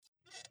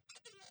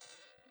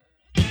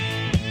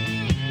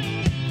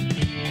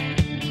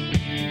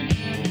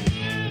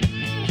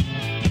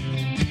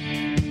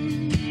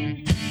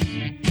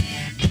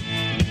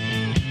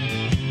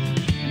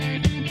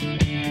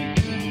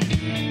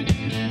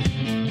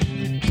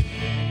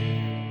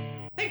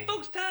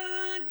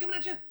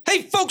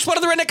folks. One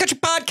of the Redneck Country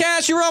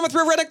Podcast. You're on with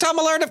Real Redneck Tom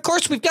Millard. Of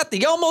course, we've got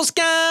the almost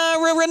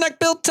guy, Real Redneck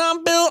Bill.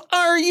 Tom Bill,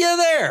 are you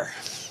there?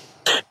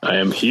 I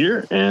am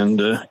here,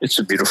 and it's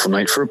a beautiful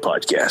night for a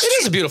podcast.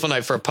 It is a beautiful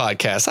night for a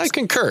podcast. I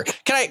concur.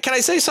 Can I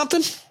say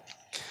something?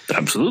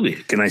 Absolutely.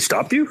 Can I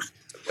stop you?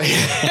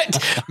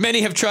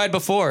 Many have tried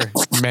before.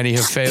 Many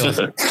have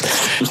failed.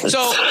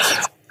 So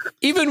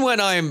even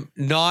when I'm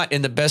not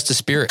in the best of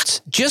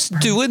spirits, just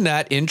doing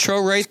that intro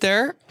right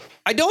there,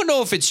 I don't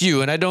know if it's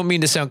you, and I don't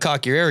mean to sound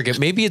cocky or arrogant.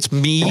 Maybe it's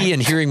me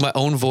and hearing my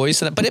own voice,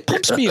 but it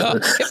pumps me up.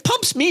 It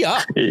pumps me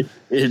up.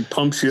 It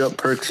pumps you up,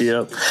 perks you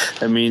up.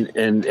 I mean,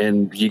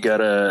 and you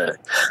gotta,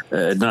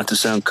 not to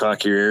sound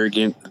cocky or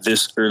arrogant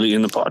this early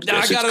in the podcast. No,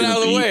 I got it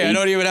out of the way. I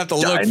don't even have to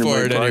look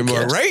for it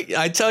anymore, right?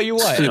 I tell you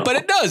what. No. But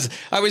it does.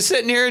 I was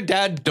sitting here,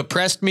 Dad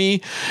depressed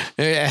me,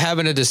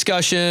 having a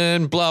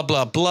discussion, blah,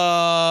 blah,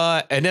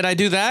 blah. And then I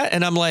do that,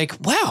 and I'm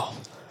like, wow.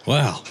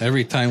 Wow.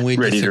 Every time we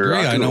disagree,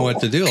 I know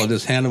what to do. I'll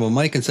just hand him a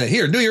mic and say,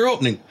 here, do your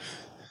opening.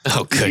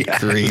 Oh, good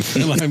grief.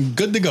 I'm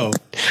good to go.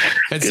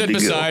 And sit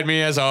beside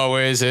me, as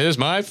always, is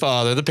my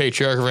father, the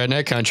patriarch of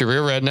Redneck Country,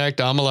 Real Redneck,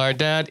 Tom Millard.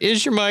 Dad,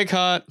 is your mic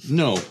hot?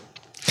 No.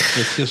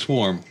 It's just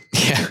warm.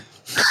 Yeah.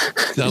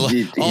 All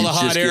the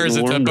hot air is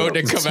about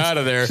to come out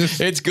of there.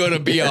 It's going to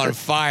be on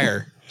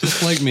fire.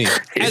 Just like me.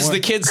 As the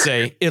kids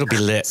say, it'll be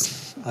lit.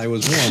 I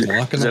was warm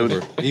walking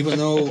over. Even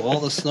though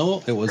all the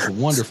snow, it was a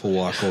wonderful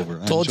walk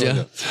over. Told you.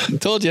 It's you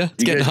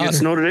getting guys hot. get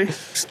snow today?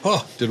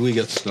 Oh, did we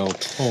get snow?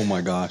 Oh,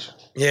 my gosh.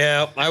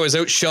 Yeah, I was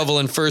out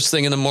shoveling first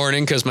thing in the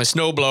morning because my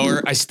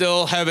snowblower, I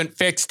still haven't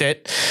fixed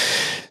it.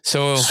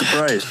 So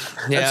surprised.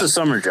 Yeah. That's a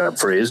summer job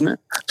for you, isn't it?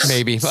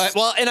 Maybe.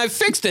 Well, and I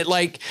fixed it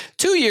like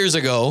 2 years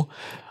ago.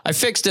 I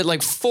fixed it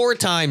like 4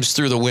 times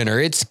through the winter.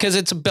 It's because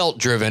it's belt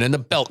driven and the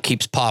belt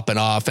keeps popping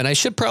off. And I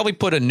should probably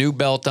put a new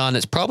belt on.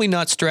 It's probably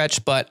not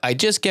stretched, but I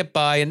just get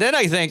by. And then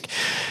I think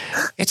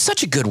it's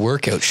such a good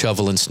workout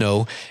shoveling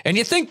snow. And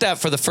you think that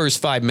for the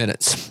first 5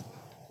 minutes.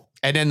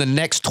 And then the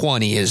next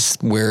 20 is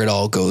where it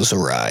all goes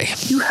awry.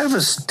 You have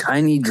a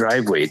tiny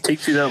driveway. It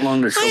takes you that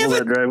long to shovel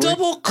that driveway?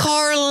 Double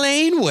car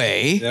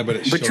laneway. Yeah,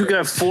 but you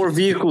got 4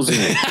 vehicles in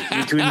it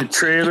between the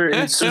trailer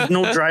and there's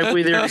no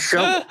driveway there to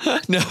shovel.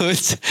 No,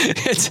 it's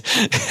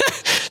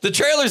the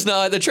trailer's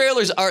not. The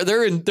trailers are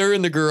they're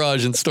in the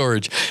garage and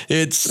storage.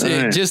 It's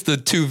just the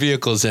 2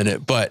 vehicles in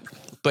it, but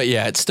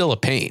yeah, it's still a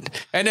pain.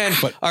 And then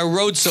our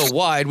road's so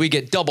wide, we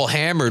get double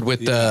hammered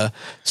with the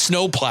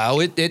snow plow.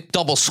 It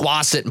double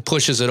swaths it and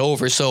pushes it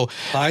over. So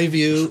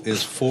Highview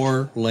is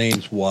 4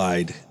 lanes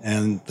wide,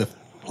 and the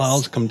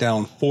plows come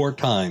down 4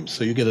 times,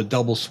 so you get a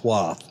double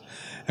swath.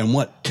 And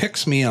what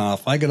ticks me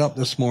off, I got up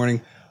this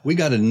morning, we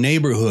got a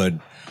neighborhood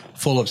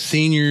full of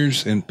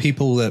seniors and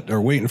people that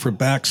are waiting for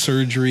back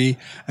surgery.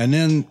 And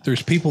then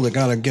there's people that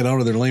got to get out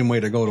of their laneway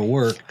to go to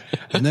work.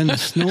 And then the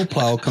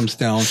snowplow comes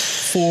down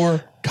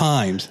 4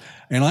 times.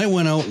 And I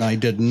went out and I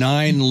did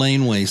 9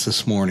 laneways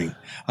this morning.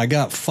 I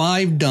got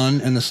 5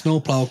 done, and the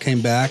snowplow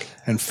came back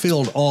and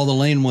filled all the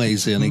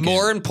laneways in again.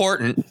 More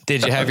important,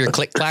 did you have your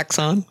click clacks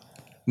on?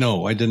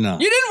 No, I did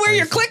not. You didn't wear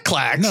your click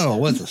clacks? No, it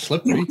wasn't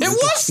slippery. It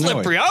was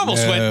slippery. I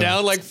almost went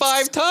down like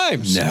 5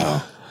 times.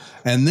 No.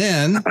 And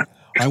then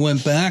I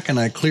went back and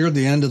I cleared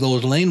the end of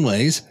those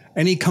laneways,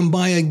 and he come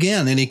by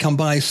again, and he come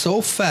by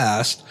so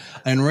fast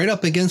and right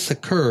up against the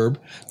curb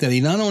that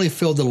he not only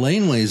filled the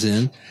laneways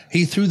in,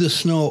 he threw the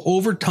snow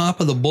over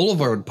top of the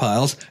boulevard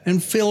piles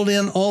and filled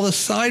in all the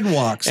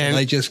sidewalks that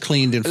I just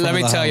cleaned in front of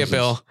the houses. Let me tell you,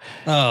 Bill,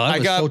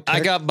 I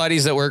got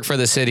buddies that work for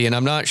the city, and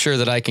I'm not sure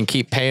that I can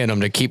keep paying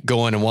them to keep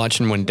going and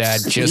watching when Dad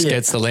just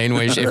gets the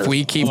laneways if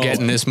we keep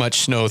getting this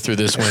much snow through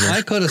this winter.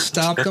 I could have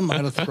stopped him.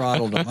 I'd have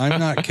throttled him. I'm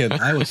not kidding.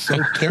 I was so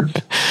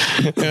ticked.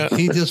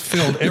 He just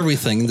filled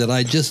everything that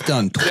I just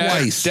done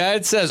twice.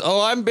 Dad says,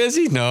 "Oh, I'm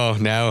busy." No,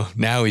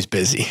 now he's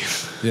busy.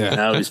 Yeah,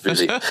 now he's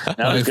busy.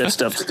 Now he's got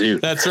stuff to do.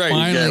 That's right.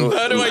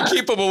 How do I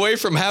keep him away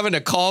from having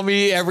to call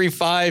me every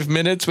 5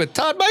 minutes with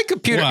Todd, my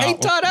computer? Hey,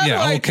 Todd, how do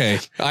I? Okay.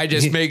 I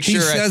just make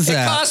sure it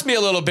costs me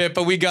a little bit,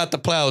 but we got the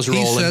plows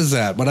rolling. He says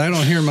that, but I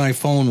don't hear my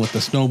phone with the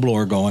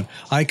snowblower going.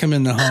 I come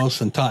in the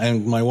house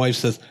and my wife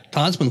says,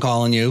 "Todd's been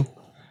calling you."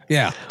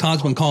 Yeah,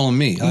 Todd's been calling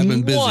me. I've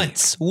been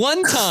busy.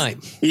 One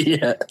time.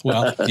 Yeah.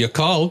 Well, you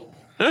called.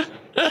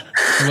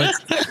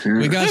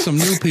 We got some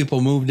new people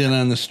moved in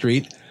on the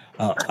street.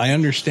 I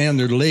understand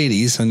they're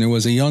ladies, and there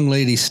was a young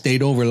lady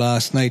stayed over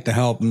last night to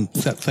help them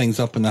set things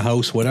up in the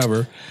house,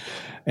 whatever.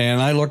 And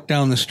I looked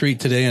down the street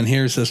today, and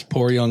here's this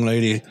poor young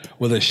lady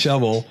with a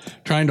shovel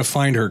trying to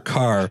find her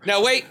car.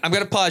 Now, wait, I'm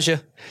going to pause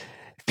you.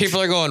 People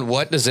are going,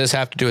 what does this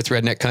have to do with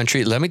Redneck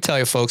Country? Let me tell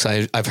you, folks,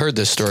 I've heard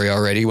this story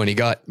already when he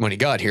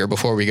got here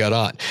before we got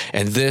on.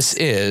 And this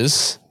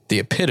is the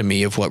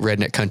epitome of what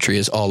Redneck Country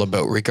is all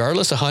about,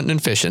 regardless of hunting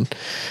and fishing,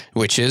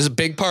 which is a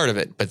big part of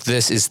it. But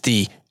this is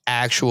the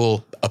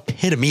actual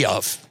epitome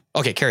of.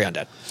 Okay, carry on,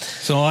 Dad.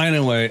 So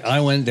anyway, I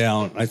went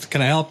down. I said,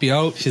 "Can I help you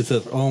out?" She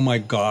said, "Oh my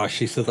gosh."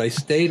 She says, "I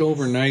stayed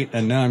overnight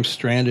and now I'm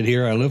stranded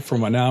here. I live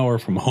from an hour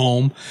from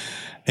home,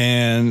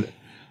 and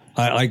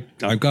I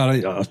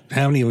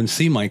haven't even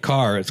seen my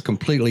car. It's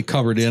completely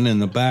covered in,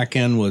 and the back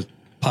end was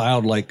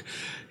piled like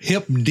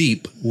hip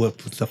deep with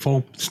the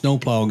full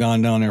snowplow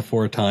gone down there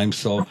 4 times.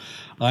 So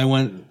I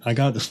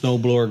got the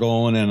snowblower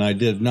going, and I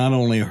did not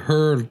only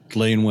her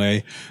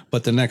laneway,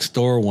 but the next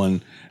door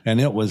one. And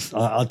it was,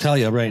 I'll tell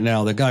you right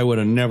now, the guy would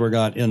have never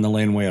got in the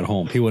laneway at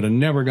home. He would have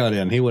never got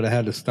in. He would have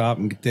had to stop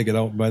and dig it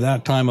out. By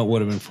that time, it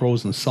would have been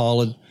frozen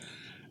solid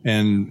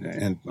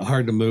and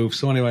hard to move.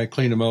 So anyway, I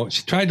cleaned him out.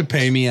 She tried to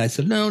pay me. I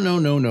said, no,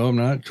 I'm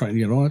not trying.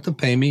 You don't have to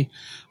pay me.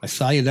 I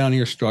saw you down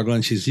here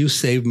struggling. She says, you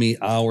saved me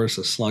hours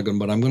of slugging,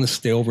 but I'm going to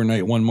stay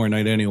overnight one more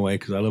night anyway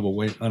because I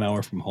live an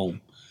hour from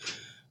home.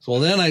 So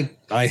then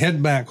I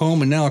head back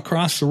home, and now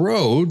across the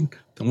road,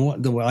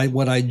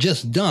 what I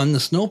just done, the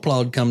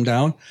snowplow had come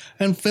down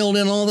and filled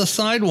in all the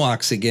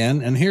sidewalks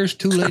again. And here's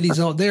 2 ladies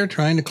out there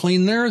trying to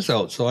clean theirs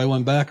out. So I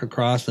went back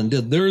across and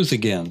did theirs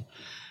again.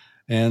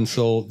 And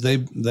so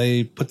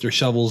they put their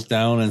shovels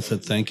down and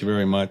said, thank you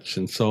very much.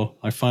 And so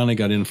I finally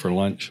got in for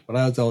lunch, but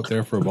I was out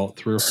there for about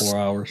 3 or 4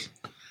 hours.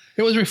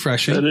 It was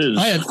refreshing. That is.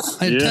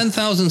 I had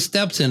 10,000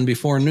 steps in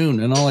before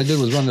noon, and all I did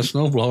was run the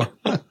snowblower.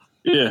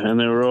 Yeah, and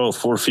they were all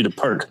 4 feet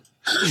apart.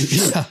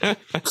 Yeah.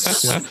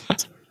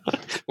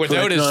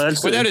 Without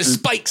his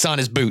spikes on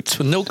his boots,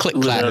 with no click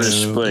Without clacks.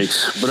 his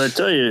spikes. But I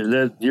tell you,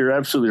 that you're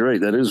absolutely right.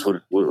 That is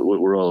what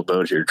we're all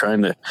about here,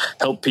 trying to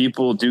help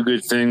people do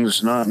good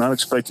things, not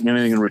expecting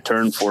anything in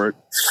return for it.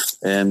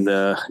 And,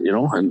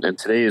 and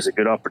today is a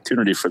good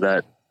opportunity for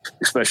that,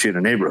 especially in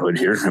a neighborhood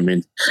here. I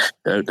mean,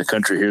 out in the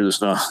country here,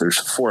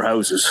 there's 4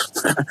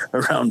 houses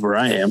around where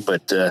I am,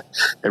 but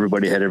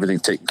everybody had everything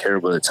taken care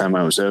of by the time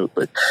I was out.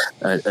 But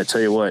I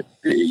tell you what,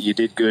 you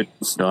did good,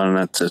 Don, and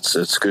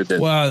that's good. That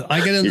well, I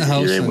get in the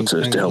house able and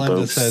to help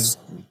Glenda out. said,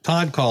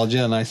 Todd called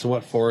you, and I said,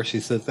 what for? She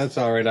said, that's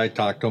all right. I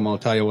talked to him. I'll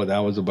tell you what that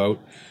was about.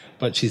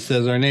 But she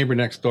says, our neighbor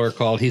next door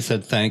called. He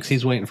said, thanks.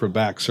 He's waiting for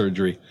back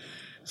surgery.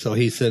 So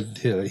he said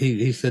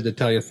he said to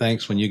tell you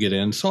thanks when you get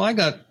in. So I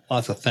got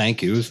lots of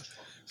thank yous.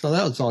 So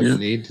that was all you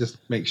need. Just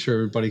make sure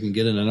everybody can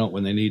get in and out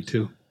when they need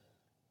to.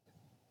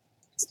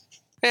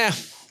 Yeah.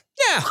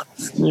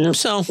 Yep.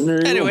 So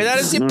There you anyway, go. that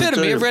is the I'll epitome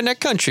tell of you. redneck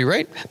country,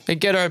 right? They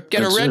get a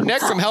redneck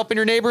from helping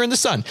your neighbor in the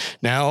sun.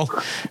 Now,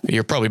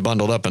 you're probably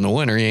bundled up in the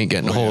winter. You ain't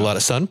getting a whole lot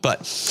of sun,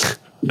 but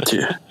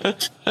Yeah. There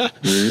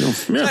you go.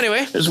 Yeah.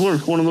 Anyway. It's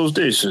one of those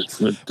days.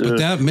 But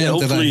that meant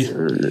that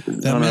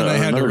I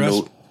had to rest.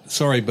 Note,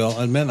 Sorry, Bill.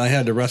 It meant I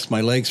had to rest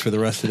my legs for the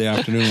rest of the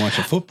afternoon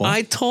watching football.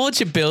 I told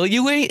you, Bill,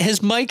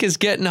 his mic is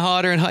getting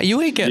hotter and hot. You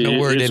ain't getting a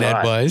word it's in hot.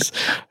 edgewise.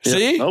 Yeah.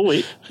 See? Oh,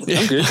 wait.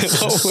 I'm good.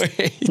 Oh,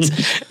 wait.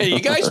 Hey, you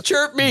guys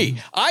chirp me.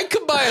 I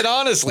come by it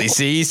honestly.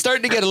 See, he's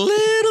starting to get a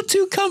little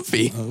too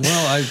comfy.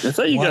 Well, I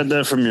thought you got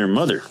that from your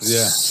mother.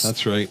 Yeah,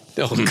 that's right.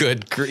 Oh,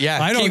 good.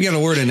 Yeah. I don't get a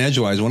word in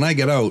edgewise. When I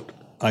get out,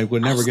 I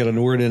would never get a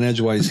word in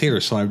edgewise here.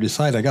 So I've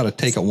decided I got to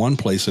take it one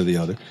place or the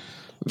other.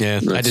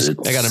 Yeah, I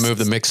got to move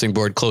the mixing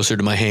board closer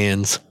to my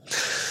hands.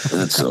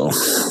 That's all.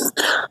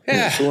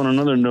 Yeah. So on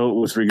another note,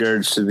 with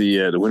regards to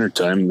the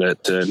wintertime, that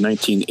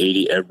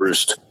 1980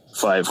 Everest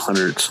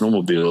 500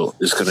 snowmobile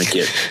is going to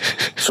get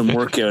some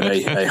workout,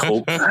 I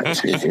hope,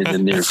 in the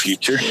near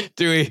future.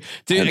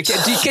 Can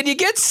you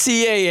get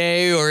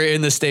CAA, or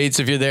in the States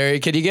if you're there,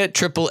 can you get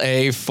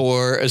AAA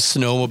for a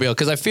snowmobile?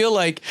 Because I feel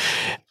like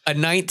a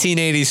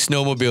 1980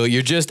 snowmobile,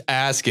 you're just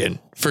asking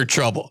for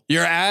trouble.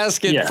 You're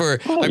asking for,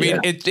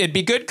 it'd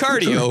be good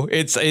cardio.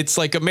 It's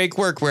like a make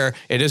work where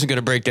it isn't going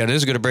to break down. It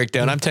isn't going to break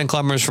down. I'm 10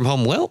 kilometers from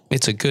home. Well,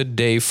 it's a good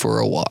day for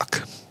a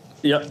walk.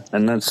 Yep,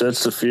 and that's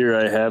the fear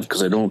I have,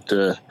 because I don't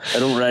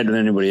ride with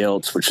anybody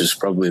else, which is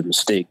probably a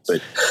mistake.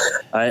 But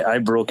I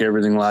broke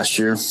everything last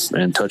year,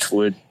 and touch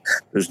wood,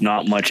 there's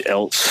not much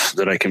else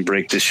that I can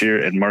break this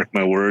year. And mark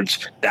my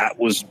words, that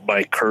was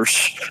my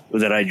curse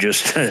that I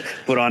just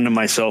put onto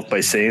myself by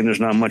saying there's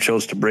not much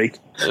else to break.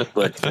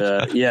 But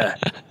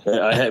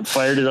I had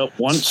fired it up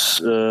once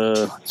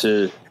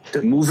to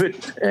move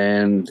it,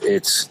 and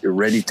it's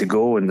ready to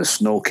go. And the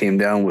snow came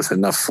down with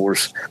enough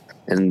force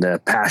and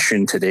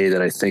passion today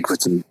that I think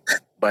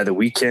by the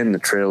weekend the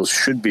trails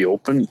should be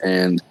open,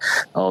 and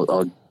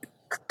I'll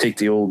take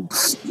the old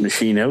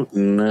machine out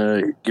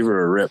and give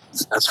her a rip.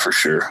 That's for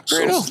sure.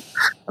 So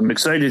I'm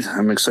excited.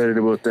 I'm excited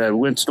about that.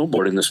 We went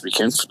snowboarding this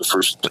weekend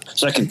for the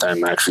second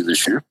time actually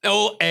this year.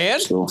 Oh, and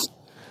so,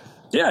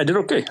 yeah, I did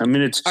okay. I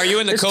mean, are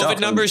you in the COVID tough.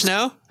 numbers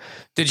now?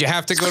 Did you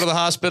have to go to the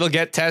hospital,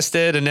 get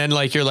tested, and then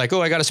you're like,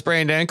 oh, I got a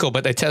sprained ankle,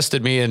 but they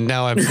tested me, and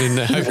now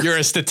you're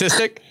a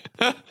statistic?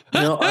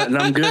 No, and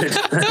I'm good.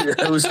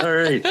 It was all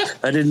right.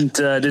 I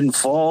didn't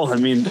fall. I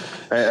mean,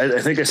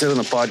 I think I said on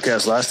the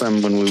podcast last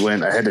time when we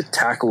went, I had to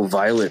tackle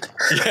Violet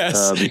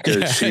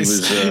because she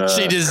was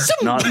she just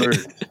not her.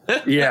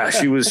 Yeah,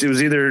 she was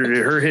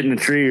either her hitting a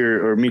tree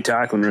or me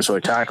tackling her, so I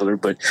tackled her.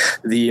 But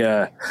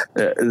the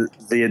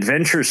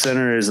Adventure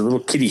Center is a little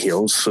kiddie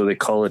hills, so they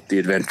call it the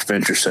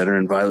Adventure Center.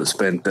 And Violet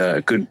spent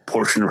a good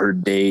portion of her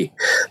day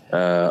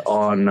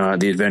on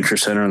the Adventure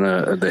Center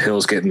on the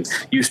hills, getting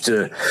used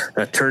to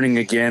turning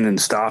again and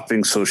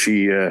stopping. So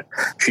she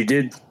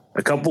did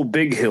a couple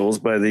big hills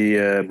by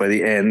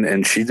the end,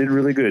 and she did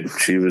really good.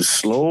 She was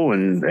slow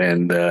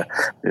and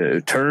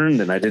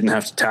turned, and I didn't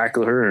have to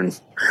tackle her, and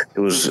it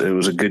was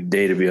a good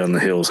day to be on the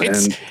hills.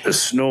 And the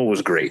snow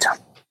was great.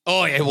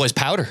 Oh, it was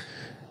powder.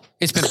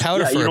 It's been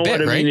powder for a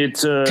bit, right?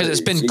 Because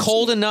it's been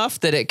cold enough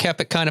that it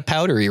kept it kind of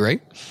powdery,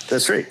 right?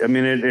 That's right. I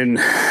mean, and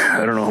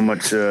I don't know how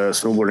much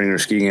snowboarding or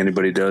skiing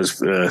anybody does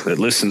that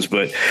listens,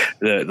 but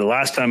the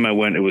last time I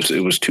went, it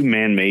was too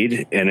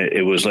man-made, and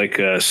it was like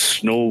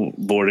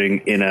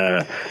snowboarding in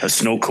a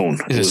snow cone.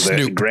 It was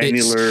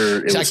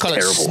granular. It was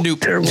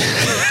terrible.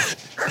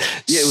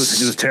 Yeah, it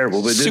was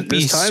terrible. But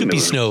this time it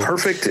was snow.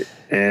 Perfect.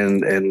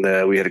 And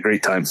we had a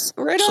great time.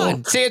 Right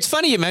on. See, it's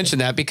funny you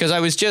mentioned that because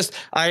I was just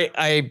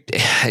I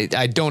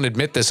don't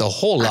admit this a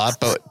whole lot,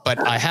 but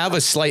I have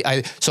a so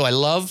I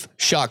love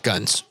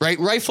shotguns, right?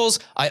 Rifles,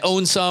 I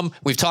own some.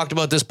 We've talked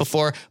about this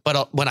before,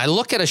 but when I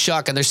look at a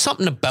shotgun, there's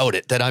something about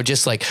it that I'm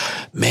just like,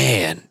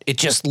 man, it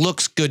just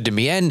looks good to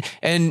me.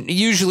 And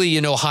usually,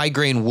 high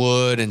grain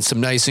wood and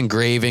some nice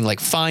engraving, like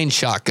fine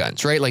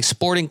shotguns, right? Like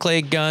sporting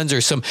clay guns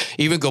or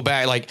even go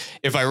back, like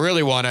if I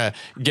really want to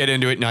get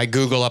into it and I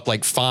Google up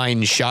like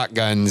fine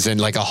shotguns and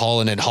like a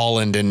Holland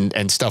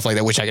and stuff like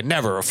that, which I could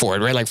never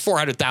afford, right? Like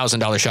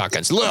 $400,000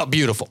 shotguns.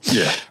 Beautiful.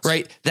 Yeah.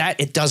 Right.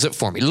 It does it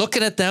for me.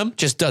 Looking at them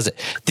just does it.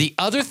 The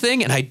other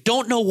thing, and I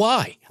don't know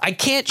why, I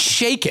can't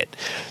shake it,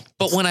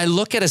 but when I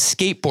look at a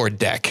skateboard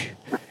deck,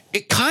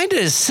 it kind of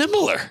is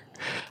similar.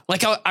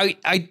 Like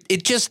it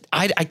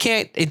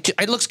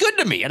looks good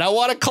to me and I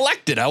want to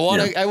collect it. I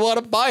want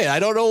to buy it. I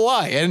don't know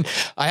why. And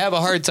I have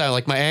a hard time,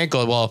 like my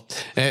ankle,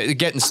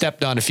 getting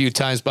stepped on a few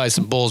times by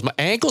some bulls. My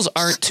ankles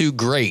aren't too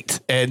great.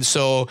 And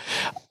so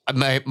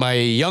my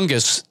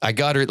youngest, I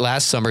got her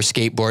last summer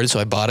skateboarded.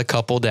 So I bought a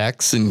couple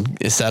decks and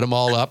set them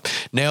all up,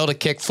 nailed a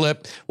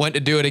kickflip, went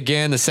to do it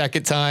again the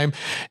second time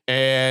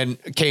and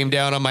came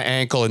down on my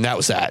ankle. And that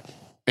was that.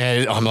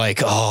 And I'm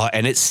like,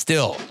 and it's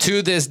still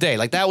to this day,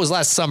 like that was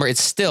last summer.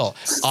 It's still,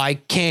 I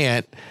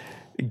can't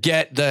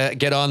get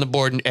on the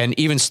board and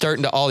even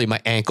starting to ollie,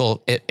 my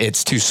ankle,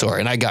 it's too sore.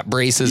 And I got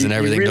braces and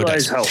everything. You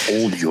realize how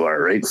old you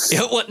are, right?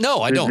 Yeah, well,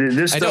 no, I don't.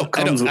 I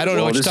don't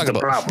know what you're talking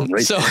about. Problem,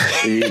 right? So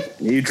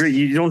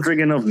you don't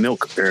drink enough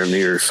milk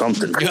apparently or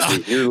something.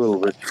 You're a little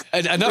bit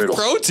enough brittle.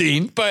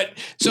 Protein, but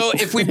so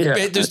if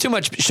there's too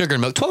much sugar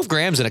in milk, 12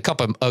 grams in a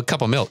cup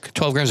of milk,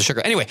 12 grams of sugar.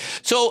 Anyway,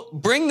 so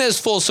bring this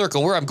full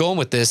circle. Where I'm going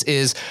with this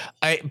is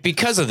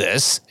because of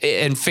this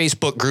and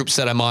Facebook groups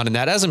that I'm on and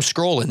that as I'm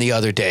scrolling the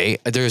other day,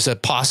 there's a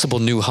possible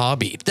new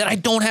hobby that I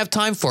don't have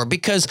time for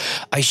because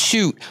I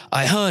shoot,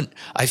 I hunt,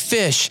 I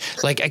fish.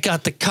 Like I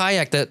got the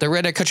kayak, the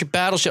Redneck Country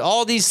Battleship,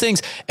 all these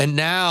things. And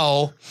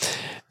now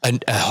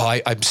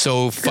I'm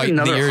so fighting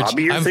the urge.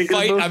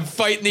 I'm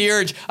fighting the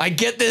urge. I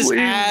get this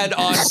ad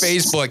on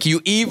Facebook,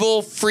 you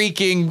evil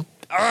freaking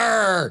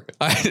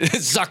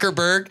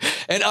Zuckerberg,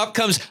 and up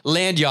comes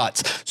Land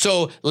Yachts.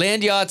 So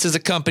Land Yachts is a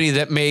company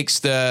that makes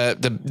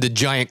the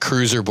giant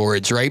cruiser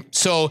boards, right?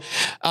 So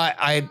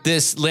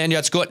this Land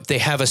Yachts they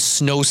have a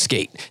snow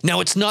skate. Now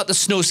it's not the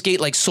snow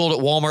skate like sold at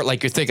Walmart,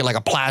 like you're thinking like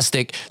a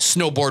plastic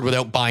snowboard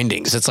without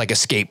bindings. It's like a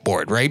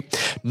skateboard, right?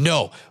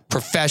 No.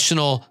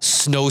 Professional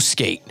snow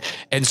skate.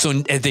 And so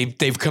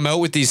they've come out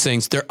with these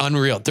things. They're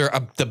unreal.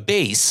 The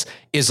base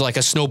is like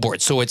a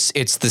snowboard. So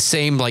it's the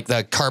same, like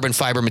the carbon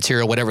fiber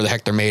material, whatever the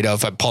heck they're made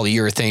of,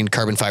 polyurethane,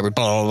 carbon fiber,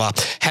 blah, blah,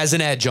 blah, has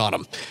an edge on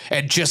them.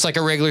 And just like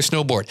a regular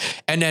snowboard.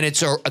 And then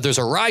there's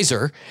a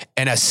riser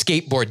and a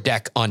skateboard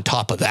deck on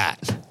top of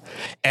that.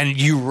 And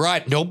you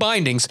ride, no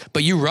bindings,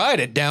 but you ride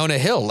it down a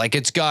hill. Like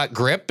it's got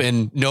grip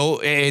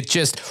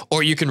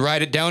or you can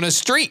ride it down a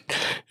street,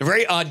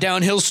 right on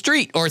downhill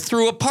street or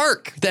through a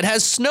park that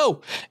has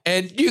snow.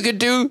 And you could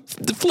do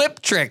the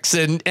flip tricks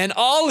and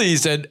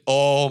ollies. And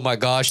oh my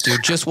gosh,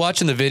 dude, just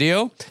watching the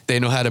video, they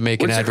know how to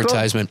make an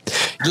advertisement.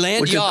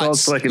 Land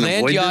Yachts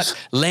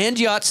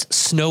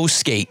Snow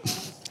Skate.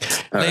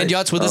 Land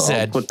Yachts with a Z.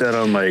 I'll put that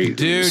on my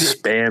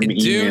spam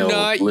email. Do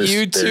not list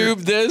YouTube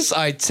this.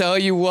 I tell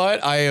you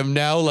what, I am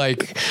now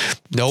like,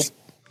 nope,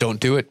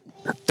 don't do it.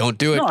 Don't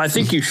do it. No, I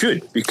think you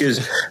should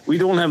because we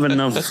don't have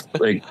enough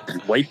like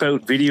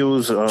wipeout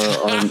videos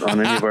on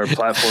any of our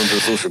platforms or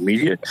social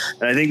media.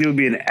 And I think it would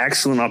be an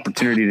excellent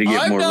opportunity to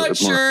get more. I'm not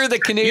sure the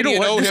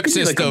Canadian OHIP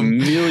system.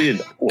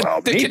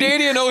 The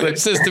Canadian OHIP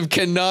system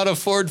cannot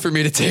afford for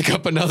me to take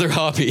up another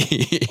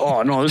hobby.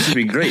 Oh no, this would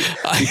be great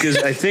because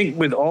I think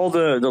with all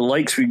the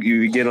likes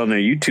you get on their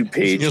YouTube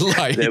page,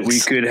 that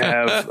we could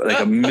have like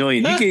 1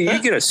 million.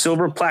 You get a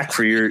silver plaque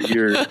for your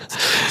or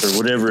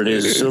whatever it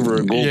is, silver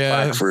or gold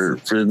plaque for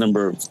the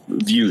number of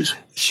views.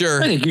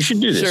 Sure. I think you should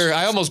do this. Sure.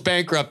 I almost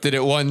bankrupted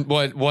it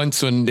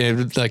once when,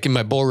 like in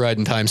my bull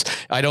riding times.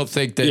 I don't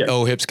think that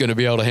OHIP's going to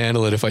be able to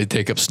handle it if I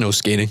take up snow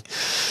skating.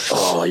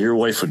 Oh, your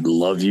wife would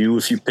love you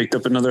if you picked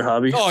up another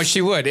hobby. Oh,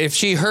 she would. If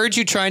she heard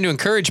you trying to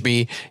encourage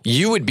me,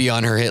 you would be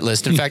on her hit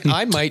list. In fact,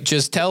 I might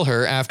just tell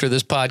her after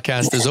this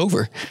podcast is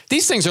over.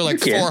 These things are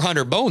like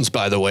 400 bones,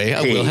 by the way.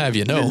 I will have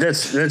you know.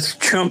 That's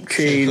chump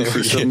change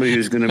for somebody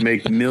who's going to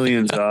make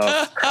millions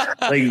off.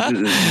 Like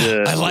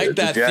I like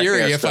that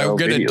theory. If I'm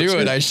going to do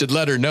it, I should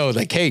let her her know,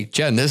 like, hey,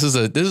 Jen, this is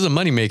a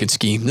money making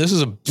scheme. This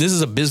is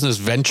a business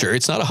venture.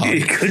 It's not a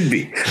hobby. It could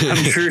be. I'm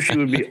sure she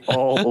would be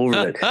all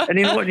over it. And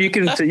you know what? You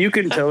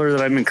can tell her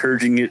that I'm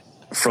encouraging it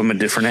from a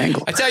different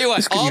angle. I tell you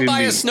what, I'll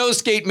buy a snow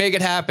skate, make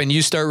it happen.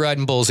 You start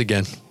riding bulls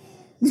again.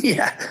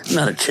 Yeah,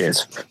 not a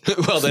chance.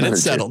 Well, then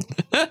it's settled.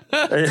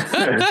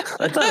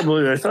 I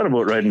thought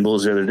about riding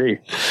bulls the other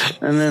day,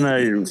 and then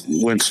I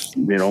went,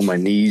 my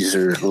knees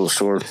are a little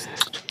sore.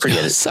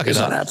 Forget it. Suck it's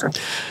it not up. happening.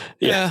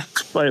 Yeah.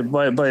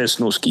 Buy a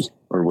snow ski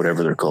or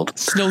whatever they're called.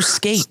 Snow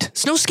skate.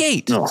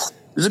 No.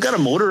 Has it got a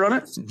motor on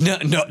it?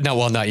 No.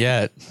 Well, not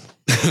yet.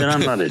 Then I'm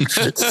not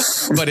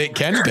interested. But it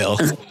can, Bill.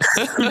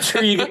 I'm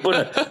sure you can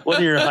put one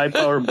of your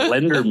high-power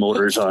blender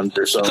motors on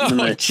or something.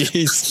 Oh,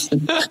 jeez.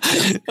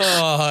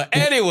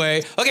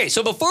 Anyway, okay.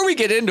 So before we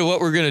get into what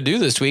we're going to do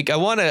this week, I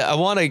want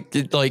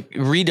to like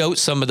read out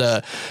some of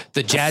the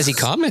jazzy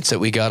comments that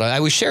we got. I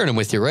was sharing them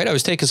with you, right? I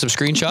was taking some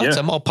screenshots. Yeah.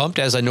 I'm all pumped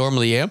as I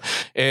normally am,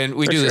 and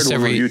we do this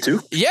every. You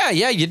too? Yeah,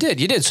 you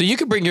did. So you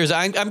can bring yours.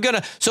 I'm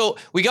gonna. So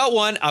we got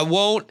one.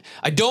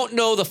 I don't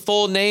know the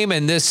full name,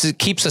 and this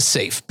keeps us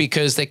safe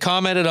because they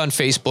commented on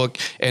Facebook,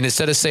 and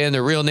instead of saying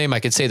their real name, I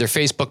could say their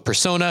Facebook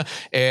persona,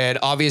 and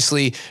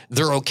obviously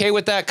they're okay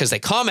with that because they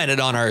commented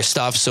on our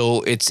stuff,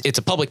 so it's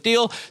a public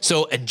deal.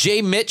 So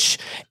J Mitch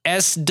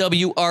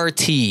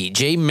SWRT,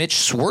 J Mitch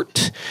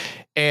Swart.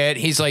 And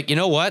he's like, you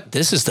know what?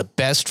 This is the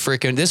best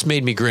freaking. This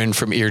made me grin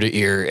from ear to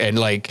ear, and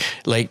like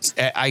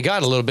I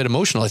got a little bit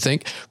emotional, I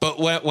think. But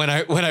when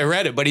I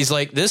read it, but he's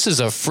like, this is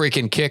a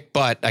freaking kick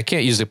butt. I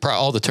can't use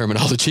all the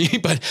terminology,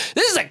 but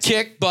this is a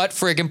kick butt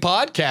freaking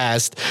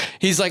podcast.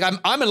 He's like,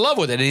 I'm in love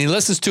with it, and he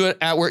listens to it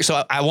at work.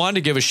 So I wanted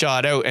to give a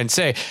shout out and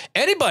say,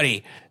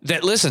 anybody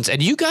that listens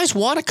and you guys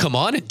want to come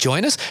on and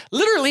join us,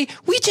 literally,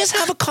 we just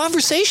have a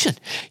conversation.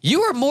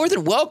 You are more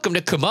than welcome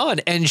to come on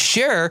and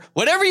share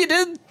whatever you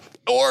did.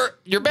 Or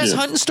your best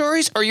hunting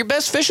stories or your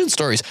best fishing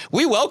stories.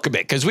 We welcome it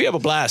because we have a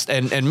blast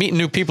and meeting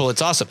new people.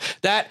 It's awesome.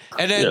 That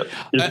and then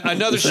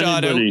another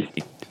shout out.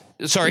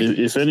 Sorry.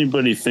 If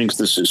anybody thinks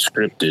this is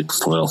scripted,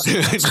 well,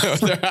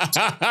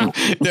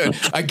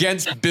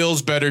 against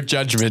Bill's better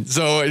judgment.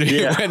 So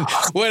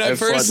when I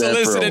first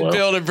solicited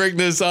Bill to bring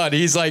this on,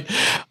 he's like,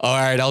 "All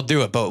right, I'll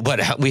do it." But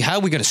how are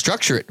we going to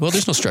structure it? Well,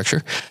 there's no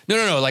structure.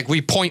 No. Like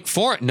we point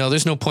for it. No,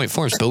 there's no point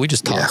for us. But we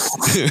just talk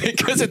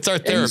because it's our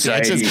therapy.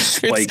 Anxiety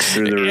spikes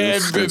through the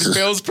roof. And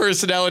Bill's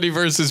personality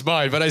versus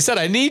mine. But I said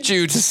I need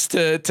you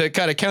to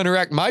kind of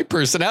counteract my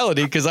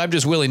personality because I'm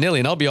just willy nilly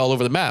and I'll be all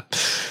over the map.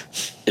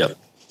 Yep.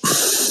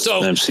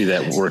 So I see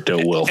that worked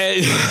out well.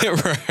 And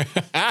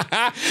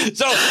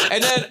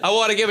then I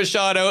want to give a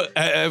shout out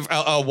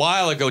a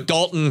while ago,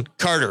 Dalton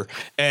Carter,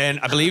 and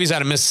I believe he's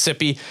out of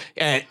Mississippi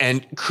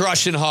and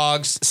crushing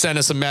hogs. Sent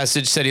us a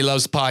message, said he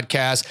loves the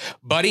podcast,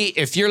 buddy.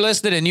 If you're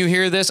listening and you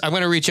hear this, I'm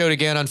going to reach out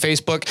again on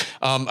Facebook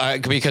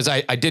because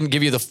I didn't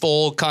give you the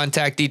full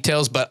contact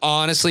details. But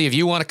honestly, if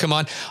you want to come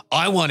on,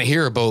 I want to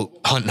hear about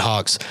hunting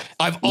hogs.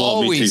 I've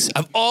always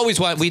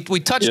wanted. We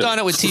touched on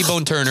it with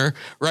T-Bone Turner,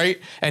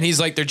 right? And he's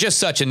like, they're just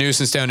such a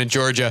nuisance down in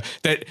Georgia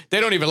that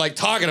they don't even like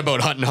talking about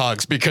hunting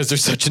hogs because they're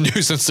such a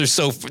nuisance.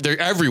 They're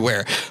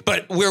everywhere.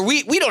 But where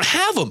we don't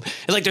have them.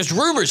 And like there's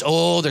rumors,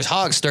 there's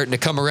hogs starting to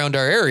come around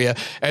our area,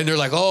 and they're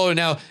like,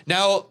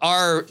 now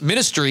our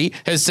ministry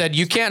has said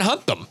you can't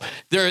hunt them.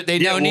 They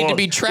now need to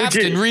be trapped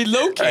and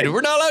relocated.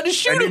 We're not allowed to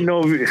shoot them.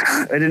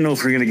 I didn't know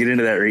if we're going to get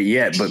into that right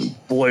yet, but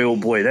boy, oh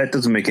boy, that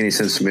doesn't make any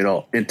sense to me at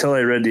all until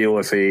I read the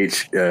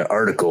OFAH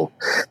article,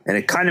 and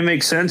it kind of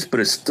makes sense, but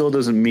it still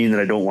doesn't mean that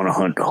I don't want to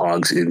hunt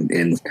hogs.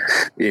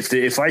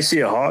 If I see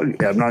a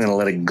hog, I'm not going to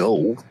let it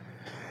go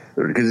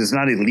because it's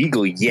not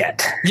illegal yet.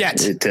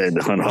 To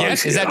hunt hogs.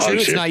 Yes, is that true?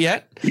 It's not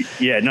yet.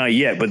 Yeah, not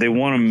yet, but they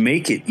want to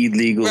make it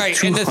illegal. Right,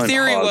 and the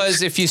theory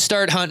was if you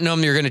start hunting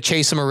them, you're going to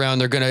chase them around.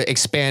 They're going to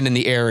expand in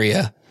the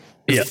area.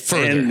 Yeah,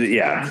 further. And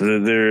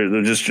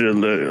they're just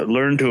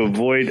learn to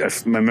avoid.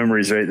 If my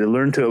memory's right, they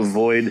learn to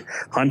avoid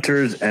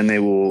hunters, and they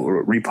will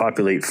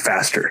repopulate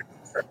faster.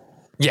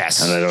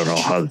 Yes, and I don't know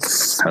how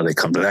they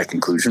come to that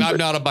conclusion. I'm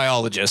not a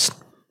biologist.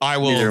 I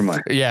will. Neither am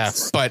I. Yeah,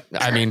 but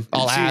I mean,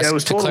 I'll ask. I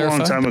was told a long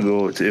time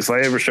ago if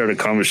I ever start a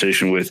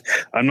conversation with,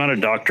 I'm not a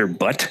doctor,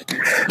 but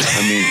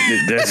I mean,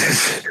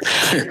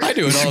 I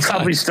do it all the time.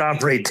 Probably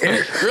stop right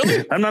there.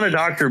 Really? I'm not a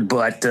doctor,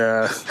 but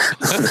no,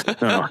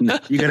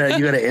 you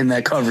gotta end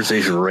that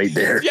conversation right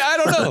there. Yeah, I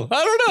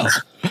don't know.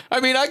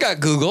 I mean, I got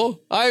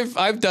Google.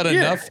 I've done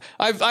enough.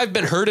 I've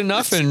been hurt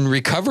enough and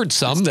recovered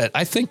some that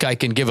I think I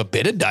can give a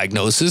bit of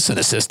diagnosis and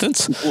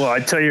assistance. Well,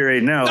 I tell you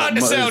right now, not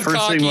to sound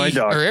cocky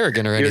or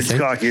arrogant or anything.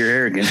 You're cocky or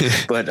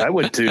arrogant, but I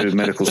went to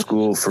medical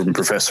school from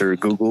Professor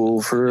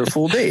Google for a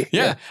full day.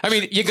 Yeah. I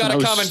mean, you got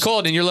a common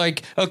cold and you're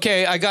like,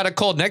 okay, I got a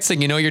cold. Next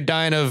thing you know, you're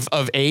dying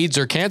of AIDS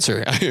or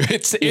cancer.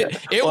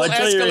 It will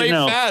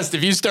escalate fast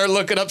if you start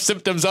looking up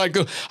symptoms on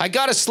Google. I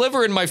got a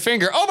sliver in my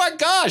finger. Oh my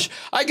gosh,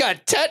 I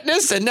got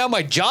tetanus and now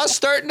my jaw's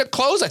starting to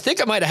close. I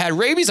think I might have had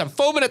rabies. I'm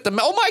foaming at the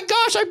mouth. Oh my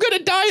gosh, I'm going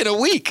to die in a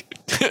week.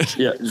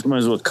 Yeah, just might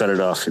as well cut it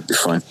off. It'd be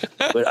fine.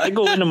 But I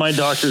go into my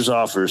doctor's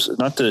office,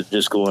 not to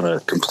just go on a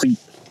complete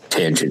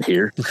tangent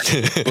here,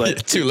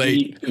 but Too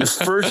late. The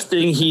first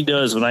thing he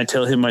does when I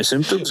tell him my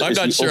symptoms I'm is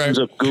not he sure opens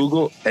up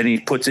Google and he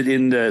puts it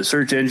in the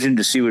search engine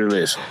to see what it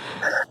is.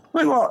 I'm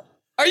like, well,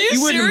 Are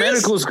you went to serious?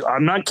 medical school.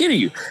 I'm not kidding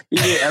you.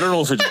 I don't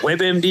know if it's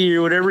WebMD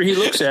or whatever he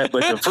looks at,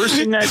 but the first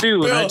thing I do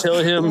when I tell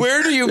him,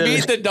 where do you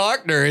meet the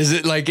doctor? Is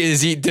it like,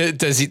 does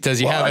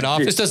he have an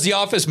office? Does the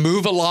office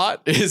move a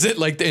lot? Is it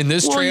like in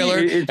this trailer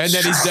and then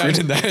he's down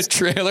in that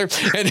trailer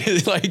and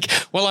he's like,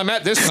 well, I'm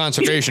at this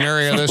conservation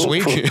area this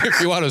week.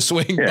 If you want to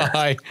swing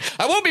by,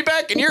 I won't be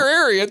back in your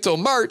area until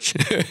March.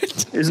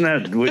 Isn't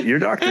that what your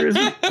doctor is?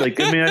 Like,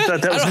 I mean, I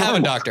thought that was I don't have a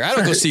normal. doctor. I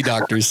don't go see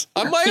doctors.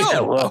 I'm my own. Yeah,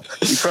 well,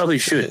 you probably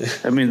should.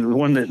 I mean, the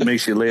one that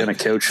makes you lay on a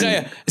couch.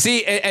 And,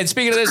 See, and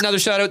speaking of this, another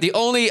shout out. The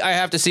only I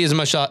have to see is a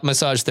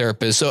massage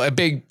therapist. So a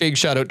big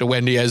shout out to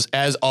Wendy as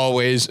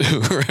always.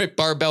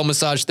 Barbell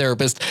massage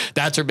therapist.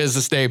 That's her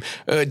business name.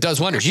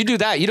 Does wonders. You do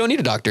that. You don't need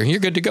a doctor. You're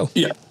good to go.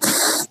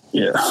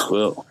 Yeah.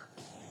 Well.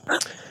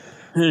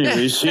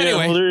 Anyways,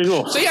 Anyway, well, there you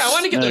go. So I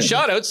wanted to get those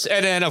shout outs.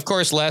 And then of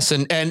course Les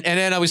and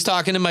then I was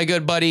talking to my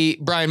good buddy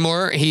Brian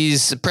Moore.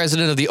 He's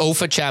president of the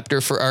OFA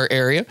chapter for our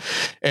area.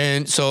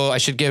 And so I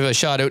should give a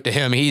shout out to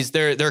him.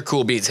 They're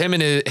cool beats. Him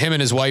and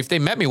his wife, they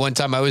met me one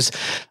time. I was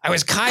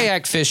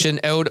kayak fishing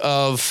out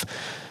of,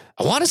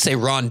 I want to say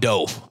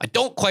Rondeau. I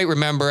don't quite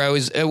remember. I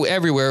was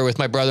everywhere with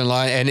my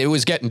brother-in-law and it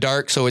was getting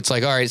dark. So it's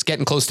like, all right, it's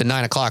getting close to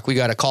 9 o'clock. We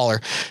got to call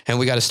her and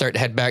we got to start to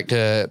head back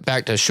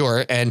to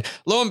shore. And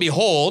lo and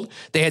behold,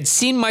 they had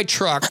seen my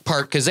truck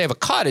parked because they have a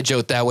cottage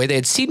out that way. They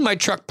had seen my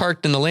truck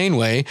parked in the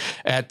laneway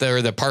at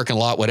the parking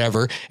lot,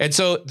 whatever. And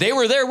so they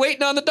were there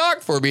waiting on the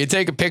dock for me to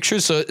take a picture.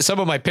 So some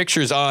of my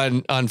pictures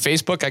on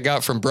Facebook I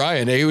got from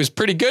Brian. He was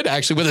pretty good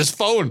actually with his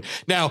phone.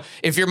 Now,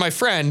 if you're my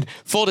friend,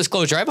 full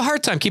disclosure, I have a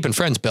hard time keeping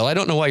friends, Bill. I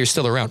don't know why you're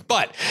still around,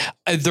 but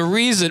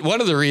one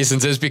of the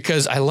reasons is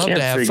because I love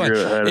to have fun.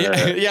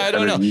 I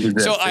don't know.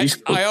 So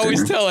I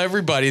always tell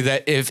everybody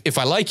that if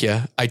I like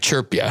you, I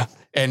chirp you.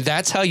 And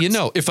that's how you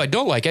know. If I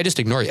don't like you, I just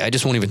ignore you. I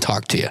just won't even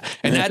talk to you.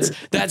 And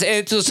that's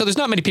it. So there's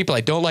not many people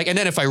I don't like. And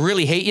then if I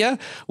really hate you,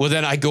 well,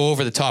 then I go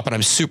over the top and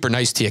I'm super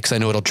nice to you because I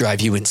know it'll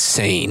drive you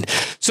insane.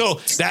 So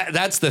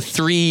that's the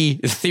 3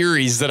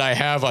 theories that I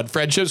have on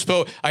friendships.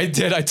 But I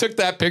took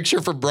that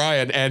picture for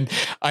Brian and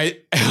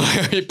I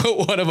put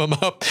one of them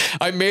up.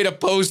 I made a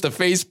post, a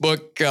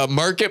Facebook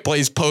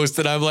marketplace post,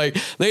 and I'm like,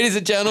 ladies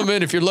and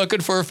gentlemen, if you're looking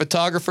for a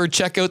photographer,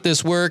 check out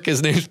this work.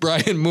 His name's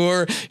Brian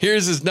Moore.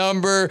 Here's his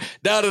number.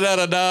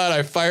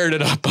 I fired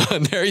it up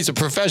on there. He's a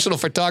professional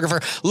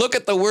photographer. Look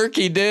at the work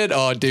he did.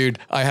 Oh, dude,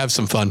 I have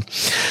some fun.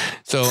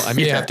 So I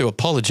may have to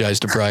apologize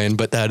to Brian,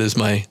 but that is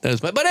my. But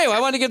anyway, I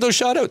want to give those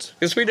shout outs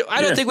because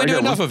I don't think we do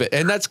enough of it.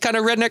 And that's kind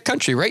of redneck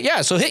country, right?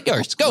 Yeah. So hit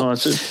yours. Go. No,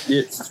 that's it.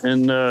 Yeah.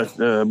 And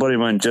a buddy of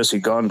mine,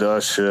 Jesse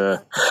Gondosh,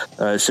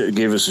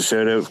 gave us a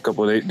shout out a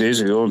couple of days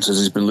ago and says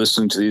he's been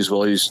listening to these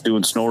while he's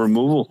doing snow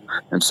removal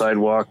and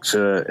sidewalks,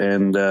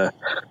 and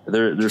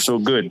they're so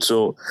good.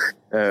 So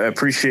I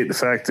appreciate the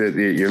fact that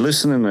you're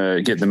listening,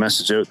 getting the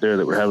message out there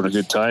that we're having a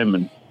good time,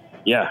 and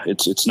yeah,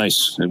 it's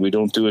nice. And we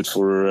don't do it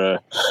for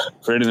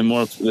anything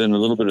more than a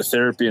little bit of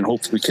therapy, and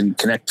hopefully we can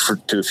connect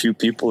to a few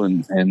people.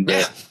 And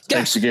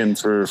thanks again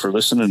for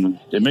listening.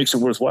 It makes it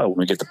worthwhile when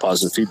we get the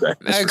positive feedback.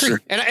 I agree.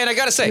 Sure. And I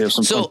got to say,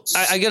 so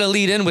I got to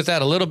lead in with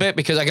that a little bit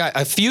because I got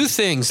a few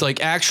things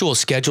like actual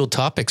scheduled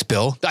topics,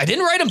 Bill. I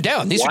didn't write them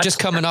down. These are just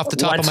coming off the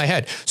top of my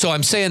head. So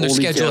I'm saying they're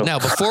scheduled now.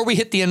 Before we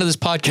hit the end of this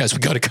podcast, we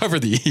got to cover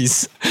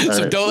these.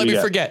 So don't let me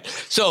forget.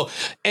 So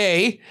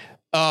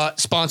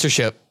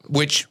sponsorship,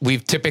 which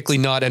we've typically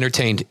not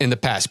entertained in the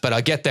past, but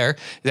I'll get there.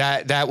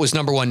 That was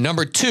number 1.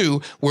 Number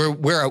 2, we're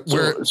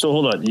so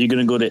hold on. You're going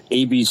to go to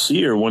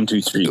ABC or 1,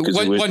 2, 3?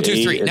 1,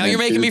 2, 3. Now you're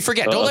making me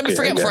forget. Don't let me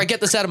forget before I get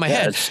this out of my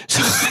head. So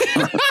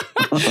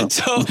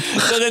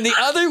then the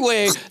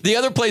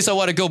other place I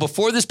want to go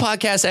before this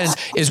podcast ends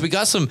is we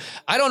got some,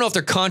 I don't know if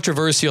they're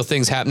controversial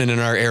things happening in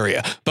our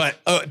area,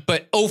 but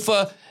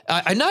OFA,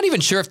 I'm not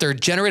even sure if they're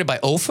generated by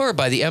OFA or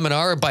by the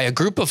MNR or by a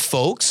group of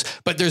folks,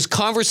 but there's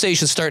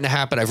conversations starting to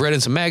happen. I've read in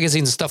some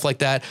magazines and stuff like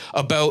that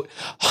about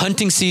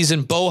hunting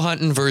season, bow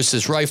hunting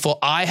versus rifle.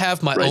 I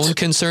have my own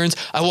concerns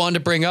I wanted to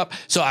bring up.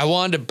 So I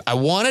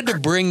wanted to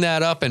bring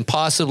that up and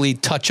possibly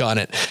touch on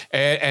it.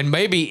 And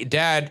maybe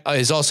Dad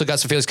has also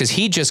got some feelings because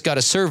he just got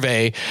a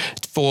survey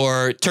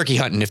for turkey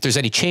hunting. If there's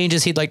any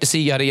changes he'd like to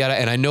see, yada, yada.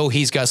 And I know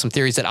he's got some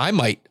theories that I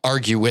might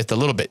argue with a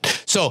little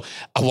bit. So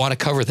I want to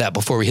cover that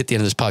before we hit the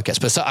end of this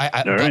podcast. But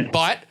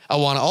but I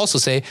want to also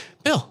say,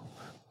 Bill,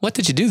 what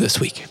did you do this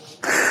week?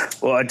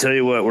 Well, I tell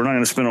you what, we're not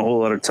going to spend a whole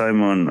lot of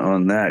time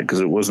on that because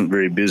it wasn't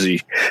very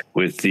busy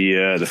with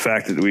the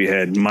fact that we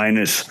had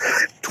minus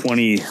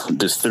 20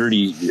 to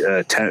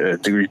 30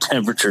 degree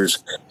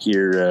temperatures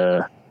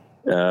here.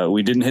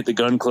 We didn't hit the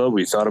gun club.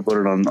 We thought about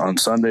it on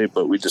Sunday,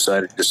 but we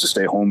decided just to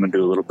stay home and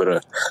do a little bit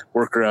of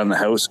work around the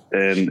house.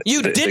 And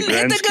you didn't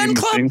hit the gun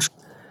club?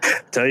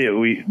 Tell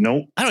you,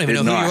 nope. I don't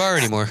even know who you are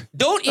anymore.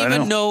 Don't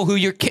even know who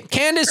you're.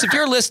 Candace, if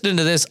you're listening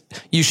to this,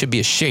 you should be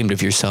ashamed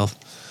of yourself.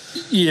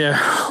 Yeah,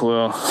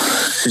 well,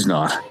 she's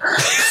not.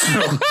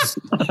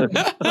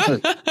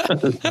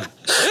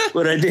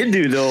 What I did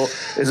do though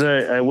is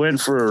I went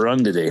for a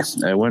run today.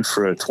 I went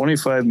for a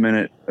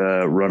 25-minute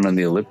run on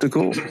the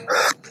elliptical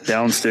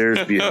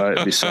downstairs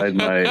beside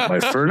my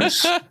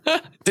furnace.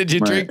 Did you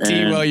drink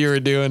tea while you were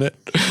doing it?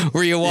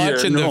 Were you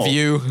watching The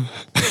View?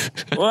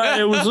 Well,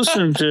 I was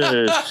listening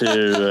to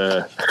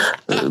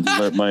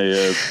my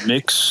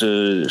mix,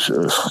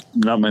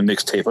 not my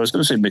mixtape. I was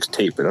going to say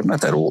mixtape, but I'm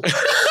not that old. I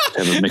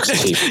have a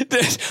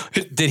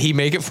mixtape. Did he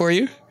make it for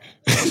you?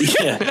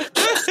 Yeah.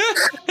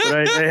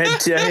 But I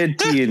had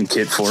tea and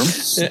kit for him.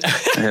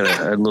 I had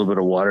a little bit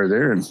of water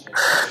there and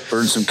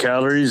burned some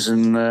calories,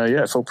 and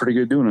I felt pretty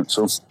good doing it.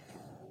 So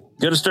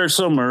got to start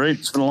somewhere, right?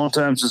 It's been a long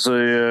time since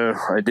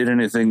I did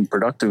anything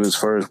productive as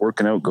far as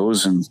working out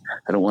goes, and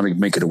I don't want to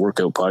make it a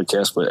workout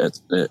podcast, but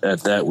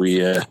at that we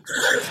got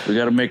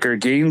to make our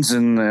gains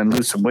and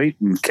lose some weight.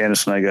 And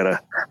Candace and I got a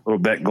little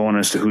bet going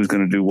as to who's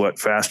going to do what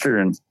faster,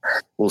 and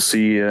we'll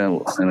see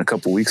in a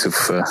couple weeks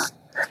if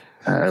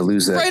I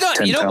lose that. Right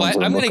on. You know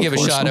what? I'm going to give a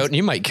shout out, and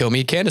you might kill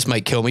me. Candace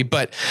might kill me,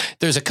 but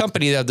there's a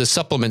company that have the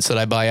supplements that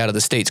I buy out of the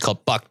States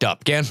called Bucked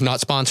Up. Again, not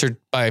sponsored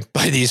by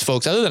these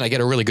folks, other than I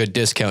get a really good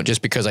discount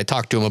just because I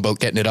talked to them about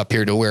getting it up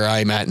here to where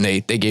I'm at, and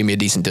they gave me a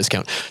decent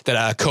discount,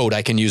 that code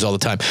I can use all the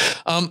time.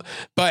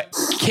 But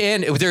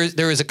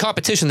there is a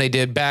competition they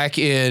did back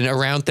in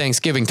around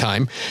Thanksgiving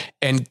time,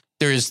 and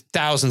there's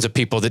thousands of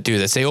people that do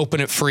this. They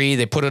open it free.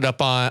 They put it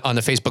up on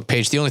the Facebook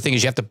page. The only thing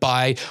is you have to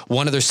buy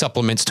one of their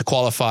supplements to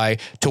qualify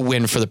to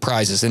win for the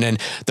prizes. And then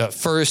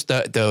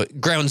the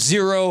ground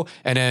zero,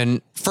 and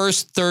then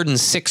first, third, and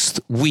sixth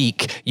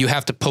week, you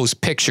have to post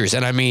pictures.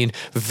 And I mean,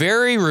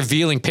 very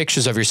revealing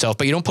pictures of yourself,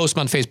 but you don't post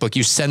them on Facebook.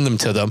 You send them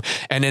to them.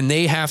 And then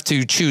they have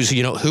to choose,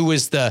 who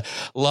is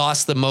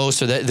lost the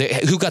most, or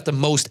who got the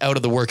most out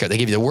of the workout. They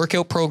give you the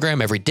workout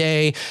program every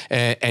day,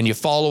 and you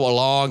follow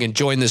along and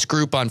join this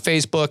group on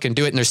Facebook and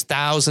do it. And there's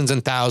thousands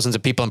and thousands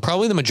of people, and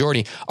probably the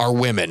majority are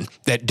women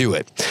that do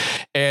it.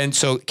 And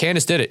so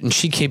Candace did it, and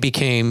she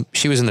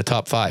was in the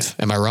top 5.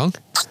 Am I wrong?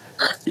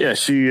 Yeah,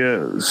 she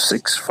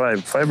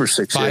five or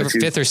six.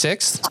 Fifth or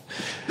sixth.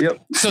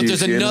 Yep. So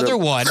there's another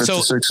one.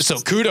 So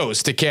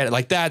kudos to Candace.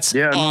 Like, that's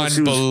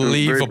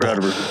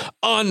unbelievable,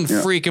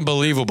 unfreaking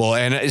believable.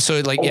 And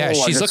so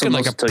she's looking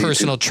like a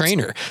personal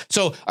trainer.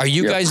 So are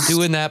you guys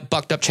doing that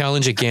Bucked Up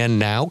challenge again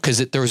now?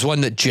 Because there was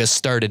one that just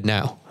started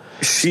now.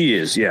 She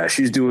is, yeah.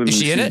 She's doing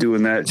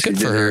that. Good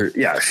for her.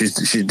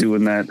 She's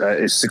doing that.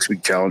 It's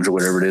 6-week challenge or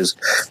whatever it is.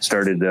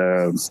 Started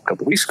a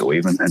couple weeks ago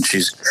even, and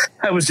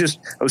I was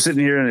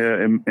sitting here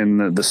in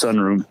the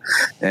sunroom,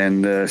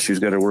 and she's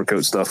got her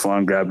workout stuff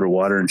on. Grabbed her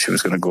water, and she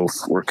was going to go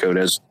work out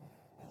as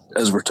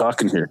we're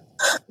talking here.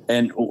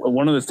 And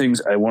one of the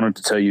things I wanted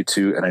to tell you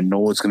too, and I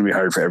know it's going to be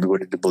hard for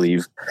everybody to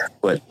believe,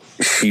 but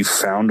she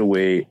found a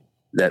way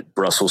that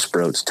Brussels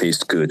sprouts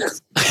taste good.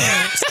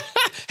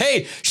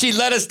 Hey, she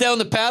led us down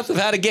the path of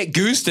how to get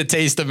goose to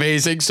taste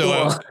amazing. So,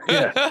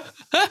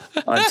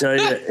 I tell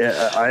you,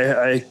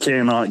 I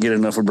cannot get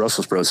enough of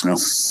Brussels sprouts now.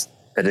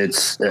 And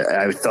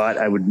I thought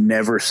I would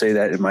never say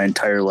that in my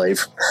entire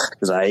life,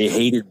 because I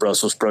hated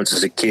Brussels sprouts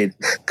as a kid,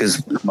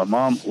 because my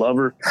mom, love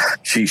her.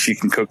 She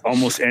can cook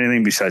almost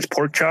anything besides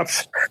pork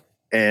chops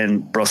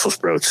and Brussels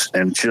sprouts.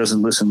 And she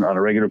doesn't listen on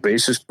a regular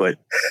basis, but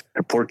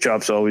her pork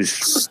chops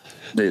always,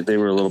 they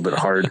were a little bit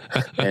hard.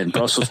 And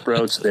Brussels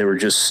sprouts, they were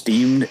just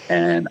steamed,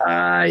 and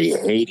I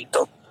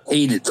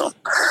hated them.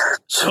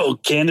 So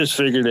Candace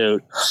figured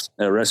out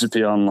a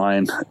recipe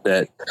online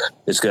that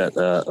it's got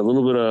a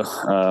little bit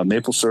of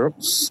maple syrup.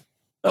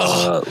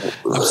 I'm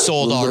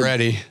sold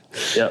already.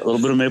 A little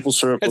bit of maple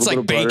syrup. It's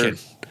like bacon.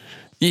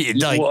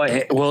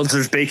 Well,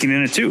 there's bacon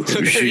in it too.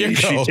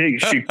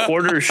 She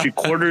quarters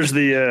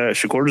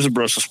the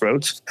Brussels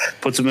sprouts,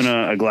 puts them in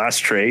a glass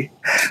tray,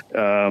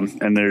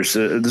 and there's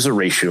a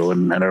ratio,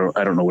 and I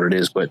don't know what it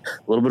is, but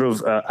a little bit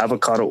of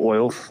avocado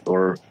oil,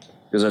 or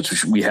because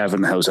that's what we have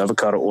in the house: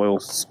 avocado oil,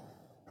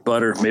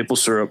 butter, maple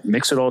syrup.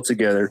 Mix it all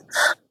together.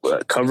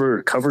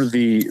 Cover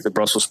the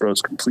Brussels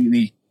sprouts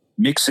completely.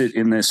 Mix it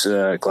in this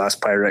glass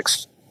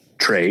Pyrex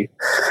tray.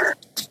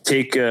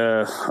 Take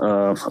a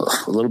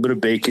little bit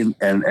of bacon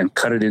and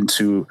cut it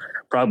into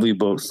probably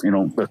about a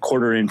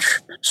 1/4-inch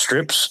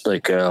strips,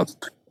 like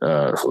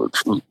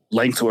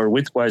length or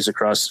widthwise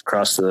across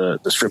the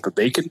strip of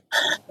bacon,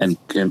 and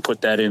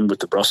put that in with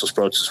the Brussels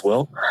sprouts as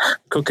well.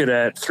 Cook it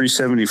at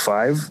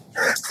 375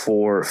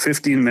 for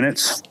 15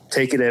 minutes.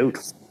 Take it out.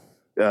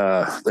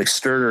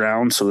 Stir it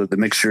around so that the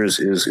mixture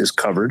is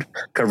covering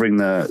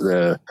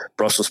the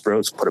Brussels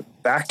sprouts. Put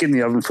it back in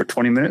the oven for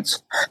 20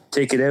 minutes.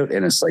 Take it out,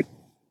 and it's like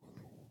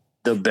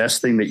the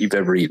best thing that you've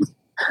ever eaten.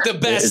 The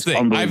best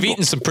thing. I've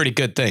eaten some pretty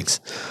good things.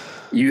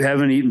 You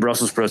haven't eaten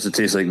Brussels sprouts that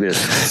taste like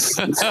this.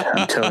 I'm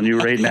telling you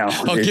right now.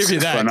 I'll give you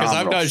that, because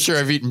I'm not sure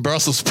I've eaten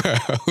Brussels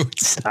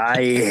sprouts. I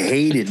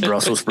hated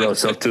Brussels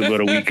sprouts up to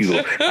about a week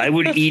ago. I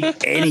would eat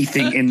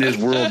anything in this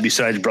world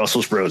besides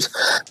Brussels sprouts.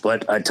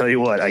 But I tell you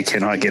what, I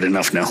cannot get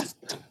enough now.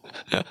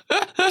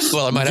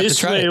 Well, I might have to This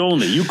try way it.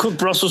 only. You cook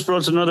Brussels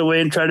sprouts another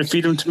way and try to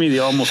feed them to me, the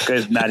almost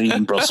guy's not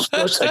eating Brussels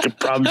sprouts. I can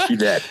promise you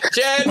that.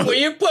 Jen, will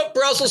you put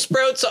Brussels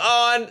sprouts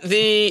on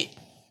the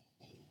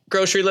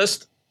grocery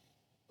list?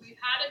 We've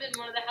had him in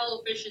one of the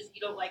Hello Fishes.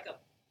 You don't like them.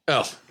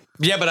 Oh,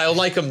 yeah, but I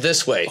like them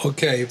this way.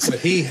 Okay, but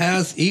he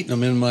has eaten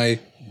them in my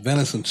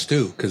venison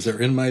stew because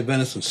they're in my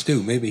venison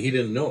stew. Maybe he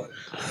didn't know it,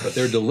 but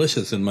they're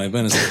delicious in my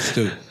venison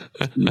stew.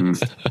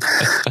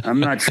 I'm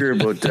not sure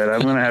about that.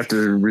 I'm going to have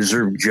to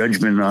reserve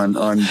judgment on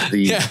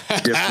the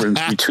difference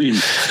between.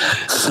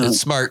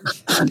 Smart.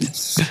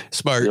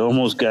 The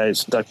almost guy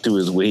stuck to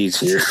his ways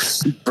here.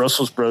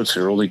 Brussels sprouts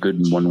are only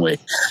good in one way.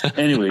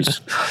 Anyways,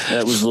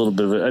 that was a little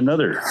bit of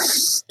another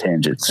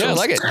tangent. So, Yeah, I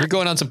like it. You're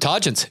going on some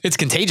tangents. It's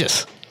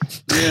contagious.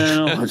 Yeah,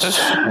 no,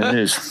 it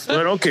is.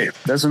 But okay,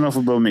 that's enough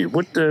about me.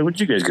 What did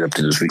you guys get up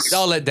to this week?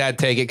 I'll let Dad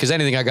take it because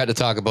anything I got to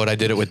talk about, I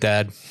did it with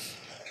Dad.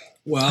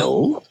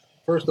 Well,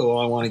 first of all,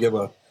 I want to give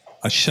a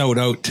shout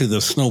out to the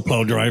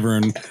snowplow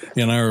driver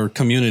in our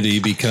community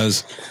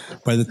because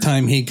by the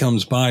time he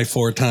comes by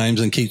 4 times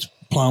and keeps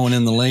plowing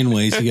in the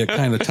laneways, you get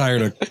kind of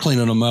tired of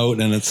cleaning them out,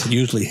 and it's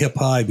usually hip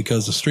high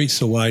because the street's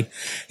so wide.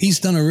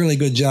 He's done a really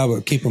good job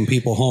of keeping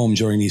people home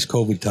during these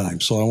COVID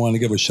times, so I want to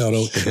give a shout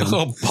out to him.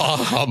 Oh,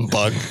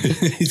 humbug.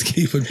 He's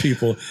keeping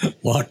people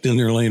locked in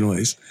their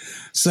laneways.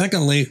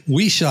 Secondly,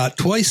 we shot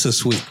twice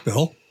this week,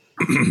 Bill.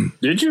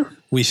 Did you?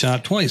 We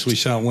shot twice. We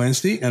shot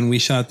Wednesday and we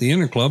shot the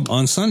Inner Club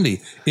on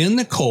Sunday in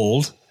the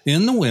cold,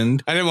 in the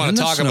wind. I didn't want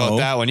to talk about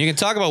that one. You can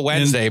talk about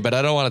Wednesday, but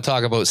I don't want to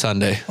talk about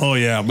Sunday. Oh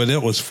yeah, but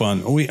it was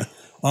fun.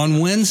 On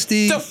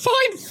Wednesday.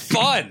 Define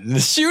fun.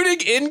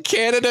 Shooting in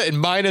Canada in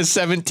minus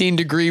 17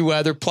 degree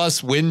weather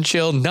plus wind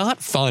chill. Not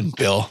fun,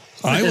 Bill.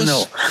 I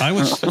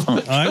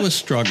was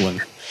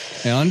struggling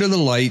and under the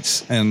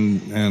lights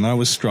and I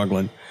was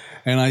struggling.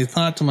 And I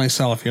thought to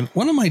myself,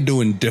 what am I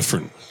doing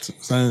different?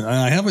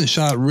 I haven't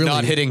shot really.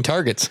 Not hitting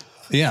targets.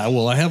 Yeah,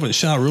 well, I haven't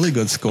shot really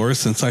good scores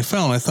since I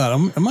fell. And I thought,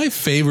 am I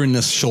favoring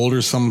this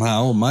shoulder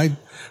somehow?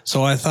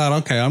 So I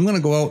thought, okay, I'm going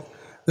to go out.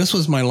 This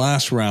was my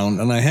last round,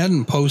 and I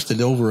hadn't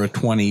posted over a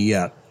 20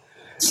 yet.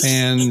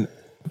 And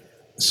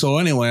so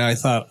anyway, I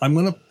thought, I'm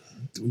going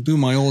to do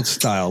my old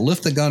style.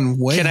 Lift the gun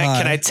way high.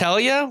 Can I tell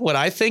you what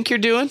I think you're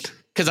doing?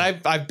 Because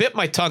I've bit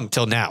my tongue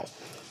till now.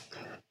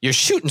 You're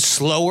shooting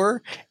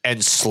slower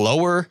and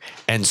slower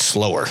and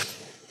slower.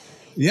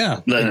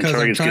 Yeah, Letting because I'm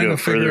targets trying get to out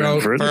figure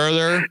out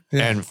Further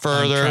and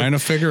further. I'm trying to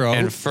figure out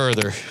and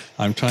further.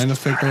 I'm trying to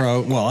figure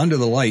out. Well, under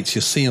the lights,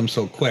 you see them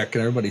so quick,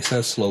 and everybody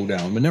says slow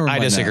down. But never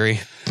mind. I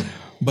disagree. That.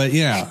 But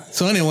yeah.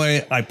 So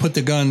anyway, I put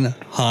the gun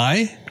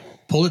high,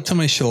 pulled it to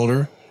my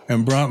shoulder,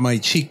 and brought my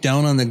cheek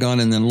down on the gun,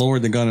 and then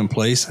lowered the gun in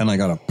place, and I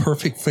got a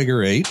perfect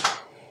figure 8,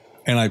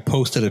 and I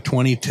posted a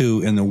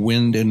 22 in the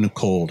wind and the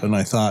cold, and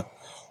I thought,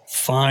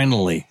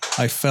 finally,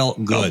 I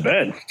felt good. Not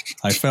bad.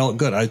 I felt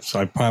good.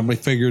 I probably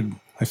figured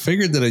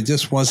that I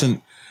just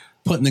wasn't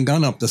putting the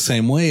gun up the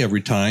same way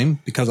every time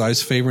because I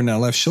was favoring that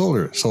left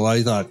shoulder. So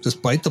I thought,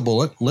 just bite the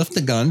bullet, lift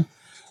the gun,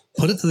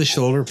 put it to the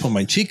shoulder, put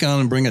my cheek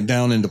on and bring it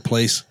down into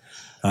place.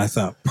 And I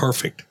thought,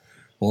 perfect.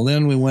 Well,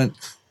 then we went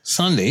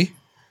Sunday,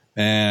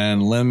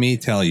 and let me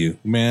tell you,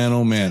 man,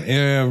 oh man,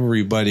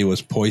 everybody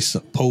was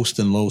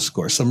posting low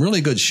scores. Some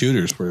really good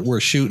shooters were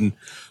shooting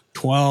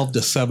 12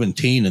 to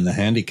 17 in the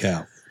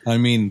handicap. I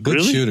mean,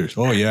 good shooters.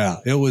 Oh yeah.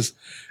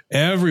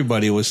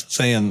 Everybody was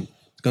saying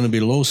it's going to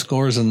be low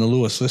scores in the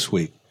Lewis this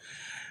week.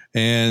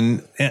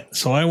 And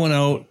so I went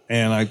out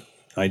and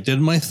I did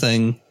my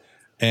thing,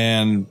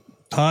 and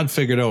Todd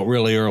figured out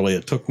really early.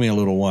 It took me a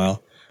little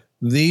while.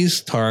 These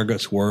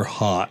targets were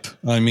hot.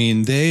 I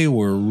mean, they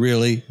were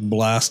really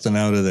blasting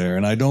out of there.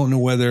 And I don't know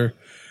whether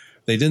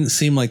they didn't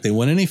seem like they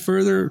went any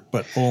further,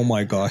 but oh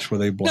my gosh, were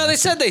they blasting. No, they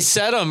said they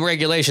set them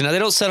regulation. Now, they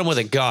don't set them with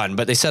a gun,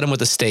 but they set them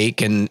with a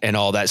stake and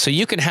all that. So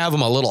you can have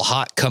them a little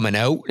hot coming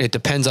out. It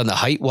depends on the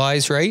height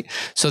wise, right?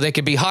 So they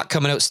could be hot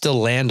coming out, still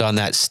land on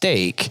that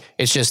stake.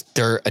 It's just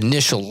their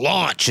initial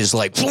launch is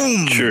like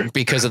boom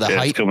because of the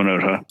height coming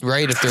out, huh?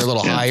 Right? If they're a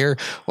little higher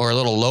or a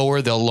little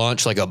lower, they'll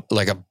launch like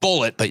a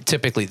bullet. But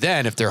typically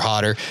then, if they're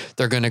hotter,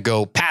 they're going to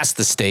go past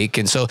the stake.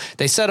 And so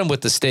they set them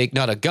with the stake,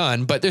 not a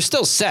gun, but they're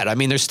still set. I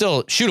mean, they're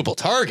still shootable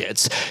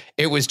targets.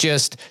 It was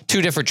just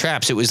 2 different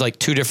traps. It was like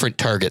 2 different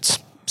targets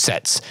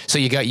sets. So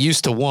you got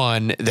used to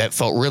one that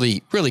felt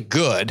really, really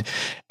good.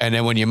 And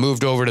then when you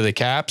moved over to the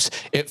caps,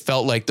 it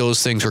felt like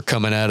those things were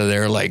coming out of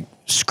there like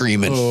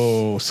screaming.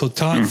 Oh, so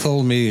Todd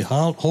told me,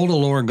 hold a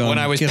lower gun. When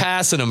I was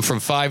passing him from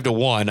 5 to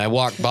 1, I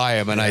walked by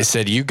him and I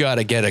said, you got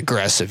to get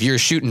aggressive. You're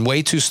shooting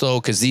way too slow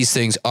because these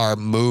things are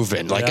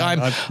moving. Like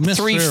I'm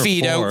 3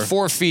 feet out,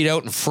 4 feet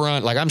out in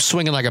front. Like I'm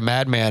swinging like a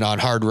madman on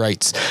hard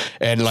rights.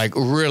 And like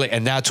really,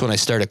 and that's when I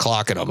started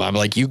clocking them. I'm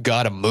like, you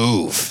got to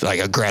move, like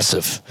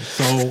aggressive.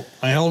 So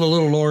I held a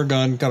little lower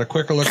gun, got a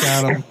quicker look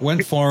at him,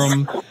 went for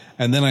him,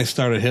 and then I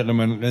started hitting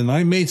him. And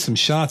I made some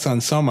shots on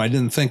some. I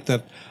didn't think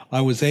that I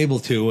was able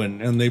to,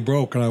 and they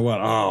broke, and I went,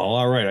 oh,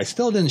 all right. I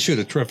still didn't shoot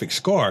a terrific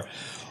score,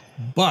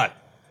 but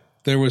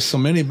there was so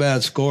many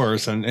bad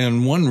scores,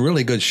 and one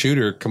really good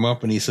shooter come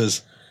up, and he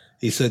says,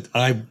 He said,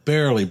 I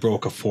barely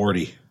broke a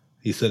 40.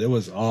 He said it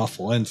was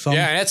awful. And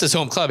Yeah, and that's his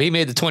home club. He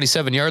made the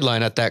 27-yard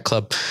line at that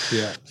club.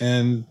 Yeah.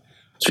 And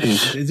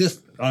it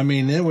just, I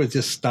mean, it was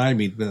just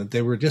stymied.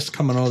 They were just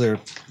coming out there.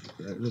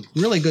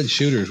 Really good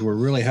shooters were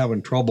really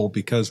having trouble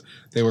because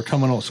they were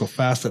coming out so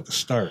fast at the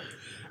start.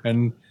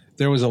 And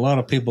there was a lot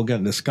of people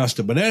getting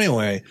disgusted. But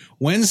anyway,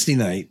 Wednesday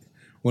night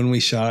when we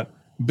shot,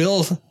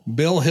 Bill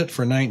hit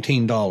for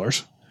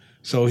 $19.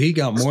 So he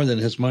got more than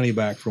his money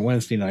back for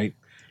Wednesday night.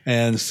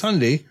 And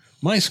Sunday,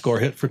 my score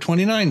hit for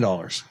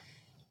 $29.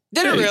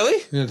 Did it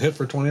really? It hit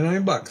for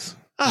 $29.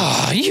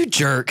 Oh, you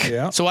jerk.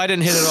 Yeah. So I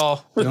didn't hit it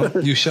all. No,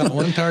 you shot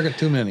one target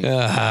too many.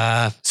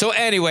 So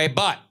anyway,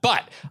 but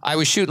I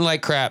was shooting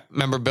like crap.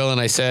 Remember, Bill, and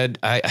I said,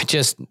 I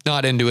just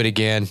not into it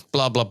again,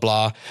 blah, blah,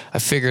 blah. I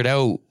figured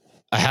out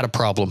I had a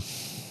problem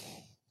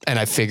and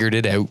I figured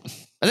it out.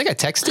 I think I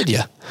texted you.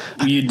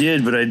 You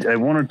did, but I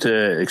wanted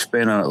to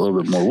expand on it a little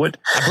bit more.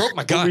 I broke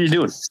my gun. What were you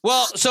doing?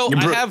 Well, so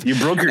You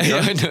broke your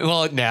gun?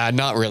 Well, nah,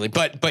 not really,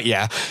 but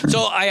yeah.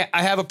 So I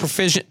have a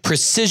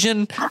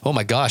precision. Oh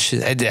my gosh,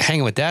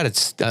 hanging with that,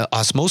 it's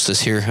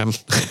osmosis here. I'm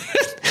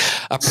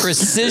a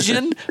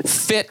precision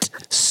fit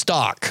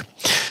stock.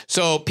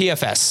 So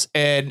PFS,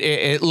 and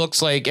it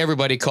looks like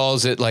everybody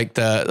calls it like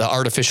the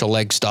artificial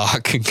leg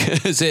stock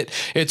because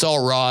it's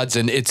all rods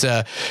and it's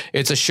a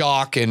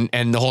shock and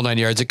the whole 9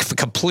 yards. It's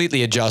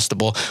completely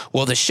adjustable.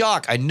 Well, the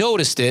shock, I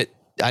noticed it.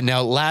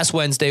 Now, last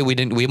Wednesday,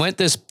 we went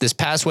this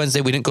past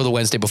Wednesday. We didn't go the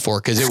Wednesday before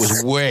because it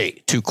was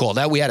way too cold.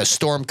 That we had a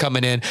storm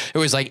coming in. It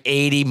was like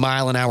 80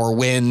 mile an hour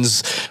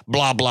winds,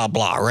 blah, blah,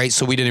 blah. Right.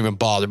 So we didn't even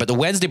bother. But the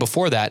Wednesday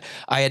before that,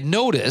 I had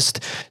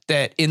noticed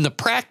that in the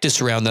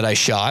practice round that I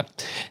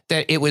shot,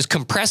 that it was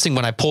compressing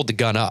when I pulled the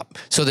gun up.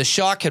 So the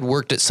shock had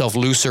worked itself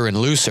looser and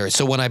looser.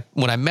 So when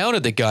I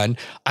mounted the gun,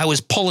 I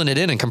was pulling it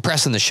in and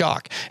compressing the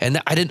shock.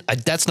 And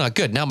that's not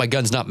good. Now my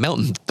gun's not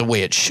mounting the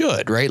way it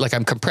should. Right. Like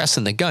I'm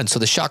compressing the gun. So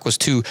the shock was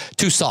too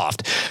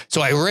soft.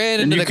 So I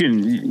ran into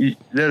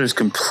that is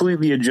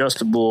completely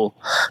adjustable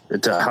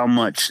to how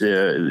much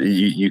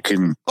you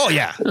can. Oh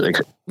yeah.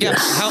 Yeah.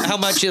 How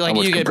much like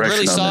you get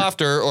really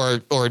soft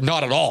or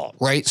not at all.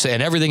 Right. So,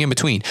 and everything in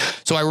between.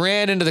 So I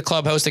ran into the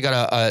clubhouse. They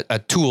got a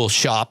tool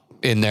shop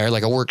in there,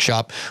 like a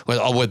workshop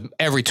with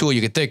every tool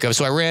you could think of.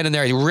 So I ran in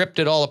there, I ripped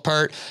it all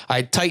apart.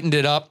 I tightened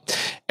it up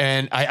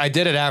and I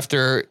did it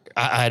after,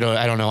 I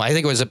don't know. I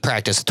think it was a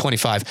practice at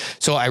 25.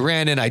 So I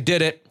ran in, I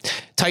did it,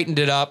 tightened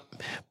it up,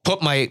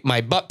 put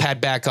my butt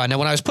pad back on. Now,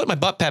 when I was putting my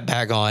butt pad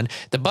back on,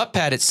 the butt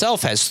pad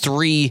itself has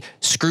 3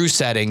 screw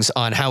settings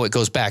on how it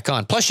goes back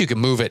on. Plus, you can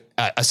move it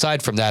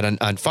aside from that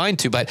on fine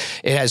too, but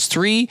it has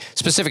 3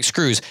 specific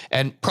screws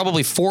and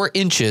probably 4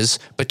 inches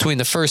between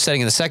the first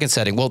setting and the second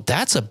setting. Well,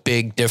 that's a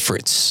big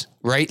difference.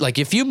 Right? Like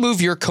if you move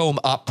your comb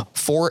up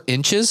 4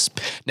 inches,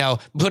 now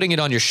putting it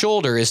on your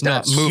shoulder is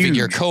not moving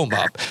your comb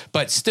up,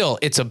 but still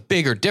it's a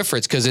bigger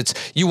difference because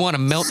you want to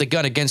mount the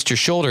gun against your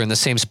shoulder in the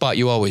same spot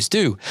you always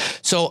do.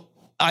 So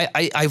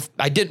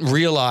I didn't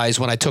realize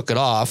when I took it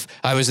off,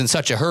 I was in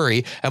such a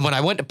hurry. And when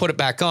I went to put it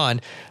back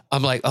on,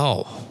 I'm like,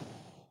 oh,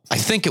 I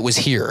think it was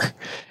here.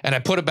 And I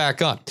put it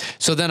back on.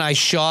 So then I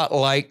shot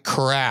like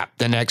crap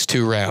the next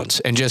 2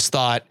 rounds and just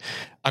thought,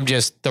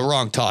 the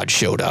wrong Todd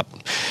showed up.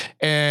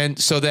 And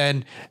so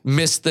then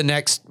missed the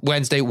next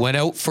Wednesday, went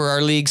out for our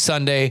league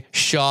Sunday,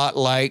 shot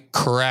like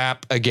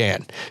crap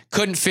again.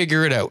 Couldn't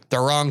figure it out. The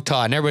wrong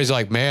Todd. And everybody's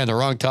like, man, the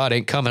wrong Todd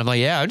ain't coming. I'm like,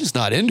 yeah, I'm just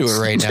not into it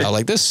right now.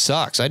 Like this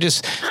sucks. I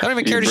don't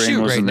even care to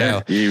shoot right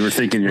now. You were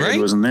thinking your head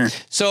wasn't there.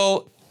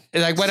 So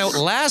I went out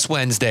last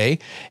Wednesday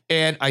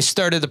and I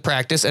started the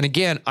practice. And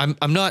again,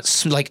 I'm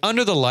not like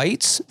under the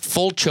lights,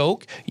 full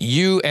choke.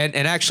 And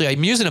actually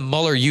I'm using a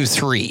Muller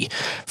U3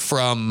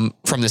 from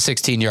the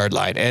 16-yard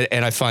line.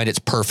 And I find it's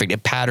perfect.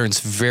 It patterns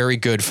very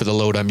good for the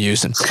load I'm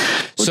using.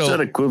 What's that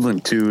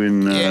equivalent to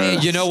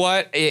in? You know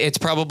what? It's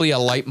probably a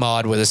light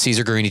mod with a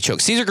Caesar Guerini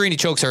choke. Caesar Guerini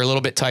chokes are a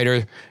little bit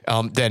tighter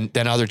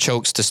than other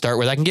chokes to start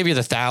with. I can give you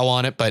the thou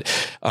on it, but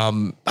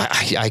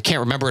I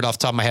can't remember it off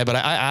the top of my head, but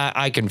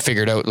I can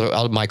figure it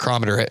out. My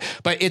micrometer.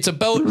 But it's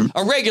about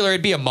a regular,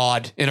 it'd be a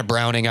mod in a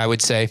Browning, I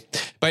would say.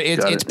 But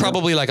it's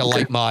probably like a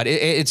light mod.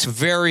 It's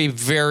very,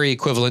 very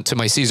equivalent to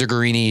my Caesar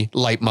Guerini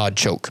light mod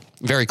choke.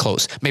 Very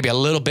close. Maybe a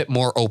little bit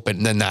more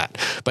open than that,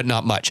 but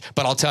not much.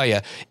 But I'll tell you,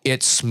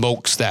 it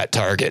smokes that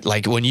target.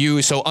 Like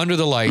so under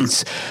the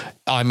lights,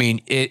 I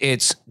mean,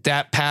 it's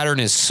that pattern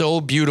is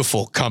so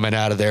beautiful coming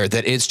out of there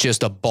that it's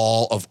just a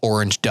ball of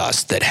orange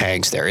dust that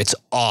hangs there. It's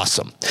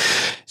awesome.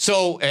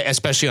 So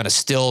especially on a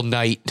still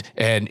night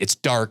and it's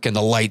dark and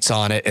the lights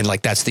on it. And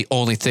like, that's the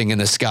only thing in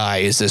the sky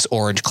is this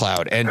orange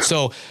cloud. And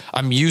so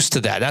I'm used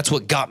to that. That's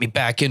what got me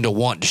back into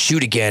wanting to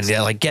shoot again.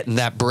 Like getting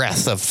that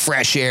breath of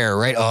fresh air,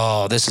 right?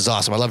 Oh, this is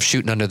awesome. I love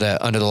shooting under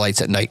the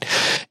lights at night.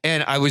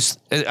 And I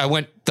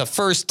went the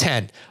first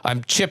 10,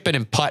 I'm chipping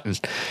and putting.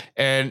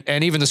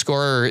 And even the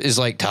scorer is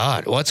like,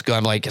 Todd, what's going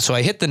on? I'm like, so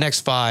I hit the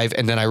next 5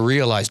 and then I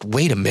realized,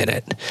 wait a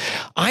minute,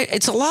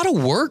 it's a lot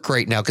of work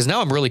right now because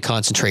now I'm really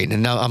concentrating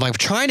and now I'm like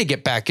trying to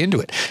get back into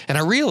it. And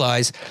I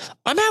realize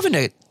I'm having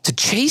to to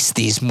chase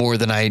these more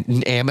than I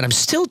am, and I'm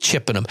still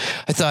chipping them.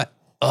 I thought,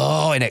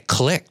 oh, and it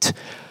clicked.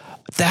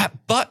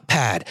 That butt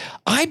pad,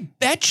 I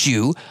bet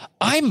you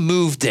I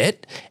moved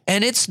it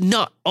and it's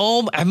not,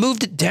 I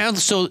moved it down.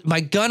 So my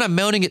gun, I'm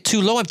mounting it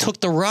too low. I took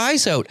the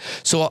rise out.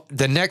 So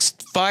the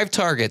next 5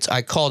 targets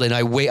I called and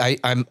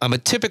I'm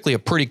typically a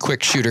pretty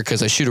quick shooter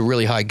because I shoot a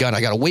really high gun.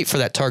 I got to wait for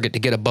that target to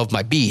get above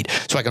my bead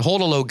so I can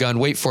hold a low gun,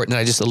 wait for it. And then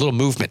I just a little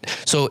movement.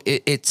 So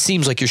it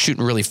seems like you're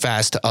shooting really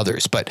fast to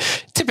others, but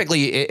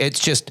typically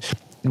it's just,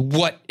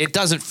 it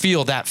doesn't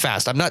feel that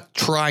fast. I'm not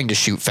trying to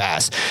shoot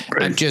fast.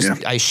 Right, I'm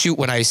just, I shoot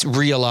when I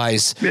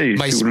realize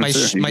my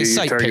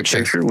sight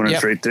picture. When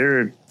it's right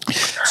there.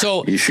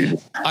 So you shoot.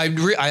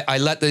 I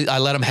let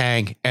them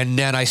hang, and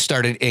then I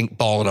started ink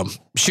balling them,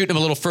 shooting them a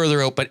little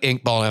further out, but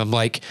ink balling them. I'm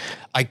like,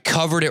 I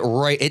covered it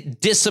right.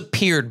 It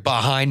disappeared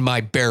behind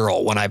my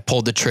barrel when I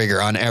pulled the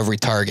trigger on every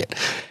target.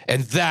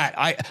 And that,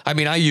 I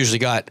mean, I usually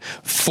got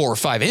 4 or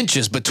 5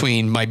 inches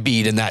between my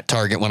bead and that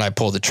target when I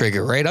pull the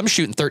trigger, right? I'm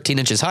shooting 13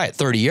 inches high at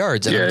 30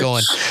 yards, and I'm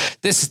going,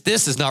 this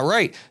is not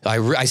right.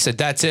 I said,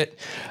 that's it.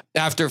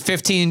 After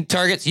 15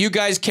 targets, you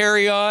guys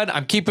carry on.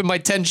 I'm keeping my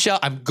 10 shot.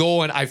 I'm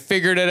going. I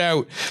figured it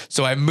out.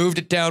 So I moved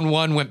it down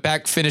 1, went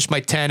back, finished my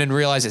 10, and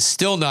realized it's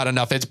still not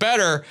enough. It's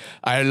better.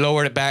 I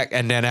lowered it back.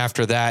 And then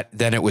after that,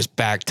 then it was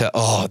back to,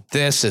 oh,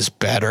 this is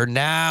better.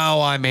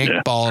 Now I'm ink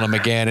balling them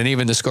again. And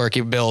even the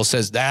Scorky Bill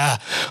says,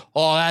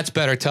 that's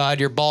better, Todd.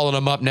 You're balling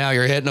them up now.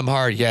 You're hitting them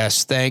hard.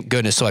 Yes, thank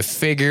goodness. So I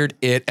figured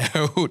it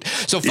out.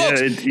 So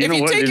folks, if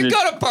you take your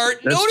gun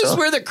apart, notice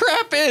where the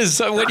crap is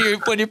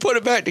when you put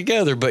it back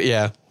together. But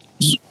yeah.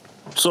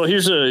 So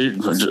here's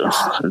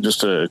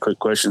just a quick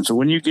question. So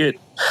when you get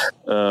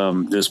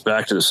this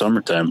back to the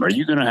summertime, are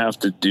you going to have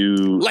to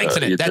do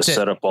lengthen it? That's it.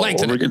 Set up all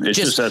over again? It's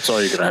just that's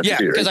all you're going to have to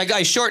do. Yeah, because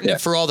I shortened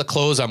it for all the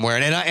clothes I'm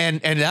wearing,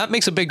 and that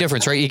makes a big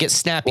difference, right? You get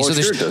snappy. Well,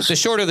 so the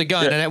shorter the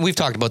gun, and we've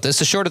talked about this,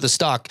 the shorter the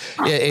stock,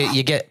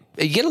 you get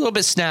a little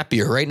bit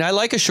snappier, right? And I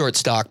like a short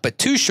stock, but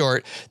too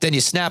short, then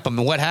you snap them,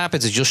 and what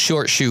happens is you'll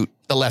short shoot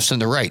the lefts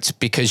and the rights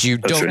because you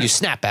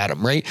snap at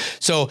them, right?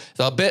 So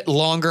a bit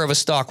longer of a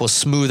stock will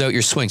smooth out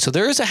your swing. So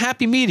there is a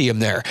happy medium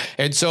there.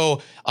 And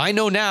so I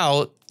know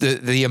now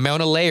the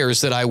amount of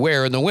layers that I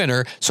wear in the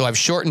winter, so I've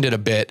shortened it a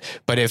bit.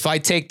 But if I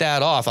take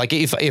that off, like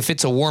if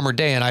it's a warmer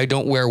day and I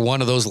don't wear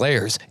one of those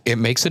layers, it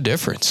makes a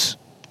difference.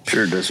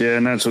 Sure does. Yeah,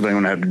 and that's what I'm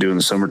going to have to do in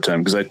the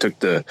summertime because I took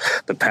the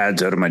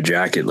pads out of my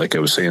jacket, like I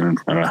was saying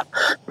on a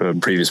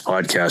previous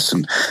podcast,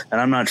 and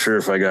I'm not sure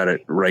if I got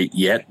it right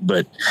yet,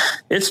 but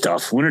it's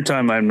tough.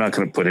 Wintertime, I'm not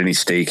going to put any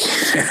stake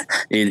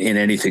in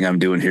anything I'm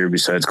doing here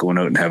besides going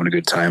out and having a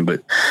good time.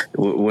 But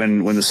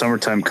when the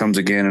summertime comes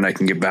again and I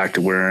can get back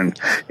to wearing,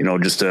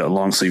 just a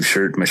long sleeve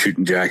shirt, my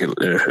shooting jacket,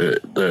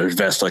 the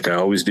vest like I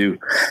always do,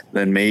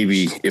 then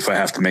maybe if I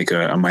have to make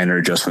a minor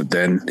adjustment,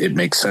 then it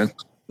makes sense.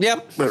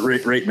 Yep. But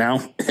right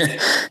now,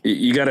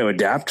 you got to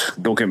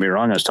adapt. Don't get me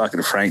wrong. I was talking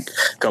to Frank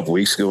a couple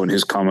weeks ago, and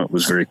his comment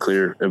was very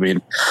clear. I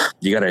mean,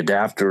 you got to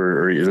adapt,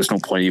 or there's no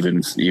point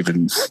even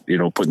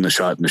putting the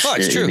shot in the. Oh,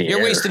 it's true.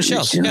 You're wasting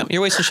shells. Yeah,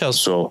 you're wasting shells.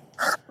 So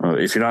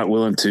if you're not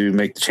willing to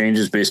make the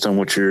changes based on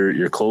what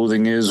your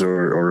clothing is,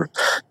 or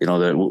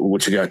that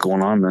what you got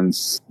going on, then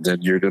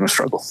you're going to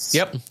struggle.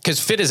 Yep,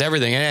 because fit is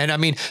everything. And I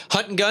mean,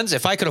 hunting guns.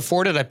 If I could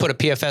afford it, I'd put a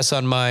PFS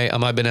on my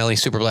Benelli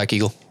Super Black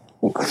Eagle.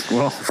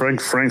 Well,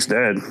 Frank's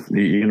dad,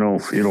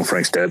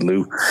 Frank's dad,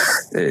 Lou,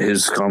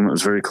 his comment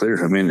was very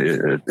clear. I mean,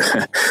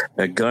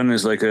 a gun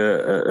is like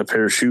a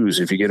pair of shoes.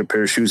 If you get a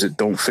pair of shoes that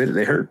don't fit,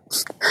 they hurt.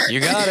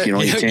 You got it. You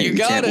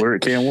can't wear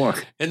it, can't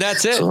walk. And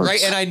that's it, so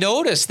right? And I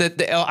noticed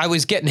that I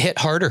was getting hit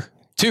harder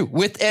too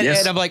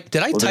and I'm like,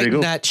 did I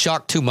tighten that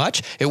shock too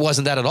much? It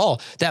wasn't that at all.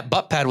 That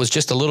butt pad was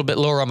just a little bit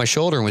lower on my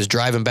shoulder and was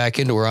driving back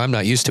into where I'm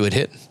not used to it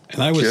hitting.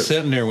 And I was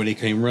sitting there when he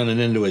came running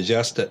in to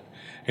adjust it.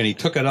 And he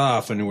took it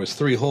off, and there was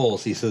 3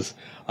 holes. He says,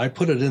 I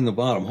put it in the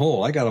bottom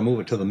hole. I got to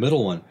move it to the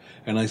middle one.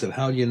 And I said,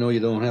 how do you know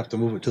you don't have to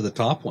move it to the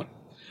top one?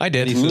 I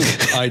did. And he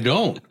says, I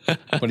don't.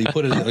 But he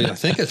put it, I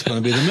think it's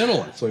going to be the middle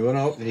one. So he went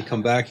out, and he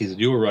come back. He said,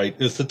 you were right.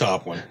 It's the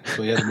top one.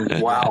 So he had to move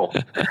it. Wow.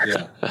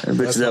 Yeah. I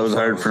bet you that was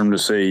hard for him to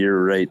say,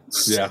 you're right.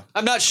 Yeah.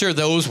 I'm not sure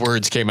those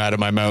words came out of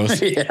my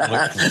mouth.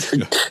 Yeah.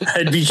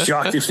 I'd be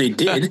shocked if they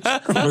did. So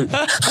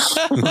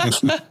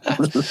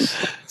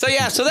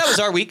that was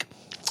our week.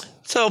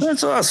 So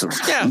that's awesome.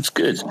 Yeah, that's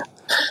good. All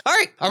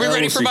right, are we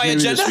ready for my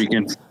agenda?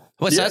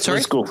 What's that?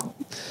 Sorry.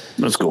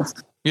 Let's go.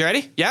 You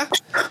ready? Yeah.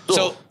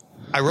 So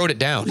I wrote it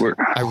down.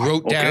 I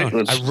wrote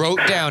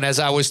down as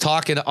I was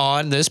talking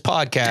on this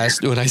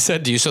podcast when I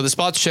said to you. So the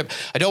sponsorship.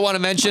 I don't want to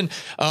mention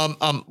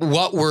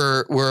what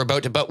we're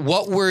about to, but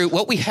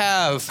what we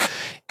have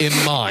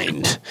in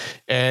mind,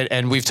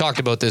 and we've talked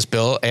about this,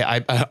 Bill.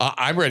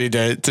 I'm ready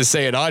to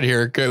say it on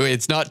here.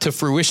 It's not to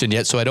fruition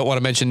yet, so I don't want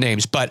to mention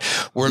names, but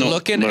we're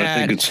looking at. I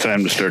think it's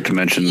time to start to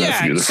mention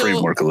the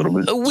framework a little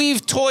bit.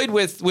 We've toyed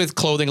with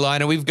clothing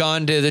line, and we've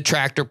gone to the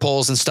tractor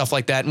pulls and stuff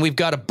like that, and we've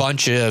got a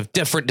bunch of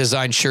different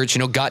design shirts.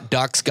 Got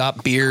ducks,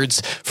 got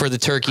beards for the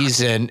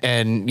turkeys, and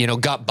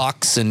got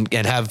bucks, and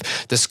have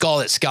the skull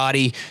that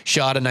Scotty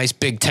shot, a nice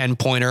big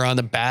 10-pointer on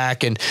the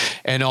back, and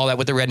all that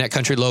with the Redneck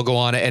Country logo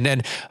on it. And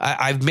then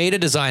I've made a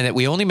design that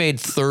we only made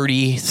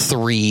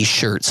 33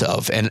 shirts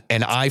of, and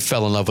I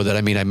fell in love with it.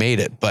 I mean, I made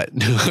it, but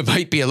it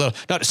might be a little,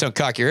 not to sound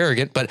cocky or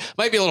arrogant, but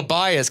might be a little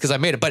biased because I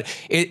made it. But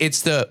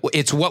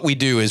it's what we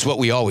do is what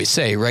we always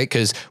say, right?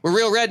 Because we're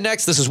real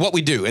rednecks. This is what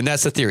we do, and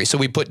that's the theory. So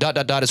we put ...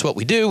 It's what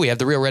we do. We have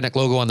the Real Redneck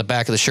logo on the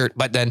back of the shirt,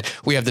 but then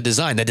we have the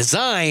design. The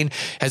design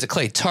has a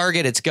clay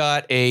target. It's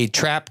got a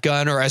trap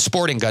gun or a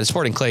sporting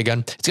clay gun.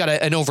 It's got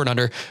an over and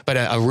under, but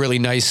a really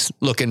nice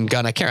looking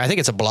gun. I think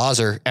it's a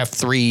Blaser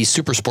F3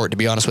 Super Sport, to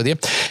be honest with you.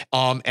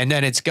 And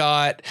then it's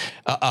got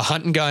a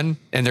hunting gun,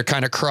 and they're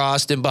kind of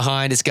crossed in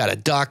behind. It's got a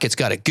duck. It's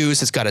got a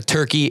goose. It's got a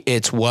turkey.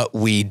 It's what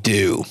we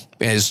do.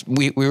 As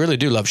we really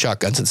do love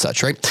shotguns and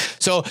such, right?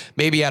 So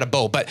maybe add a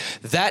bow, but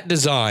that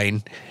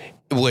design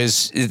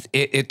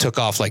it took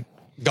off like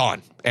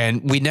gone.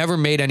 And we never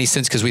made any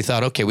sense because we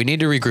thought, okay, we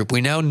need to regroup.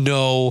 We now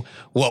know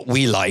what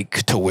we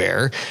like to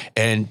wear,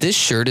 and this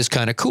shirt is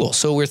kind of cool.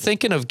 So we're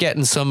thinking of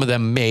getting some of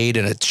them made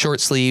in a short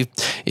sleeve.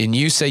 And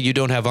you say you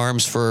don't have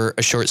arms for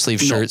a short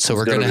sleeve shirt, so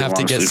we're going to have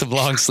to get some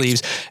long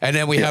sleeves. And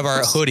then we have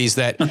our hoodies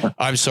that,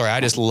 I'm sorry, I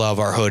just love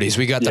our hoodies.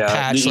 We got the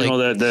patch.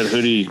 That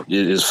hoodie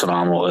is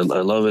phenomenal. I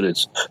love it.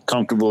 It's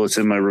comfortable. It's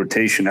in my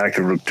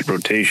active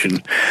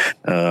rotation.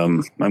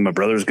 My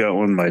brother's got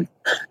one.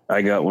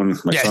 I got one.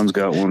 My son's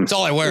got one. That's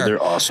all I wear.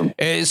 They're awesome.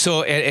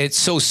 So it's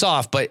so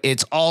soft, but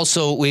it's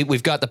also,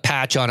 we've got the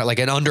patch on it, like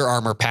an Under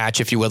Armour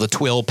patch, if you will, the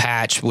twill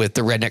patch with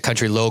the Redneck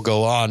Country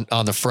logo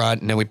on the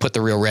front. And then we put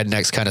the Real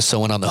Rednecks kind of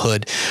sewn on the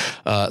hood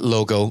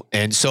logo.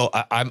 And so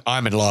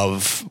I'm in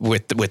love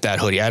with that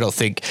hoodie. I don't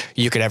think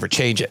you could ever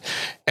change it.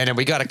 And then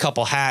we got a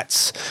couple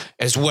hats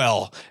as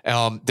well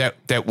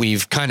that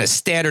we've kind of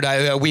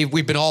standardized.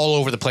 We've been all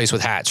over the place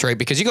with hats, right?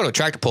 Because you go to a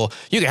tractor pull,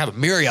 you can have a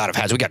myriad of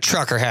hats. We got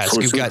trucker hats.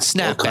 We've got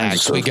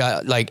snapbacks. We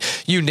got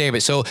you name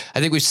it. So I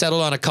think we've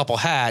settled on a couple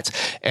hats,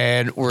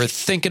 and we're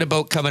thinking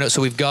about coming out.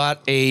 So we've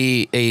got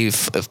a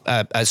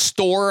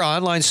store,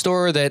 online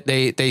store that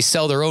they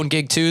sell their own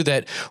gig to,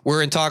 that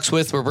we're in talks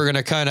with, where we're going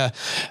to kind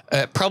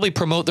of probably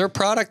promote their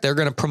product. They're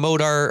going to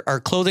promote our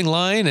clothing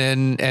line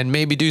and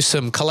maybe do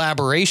some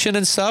collaboration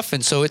and stuff.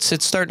 And so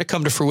it's starting to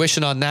come to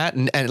fruition on that.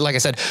 And like I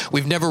said,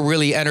 we've never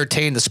really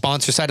entertained the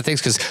sponsor side of things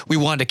because we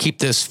wanted to keep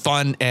this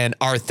fun and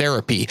our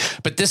therapy.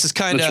 But this is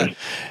kind of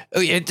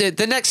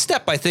the next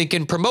step, I think,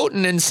 in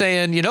promoting and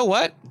saying, you know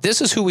what,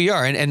 this is who we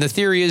are. And the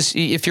theory is,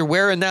 if you're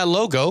wearing that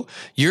logo,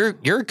 you're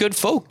good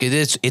folk.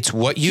 It's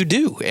what you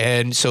do.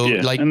 And so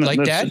like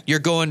Dad, you're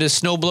going to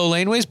snowblow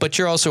laneways, but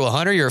you're also a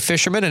hunter, you're a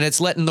fisherman, and it's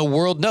letting the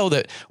world know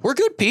that we're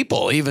good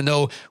people, even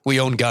though we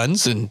own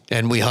guns and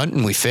we hunt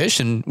and we fish,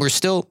 and we're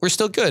still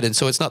good. And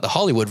so it's not the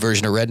Hollywood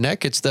version of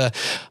redneck. It's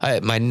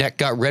my neck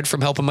got red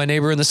from helping my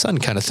neighbor in the sun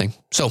kind of thing.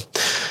 So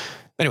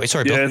anyway,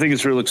 sorry, Bill. Yeah, I think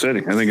it's real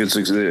exciting. I think it's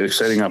an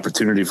exciting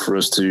opportunity for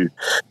us to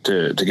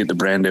get the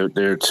brand out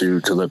there, to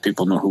let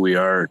people know who we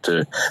are,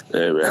 to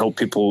help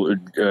people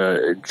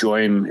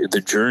join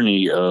the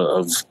journey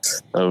of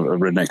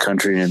Redneck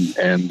Country.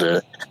 And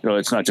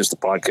it's not just the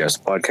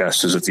podcast. The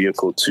podcast is a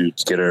vehicle to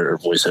get our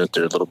voice out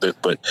there a little bit,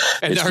 but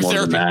it's more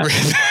than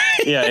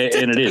that. Yeah,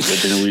 and it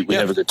is. We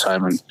have a good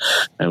time,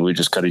 and we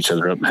just cut each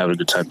other up and have a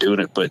good time doing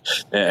it. But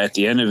at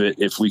the end of it,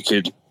 if we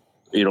could,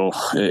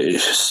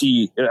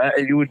 see,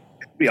 you would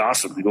be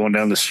awesome going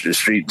down the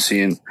street and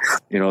seeing,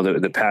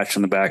 the patch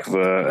on the back of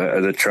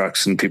the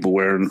trucks and people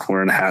wearing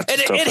hats.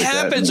 And stuff it like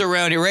happens that.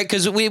 Around here, right?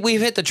 Because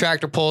we've hit the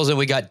tractor pulls and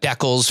we got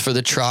decals for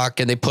the truck,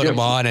 and they put them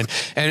on,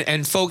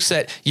 and folks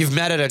that you've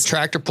met at a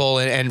tractor pull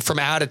and from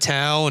out of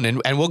town,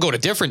 and we'll go to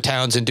different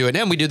towns and do it.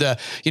 And we do the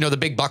the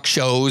big buck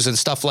shows and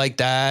stuff like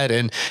that,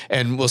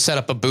 and we'll set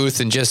up a booth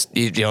and just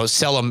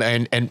sell them,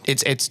 and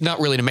it's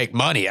not really to make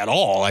money at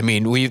all. I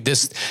mean,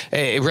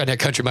 Redneck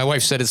Country. My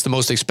wife said it's the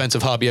most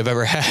expensive hobby I've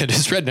ever had.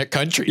 Is Redneck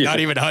Country, not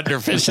even hunting or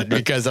fishing,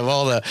 because of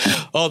all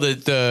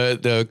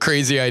the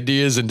crazy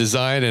ideas and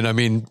design, and I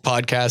mean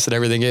podcasts and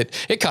everything.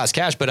 It costs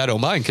cash, but I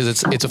don't mind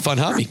because it's a fun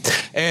hobby.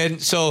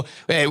 And so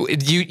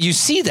you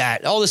see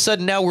that all of a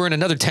sudden now we're in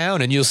another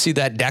town, and you'll see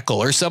that decal,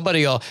 or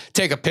somebody will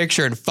take a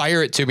picture and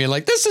fire it to me and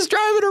like, this is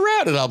driving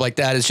around, and I'm like,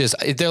 that is just.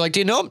 They're like,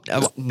 do you know him?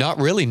 Not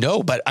really,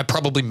 no, but I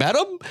probably met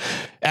them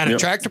at a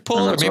tractor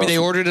pull, or maybe they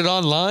ordered it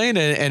online,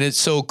 and it's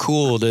so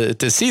cool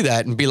to see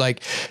that and be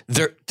like,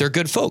 they're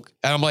good folk.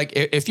 And I'm like,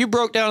 like if you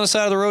broke down the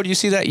side of the road, you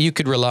see that, you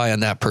could rely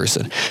on that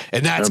person.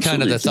 And that's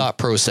kind of the thought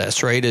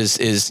process, right?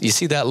 Is you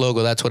see that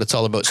logo, that's what it's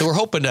all about. So we're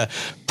hoping to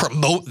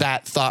promote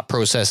that thought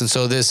process. And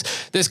so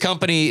this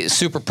company,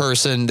 Super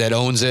Person, that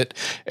owns it,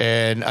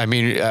 and I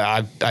mean,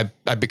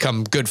 I've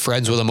become good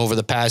friends with them over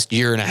the past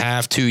year and a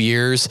half, 2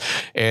 years.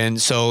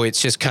 And so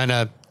it's just kind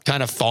of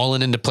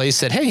fallen into place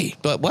that, hey,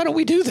 but why don't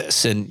we do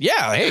this? And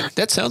yeah, hey,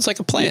 that sounds like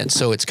a plan.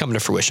 So it's coming to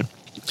fruition.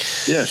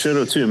 Yeah, shout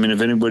out too. I mean,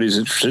 if anybody's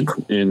interested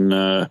in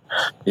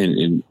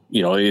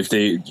if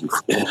they,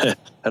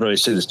 how do I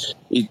say this?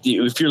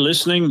 If you're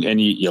listening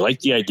and you like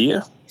the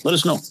idea, let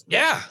us know.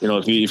 Yeah.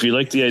 If you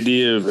like the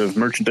idea of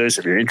merchandise,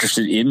 if you're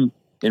interested in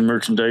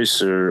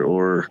merchandise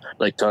or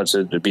like Todd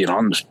said, being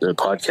on the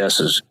podcast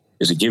is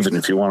a given.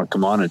 If you want to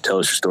come on and tell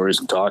us your stories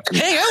and talk and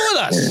hang out with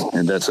us,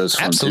 and that's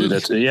fun. Absolutely.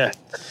 Too.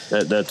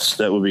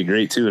 That would be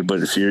great too.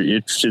 But if you're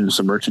interested in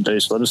some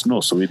merchandise, let us know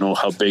so we know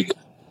how big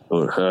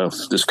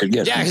this could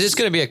get. Yeah, because it's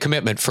going to be a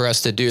commitment for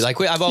us to do.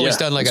 Like I've always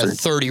done like a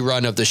 30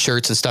 run of the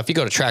shirts and stuff. You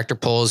go to Tractor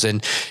Pulls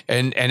and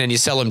then you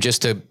sell them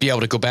just to be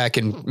able to go back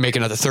and make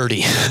another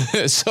 30.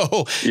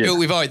 So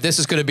this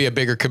is going to be a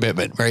bigger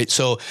commitment, right?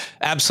 So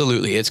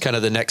absolutely, it's kind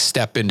of the next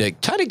step into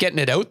kind of getting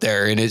it out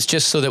there, and it's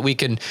just so that we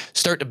can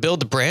start to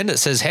build the brand that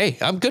says, "Hey,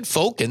 I'm good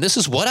folk, and this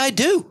is what I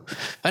do,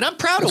 and I'm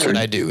proud of what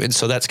I do." And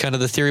so that's kind of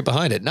the theory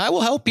behind it. And I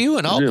will help you,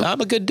 and I'm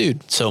a good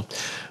dude. So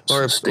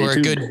or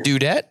a good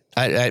dudette.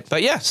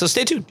 But yeah, so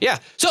stay tuned. Yeah.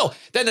 So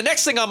then the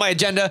next thing on my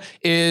agenda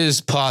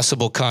is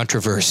possible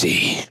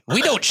controversy.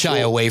 We don't shy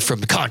away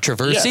from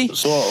controversy. Yeah,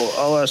 so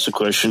I'll ask the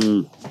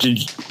question. Did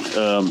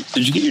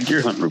you get your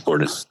deer hunting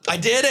reported? I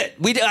did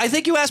it. I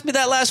think you asked me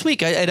that last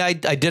week. I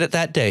did it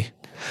that day.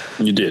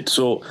 You did.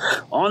 So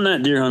on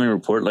that deer hunting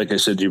report, like I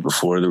said to you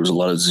before, there was a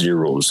lot of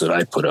zeros that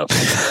I put up.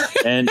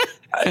 And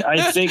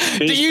I think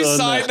based do you on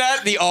sign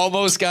that the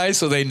almost guy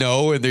so they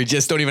know and they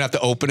just don't even have to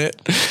open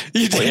it?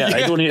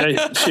 I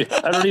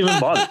don't even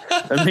bother.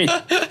 I mean,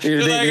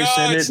 they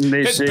send it and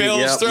they say,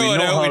 "Yeah, we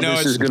know how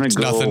this is going to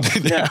go."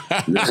 Nothing. Yeah,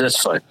 that's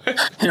fine.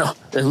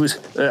 It was.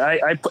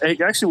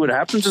 Actually, what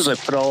happens is I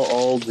put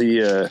all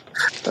the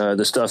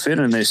stuff in,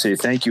 and they say,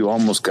 "Thank you,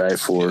 almost guy,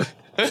 for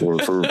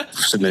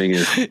submitting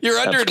it." You're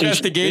under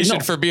investigation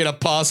for being a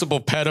possible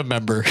PETA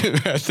member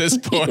at this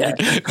point.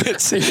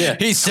 Yeah.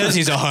 He says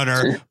he's a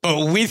hunter,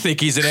 but we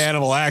think he's an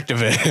animal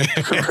activist.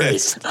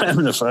 Right.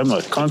 I'm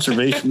a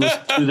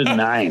conservationist to the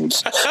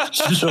nines.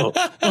 So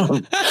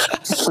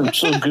I'm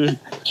so good.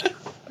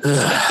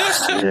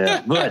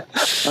 Yeah. But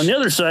on the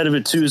other side of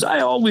it too is I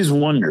always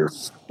wonder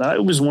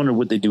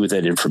what they do with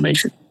that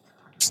information.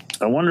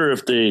 I wonder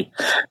if they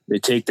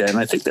take that, and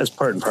I think that's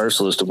part and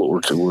parcel as to what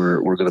we're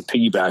going to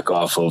piggyback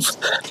off of,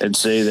 and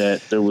say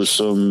that there was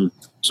some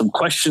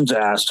questions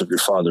asked of your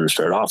father to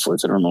start off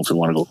with. I don't know if we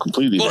want to go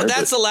completely there. Well,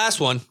 that's the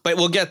last one, but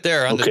we'll get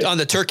there on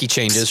the turkey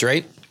changes,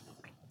 right?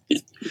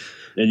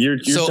 And you're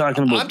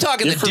talking about. I'm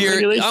talking the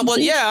deer.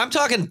 I'm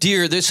talking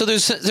deer. There's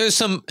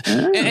some,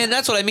 and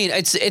that's what I mean.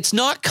 It's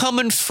not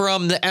coming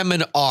from the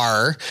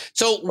M&R.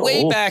 So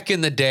way back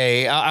in the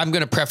day, I'm going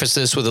to preface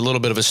this with a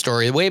little bit of a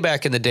story. Way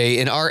back in the day,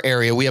 in our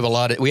area, we had a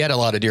lot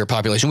of deer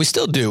population. We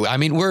still do. I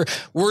mean,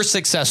 we're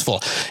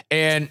successful,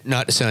 and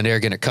not to sound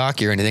arrogant or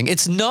cocky or anything.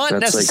 It's not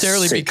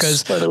necessarily like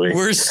 6, because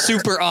we're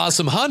super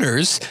awesome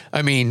hunters.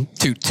 I mean,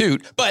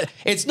 toot, but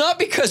it's not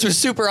because we're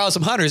super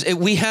awesome hunters.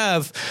 We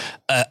have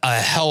a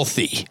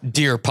healthy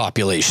deer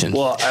population.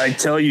 Well, I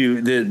tell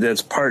you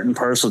that's part and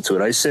parcel to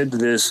it. I said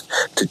this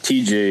to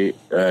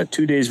TJ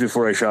 2 days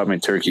before I shot my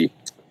turkey.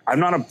 I'm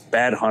not a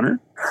bad hunter.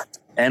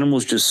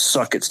 Animals just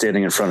suck at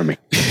standing in front of me.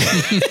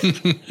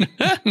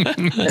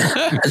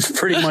 That's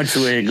pretty much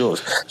the way it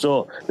goes.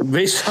 So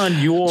based on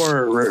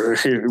your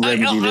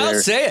remedy I'll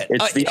say it.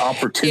 It's the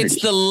opportunity.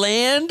 It's the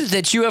land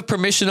that you have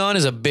permission on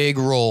is a big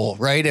role,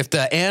 right? If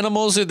the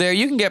animals are there,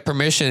 you can get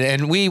permission.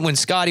 And when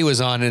Scotty was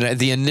on in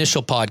the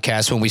initial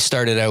podcast, when we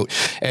started out,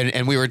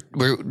 and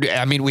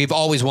we've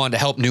always wanted to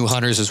help new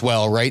hunters as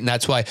well, right? And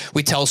that's why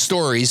we tell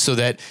stories so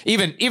that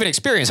even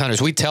experienced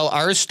hunters, we tell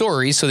our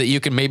stories so that you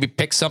can maybe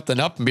pick something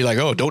up and be like,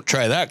 oh, don't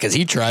try that because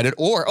he tried it.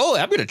 Or, oh,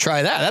 I'm going to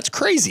try that. That's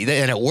crazy.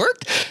 And it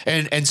worked.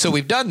 And so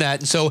we've done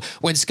that. And so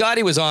when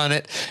Scotty was on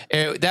it,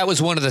 that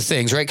was one of the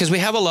things, right? Because we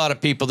have a lot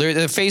of people there.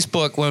 The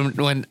Facebook,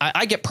 when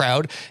I get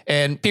proud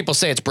and people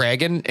say it's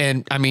bragging,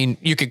 and I mean,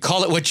 you could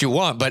call it what you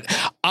want, but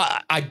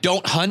I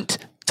don't hunt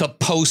to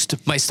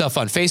post my stuff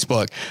on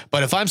Facebook.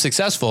 But if I'm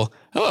successful,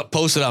 I'm going to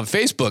post it on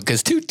Facebook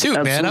because toot,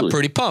 man, I'm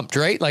pretty pumped,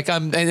 right? Like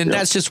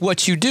that's just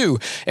what you do.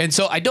 And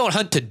so I don't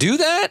hunt to do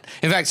that.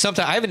 In fact,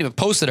 sometimes I haven't even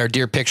posted our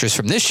deer pictures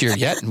from this year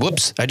yet. And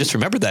whoops, I just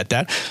remembered that.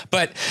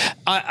 But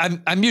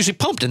I'm usually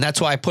pumped, and that's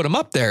why I put them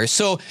up there.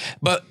 So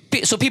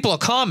people will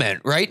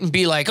comment, right? And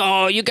be like,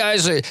 oh,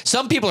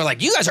 some people are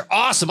like, you guys are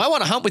awesome. I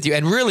want to hunt with you.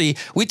 And really,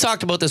 we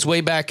talked about this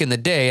way back in the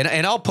day.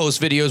 And I'll post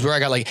videos where I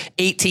got like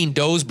 18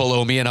 does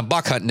below me and I'm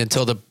buck hunting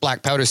until the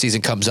black powder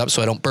season comes up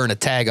so I don't burn a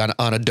tag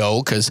on a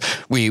doe because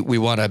we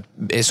want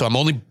to, so I'm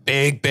only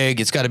big.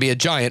 It's got to be a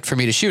giant for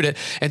me to shoot it.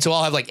 And so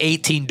I'll have like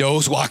 18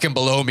 does walking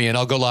below me and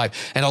I'll go live.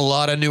 And a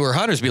lot of newer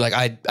hunters be like,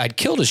 I'd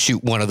kill to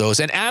shoot one of those.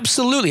 And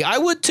absolutely, I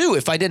would too,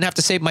 if I didn't have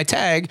to save my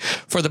tag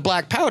for the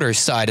black powder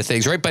side of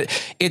things, right? But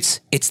it's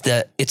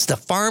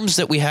the farms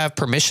that we have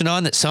permission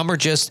on that some are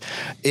just,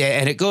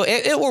 and it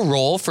will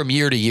roll from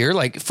year to year.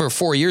 Like for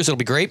 4 years, it'll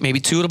be great. Maybe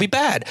 2, it'll be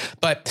bad.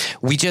 But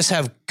we just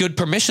have good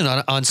permission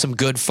on some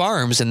good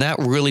farms, and that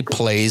really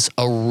plays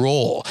a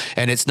role.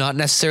 And it's not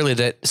necessarily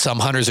that some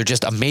hunters are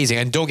just amazing.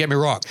 And don't get me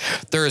wrong,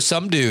 there are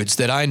some dudes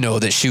that I know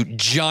that shoot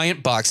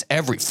giant bucks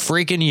every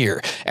freaking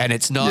year, and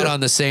it's not on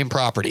the same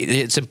property.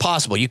 It's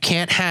impossible. You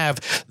can't have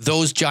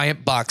those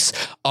giant bucks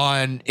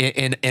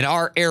in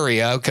our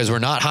area because we're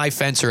not high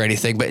fence or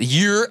anything, but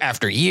year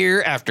after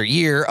year after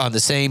year on the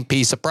same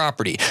piece of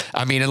property.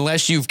 I mean,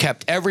 unless you've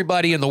kept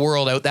everybody in the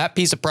world out, that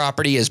piece of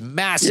property is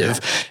massive,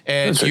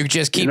 and you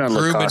just keep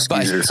grooming or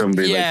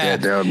somebody like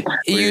that down.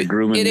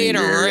 It ain't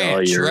a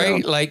ranch, right?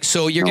 Round. Like,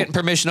 so you're getting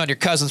permission on your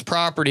cousin's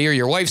property or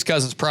your wife's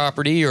cousin's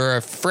property or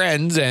a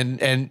friend's,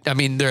 and I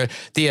mean, the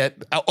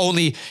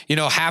only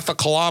half a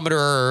kilometer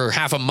or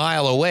half a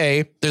mile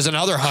away, there's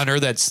another hunter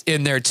that's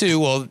in there too.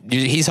 Well,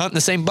 he's hunting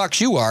the same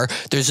bucks you are.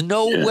 There's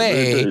no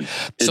way.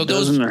 It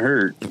doesn't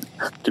hurt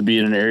to be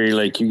in an area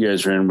like you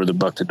guys are in, where the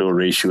buck to doe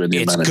ratio and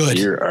the amount of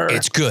deer are.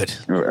 It's good,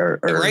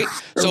 right?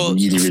 So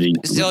really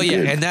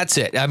yeah, and that's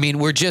it. I mean,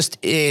 we're just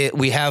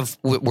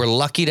we're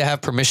lucky to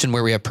have permission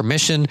where we have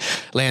permission.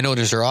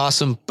 Landowners are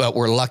awesome, but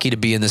we're lucky to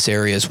be in this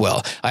area as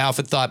well. I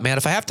often thought, man,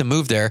 if I have to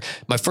move there,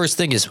 my first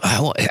thing is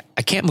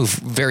I can't move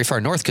very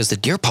far north because the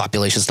deer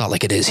population is not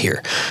like it is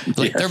here.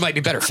 Like there might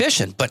be better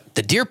fishing, but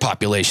the deer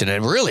population,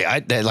 and really,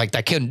 I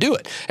couldn't do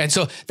it. And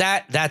so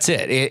that's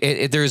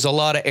it. There's a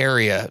lot of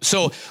area.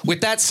 So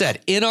with that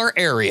said, in our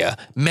area,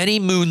 many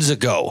moons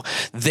ago,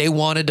 they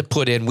wanted to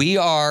put in, we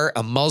are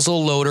a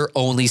muzzle loader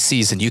only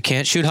season. You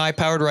can't shoot high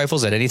powered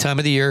rifles at any time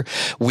of the year.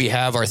 We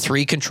have our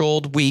 3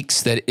 controlled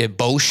weeks that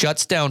bow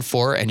shuts down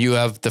for, and you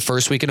have the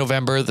first week in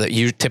November that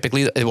you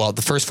typically,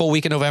 the first full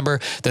week in November,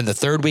 then the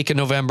third week in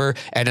November,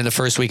 and then the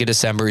first week of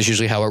December is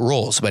usually how it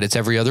rolls, but it's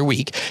every other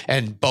week.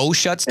 And bow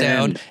shuts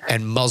down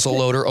and muzzle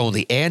loader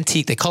only.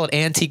 Antique, they call it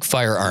antique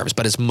firearms,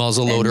 but it's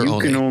muzzle loader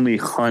only. You can only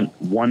hunt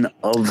one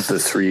of the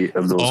 3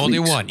 of those Only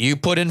weeks. one. You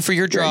put in for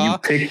your draw.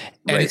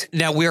 Right.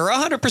 Now, we're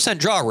 100%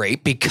 draw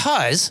rate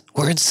because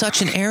we're in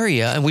such an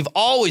area, and we've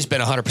always been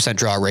 100%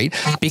 draw rate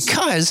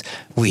because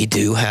we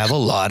do have a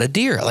lot of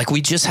deer. Like,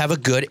 we just have a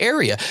good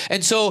area.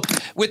 And so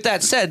with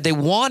that said, they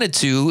wanted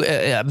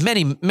to,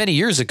 many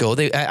years ago,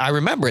 I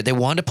remember it, they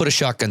wanted to put a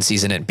shotgun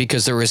season in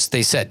because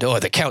they said, oh,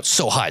 the count's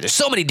so high. There's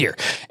so many deer.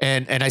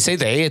 And I say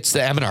it's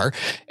the M&R.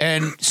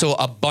 And so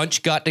a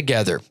bunch got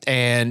together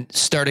and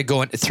started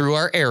going through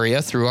our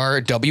area, through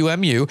our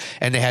WMU,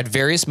 and they had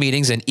various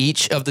meetings in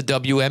each of the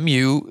WMU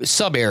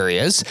sub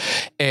areas,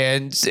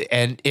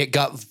 and it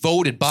got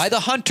voted by the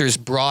hunters,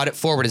 brought it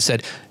forward and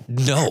said,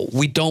 no,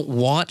 we don't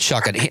want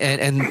shotgun.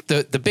 And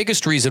the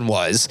biggest reason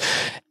was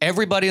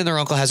everybody and their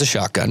uncle has a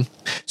shotgun.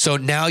 So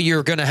now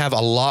you're going to have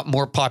a lot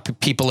more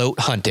people out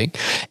hunting.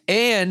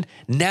 And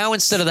now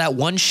instead of that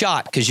one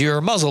shot, because you're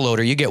a muzzle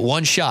loader, you get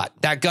one shot.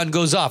 That gun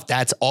goes off.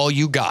 That's all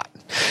you got.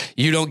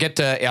 You don't get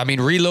to,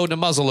 reloading a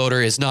muzzle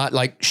loader is not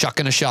like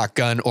shucking a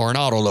shotgun or an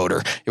auto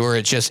loader where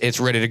it's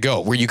ready to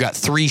go, where you got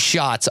 3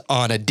 shots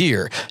on a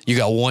deer. You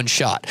got 1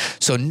 shot.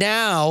 So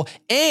now,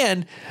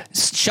 and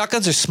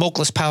shotguns are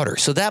smokeless powder.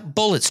 So that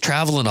bullet's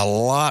traveling a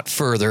lot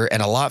further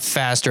and a lot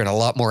faster and a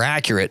lot more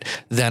accurate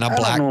than a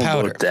black powder. I don't know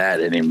about that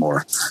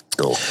anymore.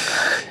 So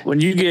when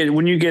you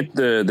get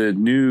the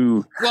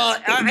new,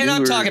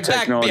 I'm talking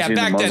back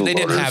then they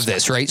didn't have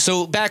this, right?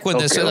 So back when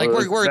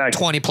we're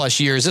 20 plus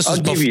years. This was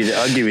I'll give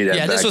you that.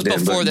 Yeah, this was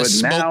before the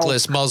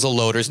smokeless muzzle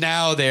loaders.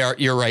 Now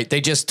you're right.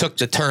 They just took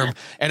the term,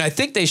 and I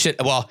think they should.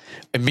 Well,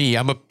 me,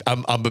 I'm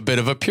a bit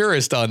of a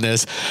purist on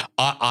this.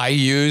 I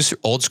use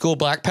old school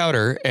black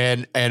powder,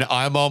 and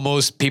I'm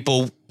almost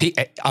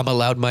I'm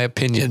allowed my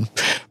opinion,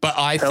 but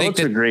I think pellets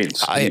are great.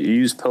 You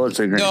use pellets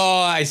are great. No,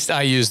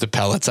 I use the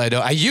pellets.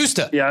 I used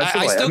to. Yeah,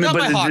 I still got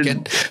my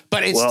Hawken,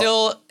 but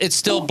it's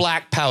still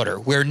black powder.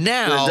 Where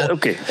now?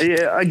 Okay,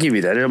 yeah, I give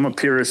you that. I'm a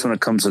purist when it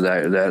comes to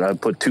that. I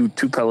put two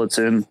pellets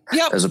in,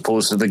 as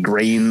opposed to the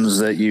grains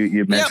that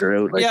you measure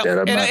out like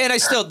that. And I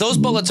still, those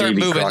bullets aren't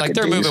moving like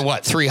they're moving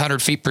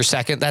 300 feet per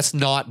second. That's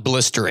not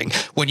blistering.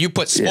 When you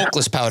put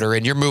smokeless powder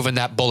in, you're moving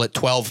that bullet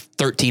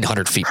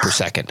 1,300 feet per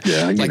second.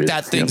 Yeah, like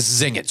that thing's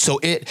zinging. So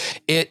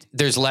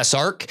there's less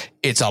arc.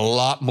 It's a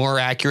lot more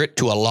accurate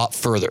to a lot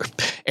further.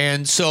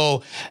 And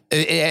so,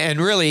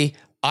 and really,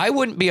 I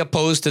wouldn't be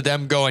opposed to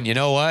them going, you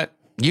know what?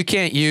 You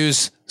can't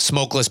use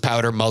smokeless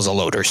powder muzzle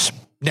loaders.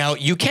 Now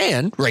you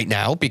can right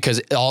now because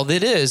all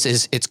it is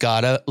it's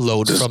got a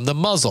load from the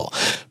muzzle,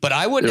 but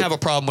I wouldn't have a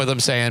problem with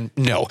them saying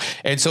no.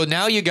 And so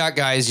now you got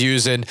guys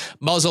using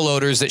muzzle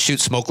loaders that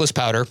shoot smokeless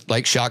powder,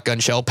 like shotgun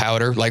shell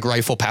powder, like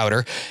rifle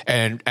powder.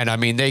 And I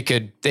mean, they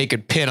could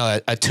pin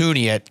a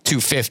toonie at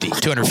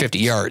 250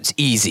 yards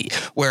easy,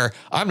 where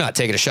I'm not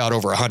taking a shot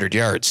over 100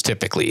 yards,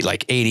 typically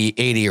like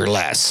 80 or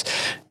less.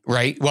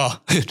 Right. Well,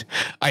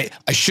 I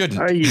shouldn't.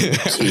 Are you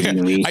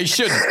kidding me? I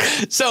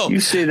shouldn't. So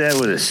you say that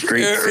with a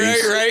straight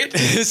face. Right.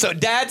 So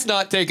Dad's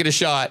not taking a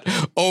shot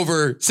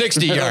over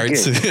 60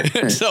 yards.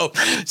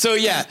 So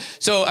yeah.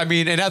 So, I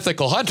mean, an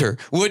ethical hunter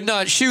would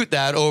not shoot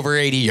that over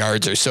 80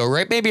 yards or so,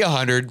 right? Maybe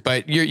 100,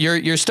 but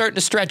you're starting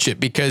to stretch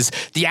it because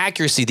the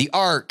accuracy, the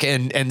arc,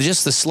 and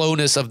just the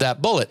slowness of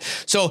that bullet.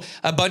 So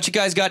a bunch of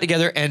guys got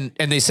together and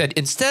they said,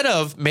 instead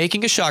of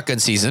making a shotgun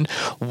season,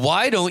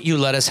 why don't you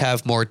let us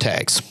have more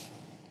tags?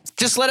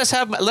 Just let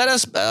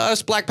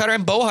us black powder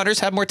and bow hunters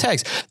have more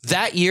tags.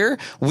 That year,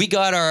 we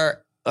got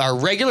our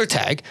regular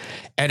tag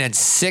and then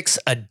 6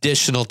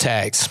 additional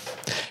tags.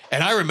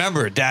 And I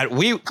remember that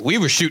we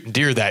were shooting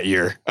deer that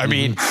year. I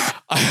mean,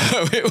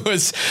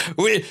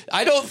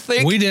 I don't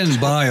think we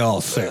didn't buy all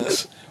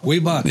 6. We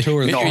bought 2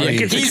 or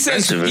 3. He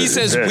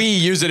says we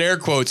use it air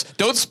quotes.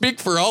 Don't speak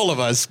for all of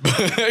us,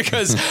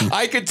 because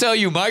I could tell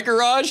you my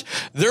garage,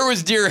 there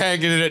was deer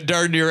hanging in it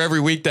darn near every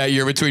week that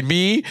year between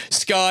me,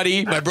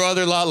 Scotty, my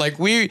brother-in-law. Like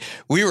we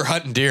were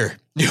hunting deer.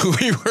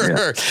 We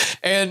were,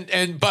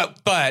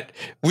 but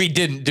we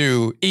didn't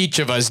do, each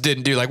of us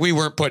didn't do, like, we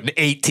weren't putting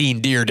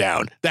 18 deer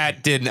down.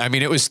 That didn't, I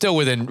mean, it was still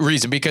within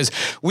reason because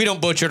we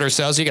don't butcher it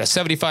ourselves. You got a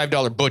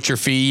 $75 butcher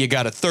fee. You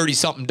got a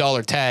 $30-something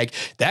tag.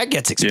 That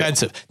gets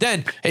expensive.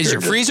 Then is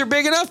your freezer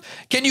big enough?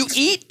 Can you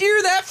eat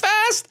deer that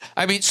fast?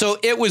 I mean, so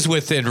it was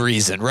within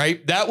reason,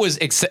 right? That was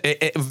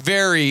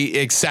very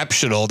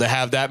exceptional to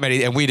have that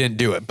many, and we didn't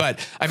do it.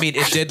 But I mean,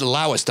 it did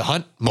allow us to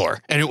hunt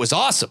more, and it was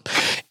awesome.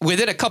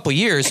 Within a couple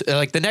years,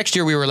 like the next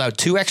year we were allowed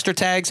 2 extra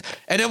tags,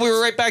 and then we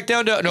were right back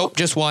down to, nope,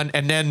 just 1.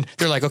 And then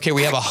they're like, okay,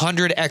 we have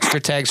 100 extra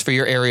tags for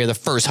your area, the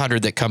first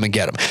 100 that come and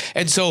get them.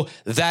 And so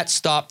that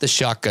stopped the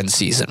shotgun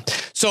season.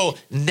 So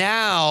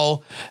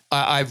now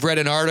I've read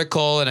an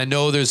article and I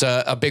know there's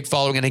a big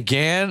following, and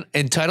again,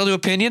 entitled to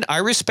opinion, I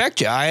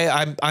respect you.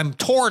 I'm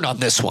torn on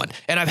this one.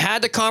 And I've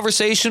had the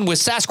conversation with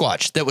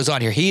Sasquatch that was on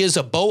here. He is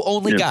a bow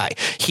only guy.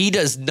 He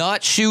does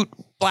not shoot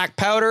black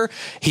powder.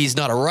 He's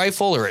not a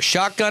rifle or a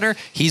shotgunner.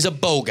 He's a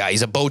bow guy.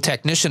 He's a bow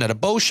technician at a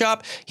bow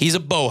shop. He's a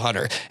bow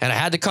hunter. And I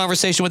had the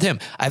conversation with him.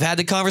 I've had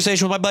the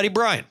conversation with my buddy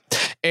Brian.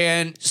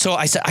 And so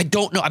I said, I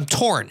don't know. I'm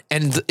torn.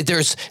 And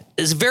there's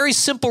a very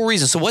simple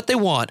reason. So what they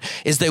want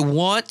is they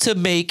want to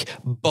make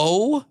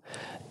bow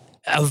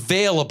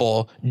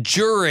available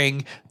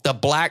during the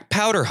black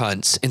powder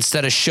hunts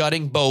instead of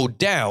shutting bow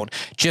down.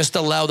 Just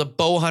allow the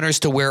bow hunters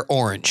to wear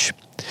orange.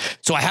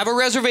 So I have a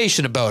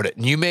reservation about it,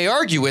 and you may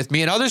argue with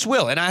me, and others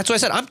will. And that's why I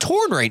said I'm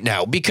torn right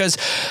now because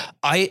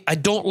I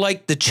don't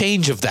like the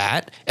change of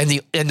that. And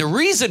the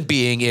reason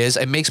being is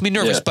it makes me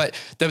nervous. But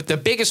the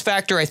biggest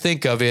factor I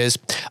think of is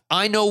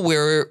I know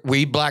where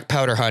we black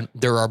powder hunt,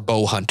 there are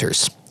bow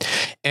hunters,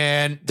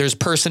 and there's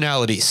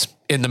personalities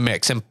in the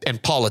mix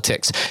and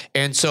politics.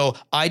 And so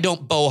I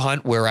don't bow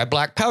hunt where I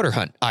black powder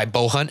hunt. I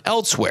bow hunt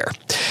elsewhere.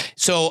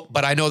 So,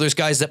 but I know there's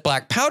guys that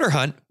black powder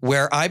hunt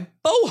where I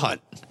bow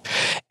hunt.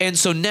 And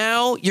so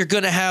now you're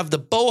going to have the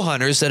bow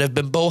hunters that have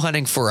been bow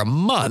hunting for a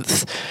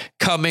month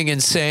coming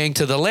and saying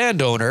to the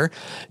landowner,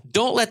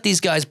 don't let these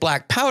guys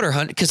black powder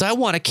hunt because I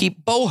want to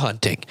keep bow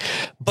hunting.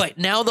 But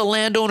now the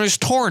landowner's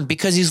torn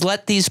because he's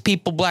let these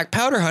people black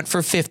powder hunt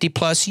for 50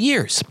 plus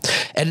years.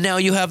 And now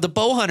you have the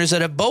bow hunters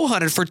that have bow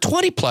hunted for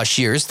 20 plus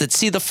years that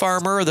see the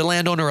farmer or the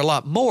landowner a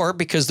lot more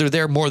because they're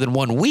there more than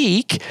 1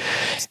 week,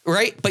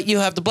 right? But you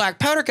have the black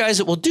powder guys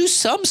that will do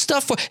some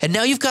stuff for, and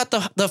now you've got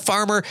the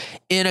farmer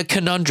in a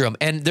conundrum.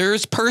 And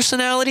there's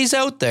personalities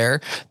out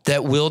there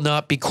that will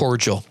not be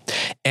cordial.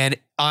 And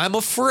I'm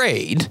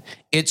afraid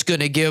it's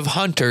going to give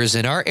hunters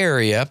in our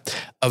area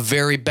a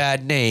very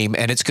bad name,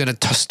 and it's going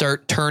to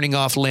start turning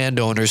off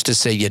landowners to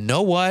say, you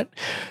know what?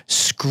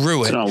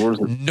 Screw it.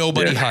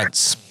 Nobody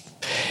hunts.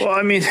 Well,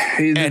 I mean,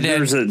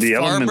 there's the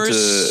element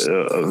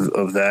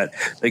of that.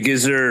 Like,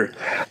 is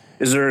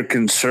there a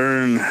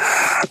concern,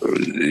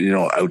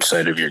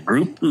 outside of your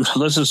group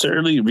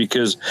necessarily?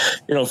 Because,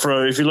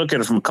 if you look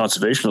at it from a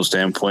conservational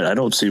standpoint, I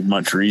don't see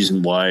much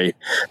reason why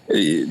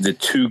the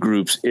two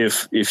groups,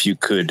 if you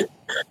could,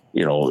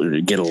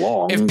 get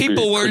along. If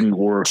people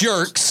weren't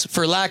jerks,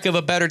 for lack of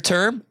a better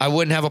term, I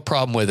wouldn't have a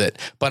problem with it.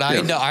 But I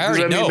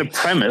already know the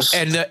premise.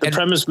 And the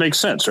premise makes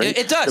sense, right?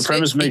 It does. The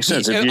premise makes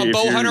sense. A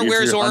bow hunter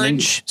wears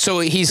orange, so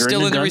he's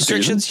still in the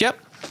restrictions. Season.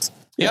 Yep.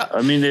 Yeah,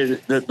 I mean,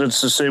 that's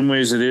the same way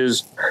as it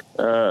is,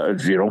 for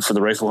the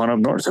rifle hunt up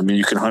north. I mean,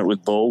 you can hunt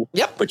with bow,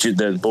 but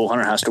the bow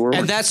hunter has to wear orange.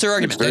 And that's their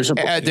argument.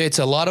 It's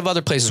a lot of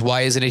other places.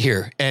 Why isn't it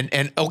here?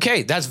 And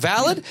okay, that's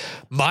valid.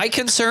 My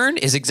concern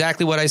is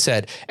exactly what I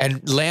said.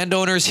 And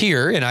landowners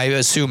here, and I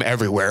assume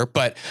everywhere,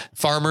 but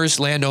farmers,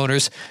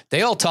 landowners,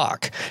 they all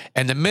talk.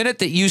 And the minute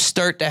that you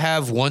start to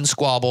have one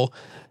squabble,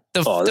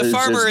 The it's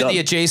farmer in done. the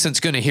adjacent's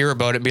going to hear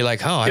about it and be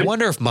like, oh, I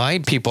wonder if my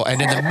people,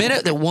 and in the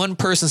minute that one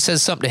person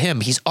says something to him,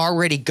 he's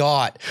already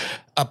got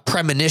a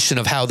premonition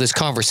of how this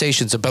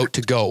conversation's about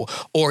to go,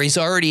 or he's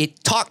already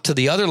talked to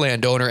the other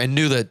landowner and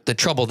knew the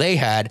trouble they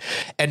had.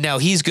 And now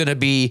he's going to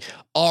be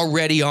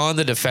already on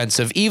the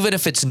defensive, even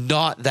if it's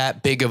not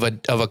that big of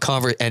a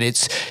convert, and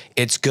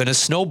it's going to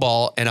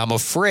snowball. And I'm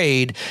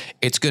afraid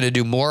it's going to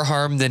do more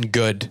harm than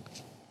good.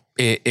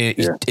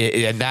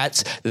 And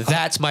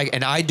that's my,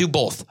 and I do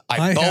both.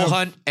 I bow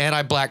hunt and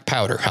I black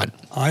powder hunt.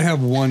 I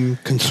have one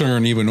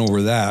concern even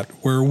over that.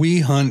 Where we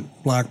hunt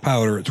black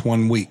powder, it's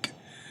 1 week.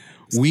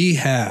 We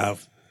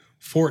have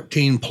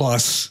 14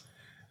 plus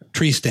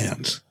tree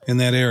stands in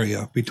that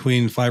area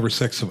between 5 or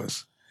 6 of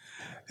us.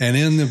 And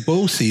in the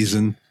bow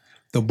season,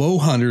 the bow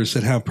hunters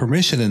that have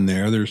permission in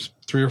there, there's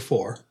 3 or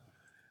 4,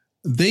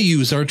 they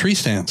use our tree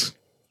stands.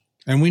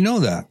 And we know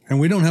that. And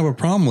we don't have a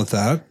problem with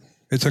that.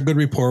 It's a good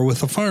rapport with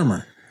the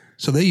farmer.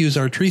 So they use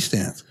our tree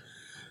stands.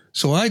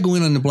 So I go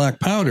in on the black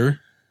powder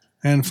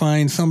and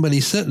find somebody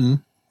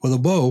sitting with a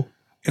bow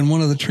in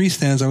one of the tree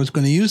stands I was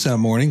going to use that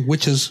morning,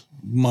 which is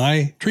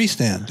my tree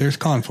stand. There's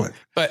conflict.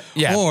 But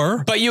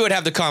but you would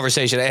have the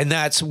conversation, and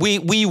that's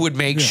we would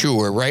make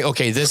sure, right?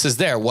 Okay, this is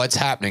there. What's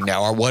happening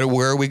now, or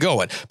where are we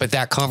going? But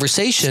that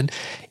conversation,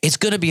 it's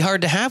going to be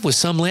hard to have with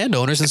some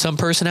landowners and some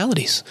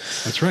personalities.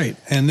 That's right.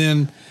 And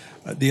then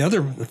the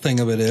other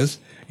thing of it is,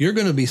 you're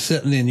going to be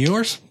sitting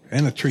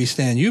in a tree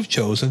stand you've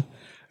chosen,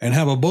 and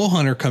have a bow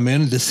hunter come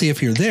in to see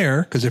if you're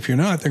there. Because if you're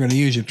not, they're going to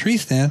use your tree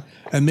stand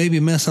and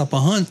maybe mess up a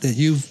hunt that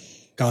you've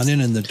gone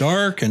in the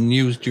dark and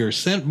used your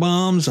scent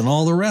bombs and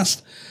all the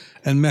rest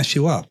and mess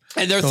you up.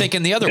 And they're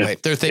thinking the other way.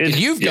 They're thinking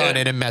you've gone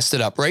in and messed it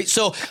up, right?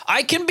 So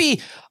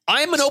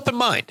I'm an open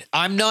mind.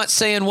 I'm not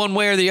saying one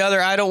way or the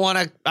other. I don't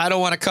want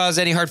to cause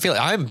any hard feeling.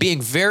 I'm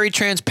being very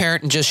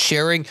transparent and just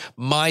sharing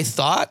my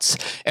thoughts.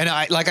 And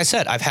like I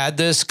said, I've had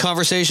this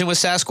conversation with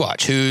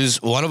Sasquatch,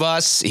 who's one of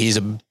us. He's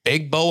a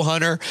big bow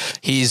hunter.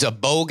 He's a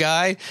bow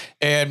guy.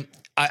 And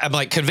I'm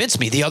like, convince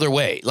me the other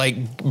way. Like,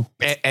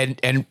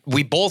 and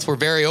we both were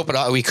very open.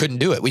 We couldn't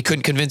do it. We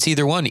couldn't convince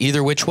either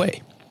which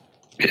way.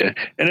 Yeah,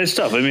 and it's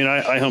tough. I mean,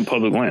 I hunt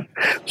public land.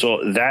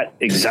 So that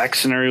exact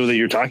scenario that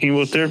you're talking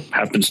about there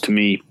happens to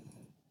me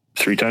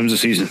 3 times a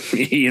season.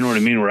 You know what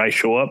I mean? Where I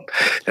show up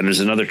and there's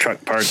another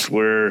truck parked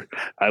where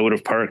I would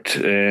have parked,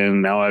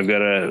 and now I've got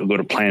to go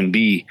to plan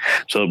B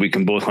so that we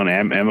can both hunt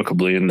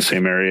amicably in the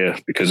same area,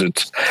 because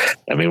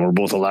we're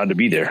both allowed to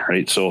be there,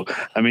 right? So,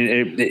 I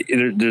mean,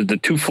 the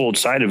twofold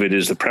side of it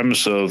is the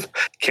premise of,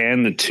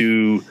 can the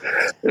two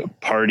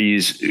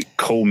parties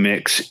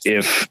co-mix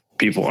if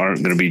people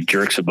aren't going to be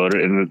jerks about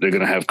it, and they're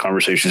going to have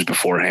conversations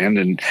beforehand.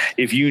 And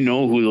if you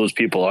know who those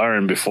people are,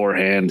 and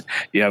beforehand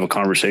you have a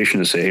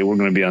conversation to say, hey, we're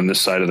going to be on this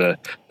side of the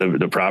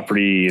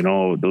property, you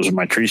know, those are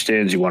my tree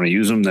stands, you want to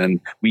use them, then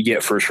we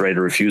get first right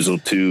of refusal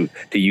to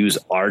use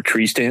our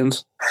tree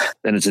stands.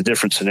 Then it's a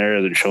different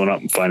scenario than showing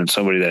up and finding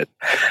somebody that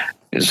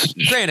is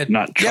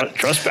not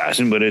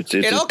trespassing, but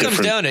it all comes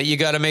down to, you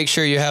got to make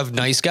sure you have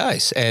nice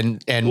guys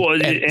and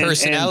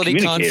personality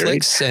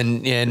conflicts, right?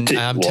 and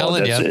I'm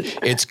telling you,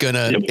 it's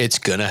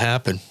gonna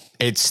happen.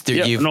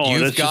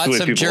 You've got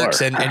some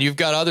jerks, and you've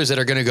got others that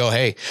are gonna go,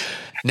 hey,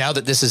 now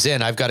that this is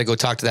in, I've got to go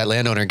talk to that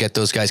landowner and get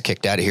those guys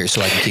kicked out of here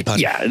so I can keep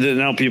hunting. Yeah,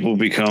 now people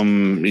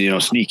become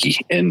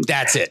sneaky, and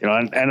that's it.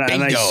 And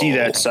I see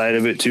that side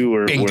of it too,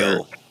 where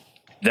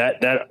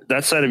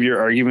that side of your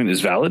argument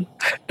is valid.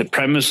 The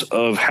premise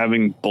of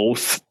having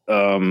both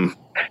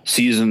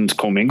seasons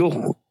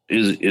commingle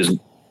is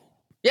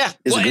yeah.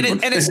 Well,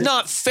 and it's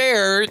not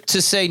fair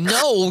to say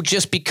no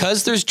just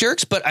because there's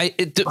jerks, but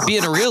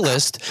being a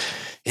realist,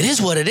 it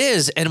is what it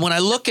is. And when I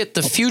look at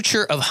the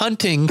future of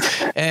hunting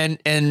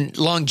and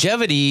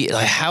longevity,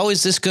 like, how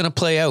is this going to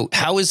play out?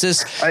 How is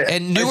this?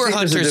 And newer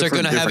hunters are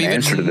going to have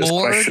even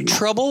more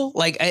trouble.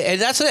 Like, and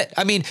that's it.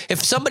 I mean,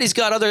 if somebody's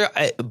got other,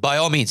 by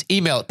all means,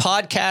 email it,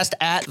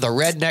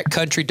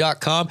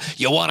 podcast@theredneckcountry.com.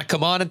 You want to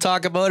come on and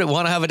talk about it,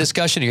 want to have a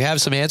discussion, you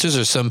have some answers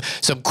or some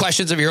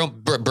questions of your own,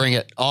 bring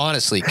it,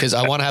 honestly, because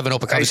I want to have an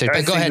open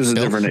conversation. Go ahead.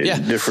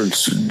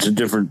 There's a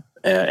different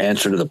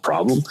answer to the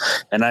problem,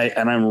 and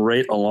I'm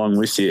right along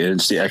with you. And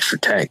it's the extra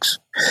tags.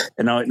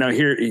 And now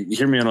hear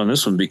me out on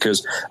this one,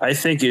 because I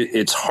think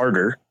it's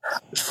harder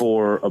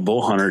for a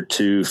bow hunter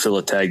to fill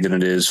a tag than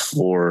it is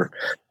for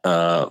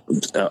either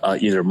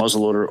a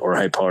muzzleloader or a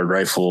high-powered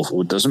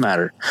rifle. It doesn't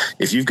matter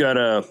if you've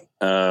got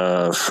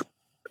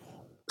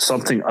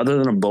something other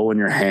than a bow in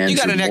your hand. You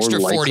got an extra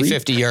 40,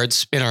 50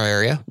 yards in our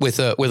area with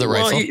a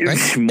rifle,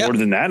 right? More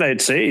than that,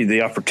 I'd say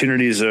the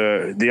opportunities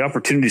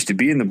to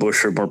be in the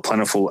bush are more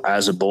plentiful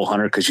as a bow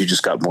hunter, because you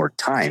just got more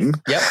time.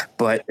 Yep.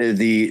 But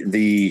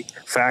the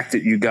fact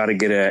that you got to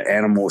get an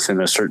animal within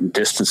a certain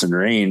distance and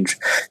range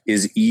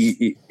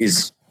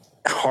is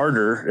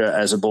harder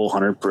as a bow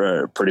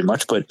hunter, pretty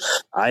much. But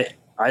I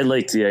I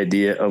like the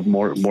idea of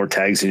more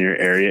tags in your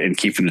area and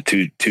keeping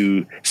the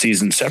two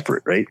seasons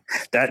separate, right?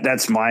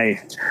 That's my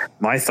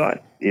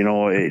thought. You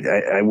know,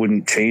 I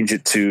wouldn't change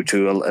it to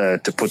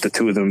put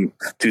the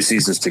two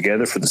seasons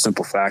together for the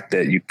simple fact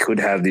that you could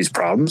have these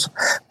problems.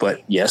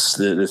 But yes,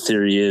 the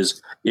theory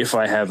is if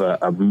I have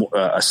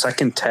a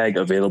second tag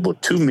available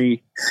to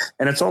me,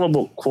 and it's all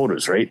about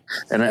quotas, right?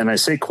 And I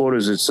say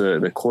quotas, it's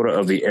the quota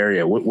of the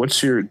area.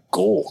 What's your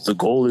goal? The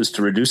goal is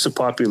to reduce the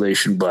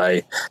population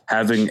by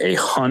having a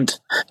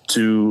hunt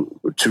to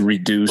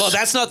reduce. Well,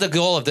 that's not the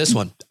goal of this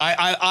one.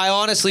 I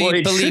honestly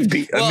it believe. Should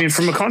be. Well, I mean,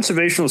 from a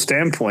conservational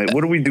standpoint,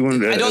 what are we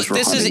doing?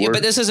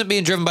 This isn't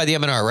being driven by the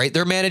MNR, right?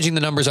 They're managing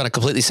the numbers on a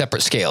completely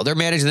separate scale. They're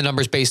managing the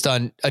numbers based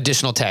on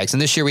additional tags.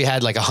 And this year we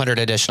had like 100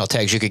 additional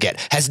tags you could get.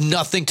 Has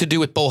nothing to do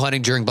with bow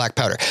hunting during black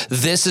powder.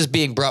 This is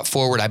being brought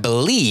forward, I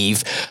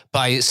believe,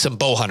 by some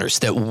bow hunters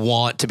that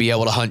want to be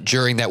able to hunt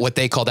during that, what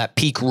they call that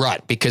peak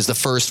rut, because the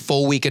first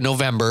full week in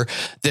November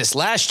this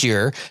last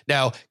year,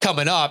 now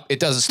coming up,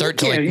 it doesn't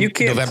start until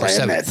November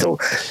 7th. That, though.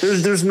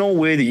 There's no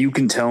way that you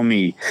can tell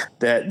me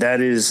that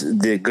is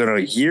gonna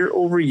year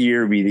over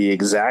year be the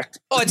exact.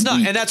 Oh, it's not.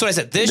 And that's what I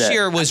said. This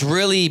year was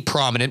really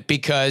prominent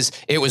because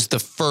it was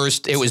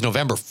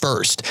November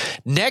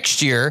 1st.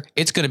 Next year,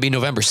 it's going to be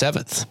November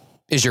 7th.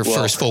 Is your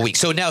first full week.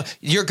 So now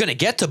you're going to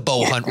get to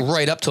bow hunt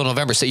right up till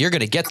November. So you're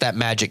going to get that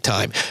magic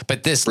time.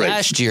 But this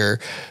last year,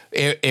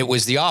 it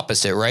was the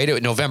opposite,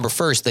 right? November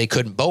 1st, they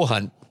couldn't bow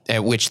hunt,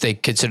 which they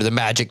consider the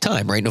magic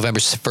time, right? November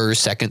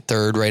 1st, 2nd,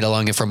 3rd, right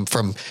along it from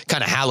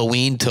kind of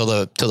Halloween till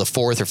the 4th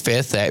or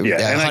 5th. And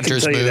I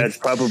can tell you that's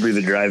probably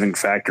the driving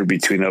factor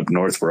between up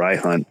north where I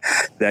hunt,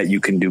 that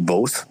you can do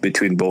both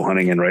between bow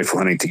hunting and rifle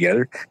hunting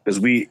together. Because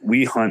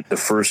we hunt the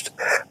first,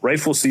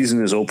 rifle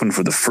season is open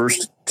for the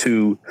first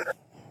 2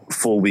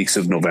 full weeks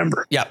of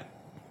November. Yep.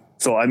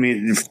 So, I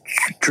mean,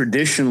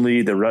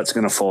 traditionally, the rut's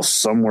going to fall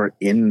somewhere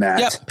in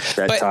that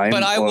time,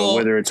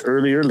 whether it's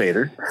early or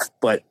later.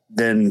 But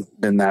then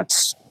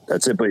that's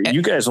it. But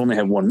you guys only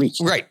have 1 week.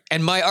 Right.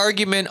 And my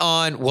argument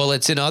on, well,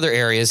 it's in other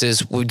areas is,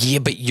 where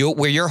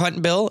you're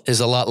hunting, Bill, is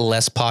a lot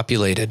less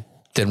populated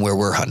than where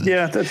we're hunting.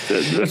 Yeah,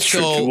 that's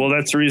true. Well,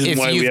 that's the reason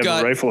why we have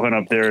a rifle hunt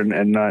up there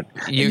and not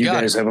you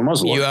guys have a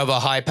muzzleloader. You have a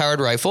high-powered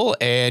rifle,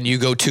 and you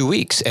go 2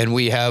 weeks, and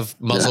we have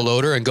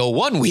muzzleloader and go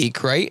 1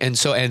 week, right? And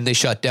they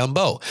shut down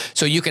bow.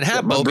 So you can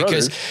have bow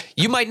because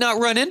you might not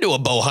run into a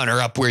bow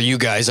hunter up where you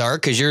guys are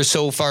because you're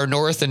so far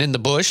north and in the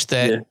bush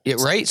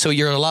right? So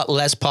you're a lot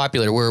less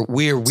popular. Where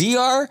we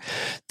are,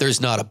 there's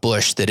not a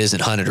bush that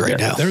isn't hunted right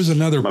now. There's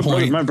another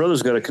point. My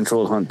brother's got a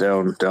controlled hunt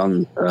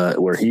down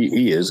where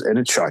he is, and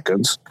it's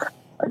shotguns.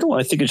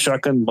 I think it's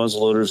shotgun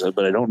muzzleloaders,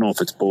 but I don't know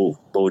if it's bow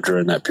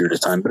during that period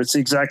of time. But it's the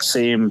exact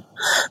same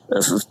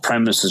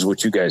premise as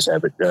what you guys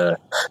have.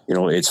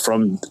 It's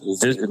from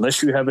this,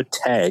 unless you have a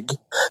tag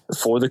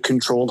for the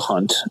controlled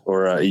hunt,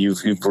 or you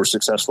were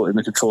successful in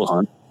the controlled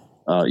hunt,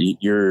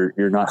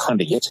 you're not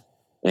hunting it,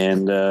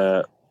 and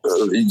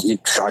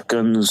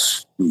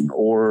shotguns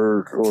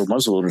or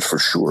muzzleloaders for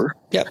sure.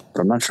 Yeah, but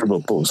I'm not sure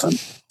about bows.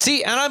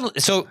 See, and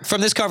so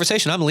from this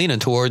conversation, I'm leaning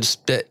towards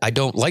that. I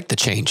don't like the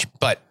change,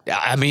 but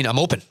I mean, I'm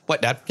open.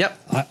 What, Dad?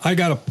 Yep. I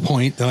got a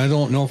point that I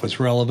don't know if it's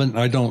relevant.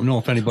 I don't know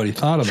if anybody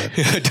thought of it.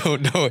 I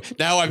don't know.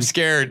 Now I'm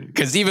scared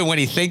because even when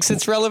he thinks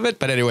it's relevant,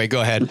 but anyway,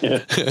 go ahead.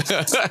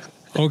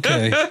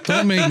 Okay.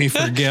 Don't make me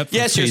forget.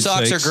 Yes, your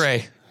socks are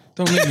gray.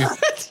 Don't make me.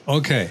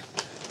 Okay.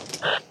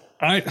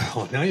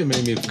 Now you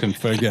made me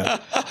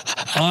forget.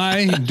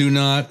 I do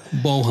not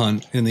bow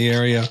hunt in the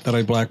area that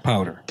I black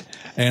powder.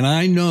 And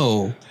I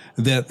know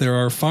that there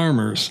are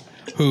farmers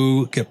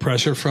who get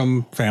pressure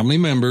from family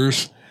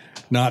members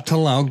not to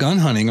allow gun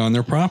hunting on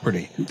their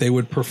property. They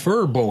would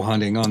prefer bow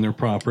hunting on their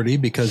property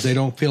because they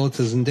don't feel it's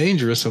as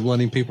dangerous of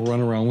letting people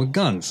run around with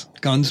guns.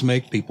 Guns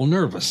make people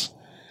nervous,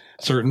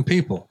 certain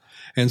people.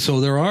 And so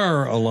there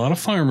are a lot of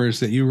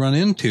farmers that you run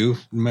into,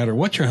 no matter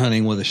what you're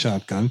hunting with a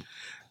shotgun,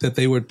 that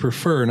they would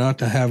prefer not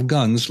to have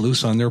guns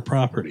loose on their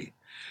property.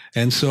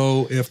 And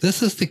so if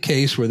this is the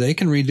case where they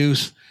can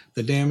reduce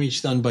the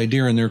damage done by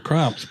deer in their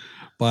crops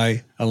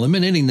by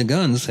eliminating the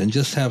guns and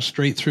just have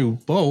straight through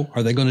bow,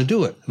 are they going to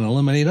do it and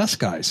eliminate us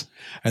guys?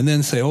 And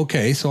then say,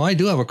 okay, so I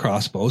do have a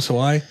crossbow, so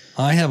I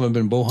haven't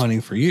been bow hunting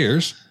for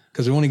years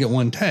because I only get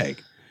 1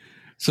 tag.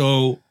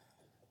 So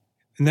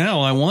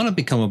now I want to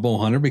become a bow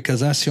hunter because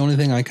that's the only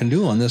thing I can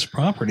do on this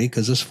property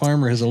because this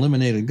farmer has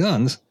eliminated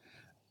guns.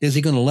 Is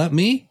he going to let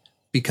me?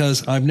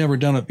 Because I've never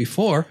done it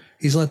before.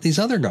 He's let these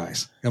other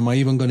guys. Am I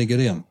even going to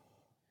get in?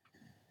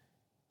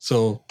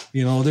 So,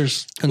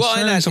 there's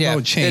concerns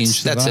about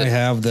change that I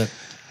have that,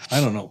 I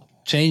don't know,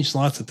 change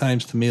lots of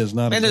times to me is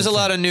not. And there's a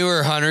lot of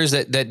newer hunters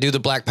that do the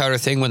black powder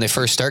thing when they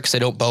first start because they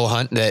don't bow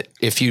hunt, that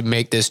if you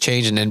make this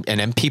change and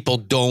then people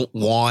don't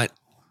want,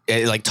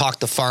 like talk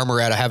the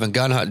farmer out of having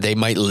gun hunt, they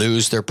might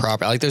lose their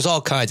property. Like there's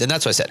all kinds. And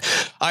that's what I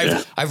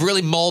said. I've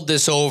really mulled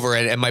this over.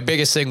 And my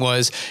biggest thing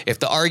was, if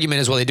the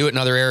argument is, well, they do it in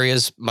other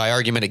areas, my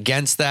argument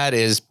against that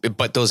is,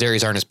 but those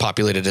areas aren't as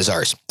populated as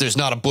ours. There's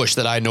not a bush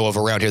that I know of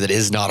around here that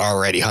is not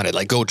already hunted.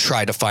 Like go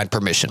try to find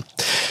permission.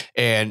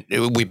 and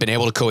we've been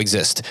able to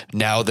coexist.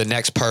 Now the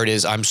next part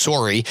is, I'm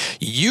sorry,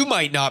 you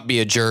might not be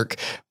a jerk,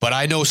 but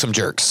I know some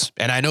jerks,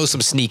 and I know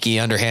some sneaky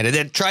underhanded.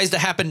 It tries to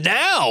happen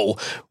now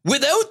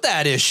without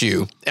that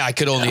issue. I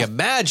could only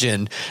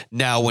imagine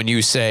now when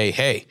you say,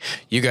 hey,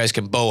 you guys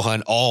can bow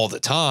hunt all the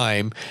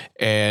time,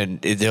 and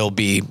they'll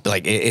be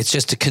like, it's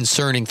just a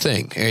concerning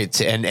thing.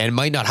 And it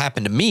might not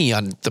happen to me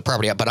on the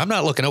property, but I'm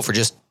not looking out for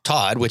just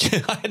Todd, which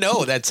I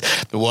know that's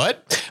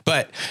what,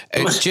 but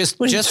it's just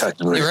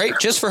right.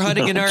 Just for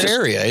hunting in our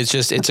area.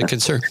 It's a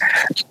concern.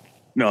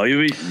 No,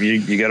 you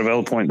got a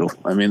valid point though.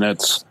 I mean,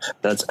 that's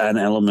an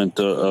element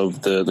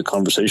of the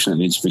conversation that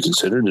needs to be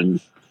considered,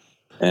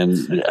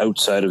 and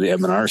outside of the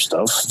M&R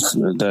stuff,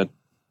 that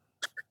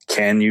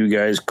can you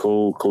guys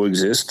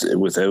coexist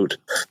without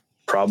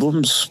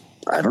problems?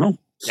 I don't know.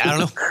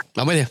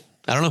 I'm with you.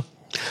 I don't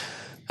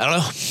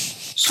know.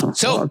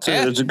 So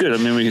it's good. I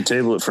mean, we can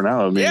table it for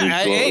now. I mean,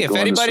 if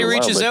anybody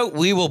reaches out,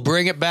 we will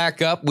bring it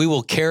back up. We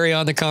will carry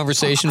on the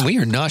conversation. We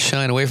are not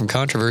shying away from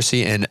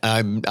controversy, and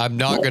I'm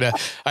not gonna.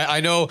 I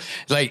know,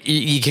 like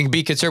you can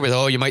be concerned with,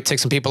 you might tick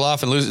some people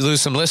off and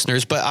lose some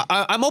listeners, but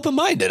I'm open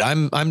minded.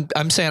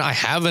 I'm saying I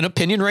have an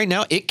opinion right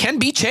now. It can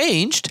be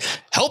changed.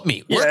 Help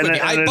me. Work with me.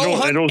 I bow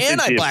hunt and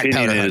I black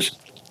powder hunt.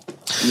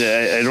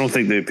 Yeah, I don't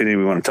think the opinion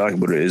we want to talk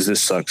about is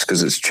this sucks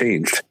because it's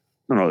changed.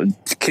 No,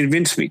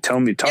 convince me.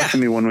 Talk to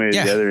me one way or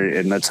the other,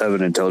 and let's have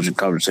an intelligent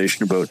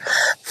conversation about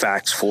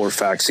facts for,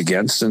 facts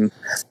against, and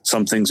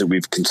some things that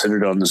we've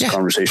considered on this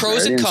conversation.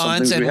 Pros and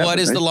cons, and what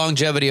is the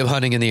longevity of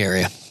hunting in the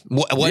area?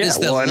 What is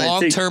the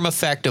long-term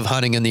effect of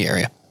hunting in the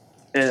area?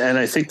 And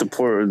I think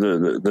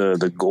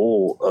the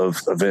goal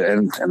of it,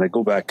 and I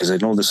go back because I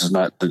know this is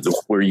not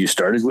where you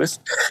started with,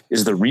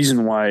 is the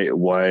reason why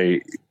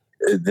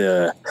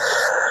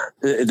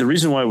the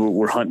reason why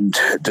we're hunting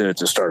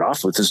to start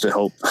off with is to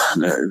help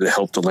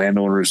the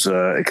landowners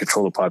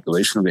control the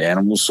population of the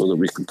animals, so that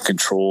we can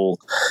control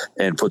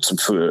and put some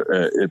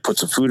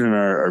food in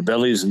our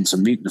bellies and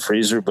some meat in the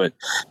freezer. But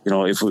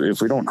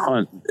if we don't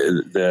hunt,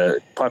 the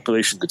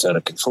population gets out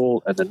of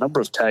control, and the number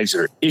of tags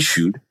that are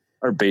issued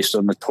are based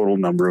on the total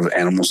number of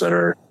animals that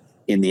are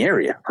in the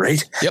area,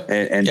 right? Yep.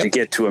 And to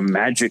get to a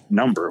magic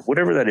number,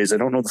 whatever that is, I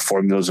don't know the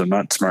formulas. I'm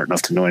not smart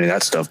enough to know any of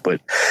that stuff.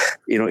 But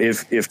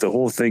if the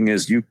whole thing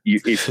is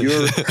if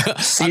you're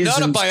I'm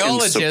not a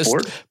biologist,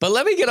 but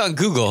let me get on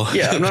Google.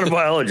 Yeah, I'm not a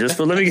biologist,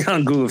 but let me get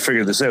on Google and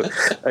figure this out.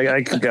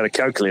 I got a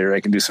calculator. I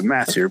can do some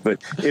math here.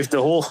 But if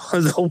the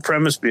whole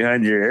premise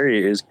behind your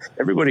area is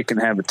everybody can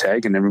have a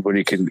tag and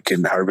everybody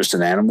can harvest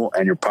an animal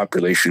and your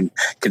population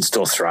can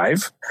still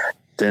thrive,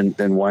 then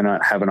why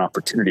not have an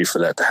opportunity for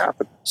that to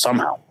happen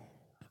somehow?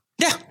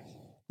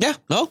 Yeah.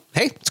 No.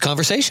 Hey, it's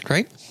conversation,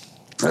 right?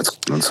 That's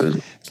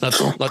it.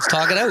 Let's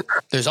talk it out.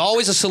 There's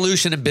always a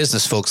solution in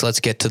business, folks.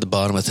 Let's get to the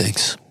bottom of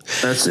things.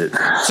 That's it.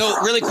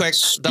 So really quick,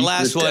 the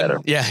last one.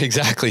 Data. Yeah,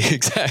 exactly.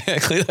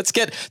 Let's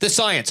get the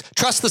science.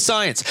 Trust the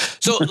science.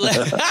 So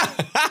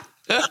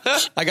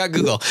I got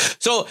Google.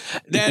 So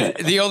then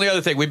the only other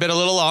thing, we've been a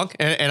little long,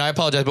 and I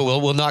apologize, but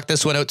we'll knock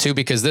this one out too,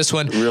 because this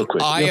one, real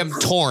quick, I am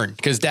torn,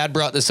 because Dad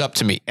brought this up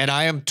to me, and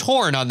I am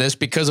torn on this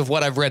because of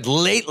what I've read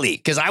lately,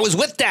 because I was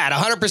with Dad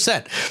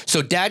 100%.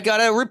 So Dad got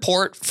a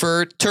report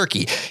for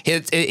turkey.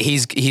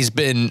 He's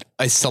been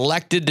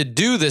selected to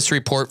do this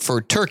report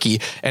for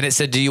turkey, and it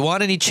said, do you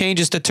want any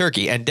changes to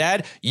turkey? And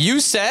Dad, you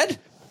said?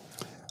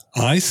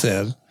 I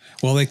said,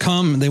 well,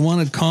 they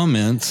wanted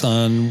comments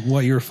on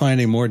what you're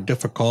finding more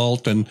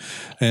difficult, and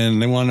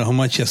they want to know how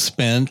much you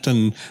spent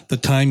and the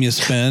time you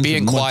spent being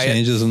and quiet. What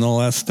changes and all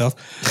that stuff.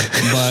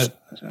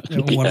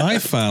 But what I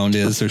found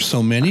is there's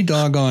so many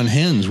doggone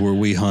hens where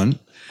we hunt,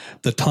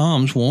 the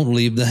toms won't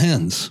leave the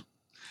hens.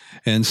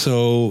 And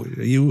so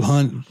you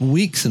hunt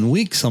weeks and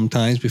weeks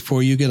sometimes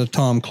before you get a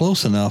tom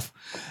close enough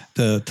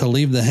to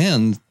leave the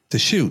hen to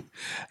shoot.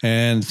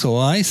 And so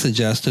I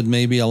suggested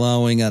maybe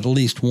allowing at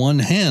least one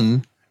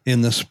hen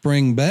in the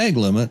spring bag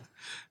limit,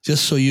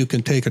 just so you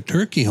can take a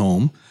turkey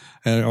home,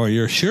 or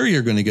you're sure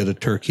you're going to get a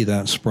turkey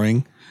that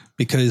spring,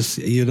 because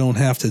you don't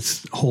have to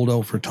hold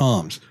out for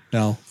toms.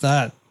 Now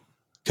that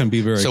can be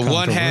very controversial.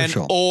 One hen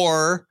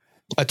or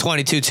a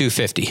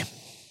 22-250.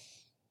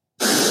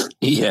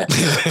 Yeah.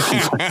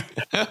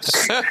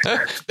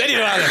 Then you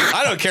know,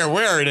 I don't care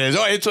where it is.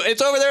 Oh,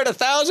 it's over there at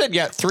 1,000.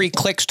 Yeah, 3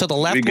 clicks to the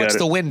left. What's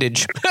the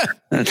windage?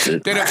 That's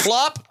it. Did it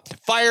flop?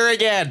 Fire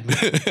again.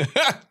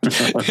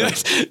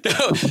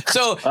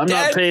 So I'm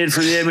not paying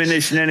for the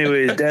ammunition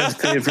anyways. Dad's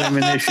paying for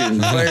ammunition.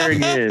 Fire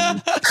again.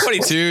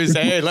 22s.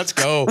 Hey, let's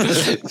go.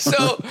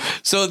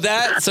 So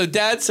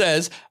Dad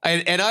says,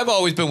 and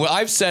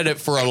I've said it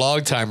for a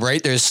long time,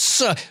 right?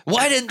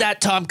 Why didn't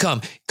that tom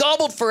come?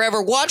 Gobbled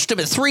forever. Watched him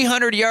at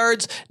 300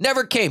 yards.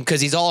 Never came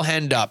because he's all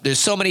henned up. There's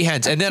so many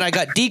hens. And then I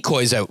got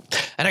decoys out,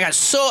 and I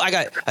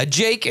got a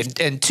Jake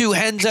and 2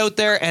 hens out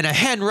there, and a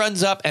hen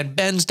runs up and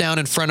bends down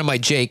in front of my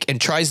Jake and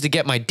tries to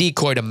get my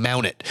decoy to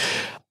mount it.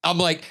 I'm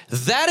like,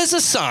 that is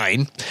a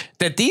sign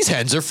that these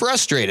hens are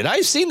frustrated.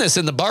 I've seen this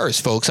in the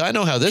bars, folks. I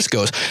know how this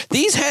goes.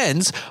 These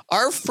hens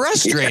are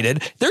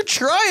frustrated. Yeah. They're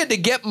trying to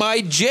get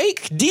my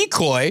Jake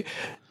decoy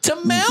to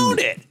mount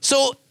it.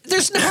 So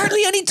there's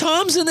hardly any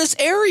toms in this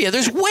area.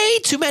 There's way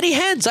too many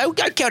hens. I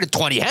counted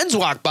 20 hens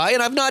walk by,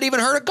 and I've not even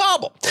heard a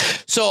gobble.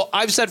 So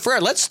I've said,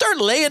 Fred, let's start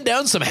laying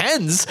down some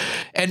hens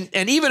and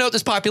even out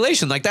this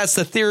population. Like, that's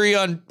the theory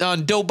on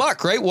doe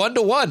buck, right? 1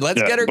 to 1. Let's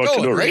get her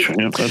going, right?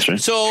 Yeah, that's right.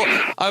 So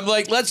I'm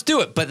like, let's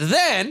do it. But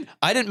then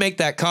I didn't make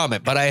that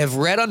comment, but I have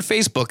read on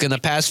Facebook in the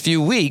past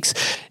few weeks,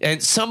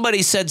 and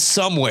somebody said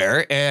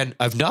somewhere, and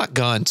I've not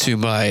gone to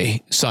my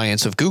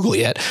science of Google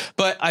yet,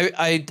 but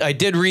I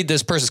did read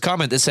this person's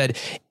comment that said,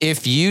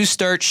 if you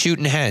start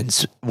shooting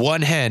hens,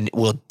 one hen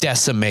will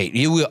decimate.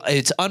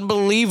 It's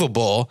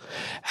unbelievable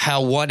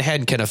how one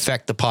hen can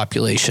affect the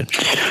population.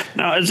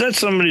 Now, is that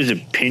somebody's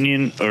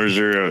opinion, or is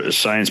there a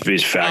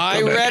science-based fact?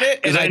 I read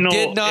it, and I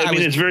did not. I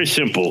mean, it's very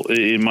simple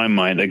in my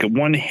mind. Like,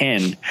 one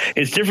hen,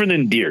 it's different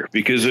than deer,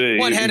 because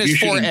one hen is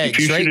 4 eggs,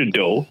 if you right? shoot a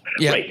doe,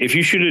 yeah. Right? If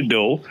you shoot a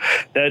doe,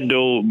 that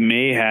doe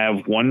may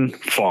have one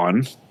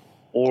fawn.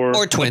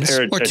 Or twins,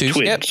 or twos,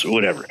 twins, yep.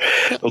 Whatever.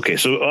 Okay,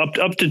 so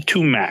up to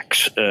 2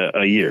 max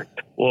a year.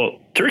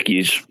 Well,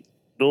 turkeys,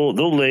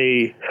 they'll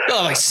lay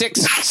like 6,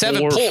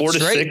 7 poults, 4 to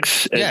right?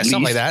 6 at least,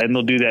 something like that, and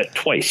they'll do that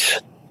twice.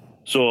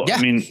 So I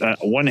mean,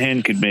 one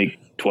hen could make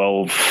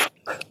 12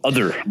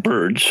 other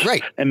birds,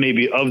 right? And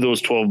maybe of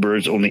those 12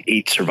 birds, only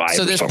 8 survive.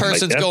 So this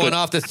person's going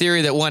off the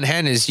theory that one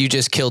hen is you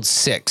just killed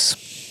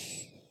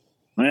 6.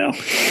 Well.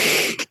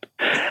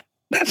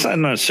 That's not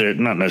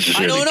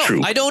necessarily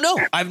true. I don't know.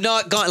 I've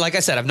not gone, like I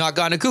said, I've not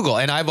gone to Google,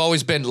 and I've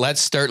always been, let's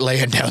start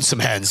laying down some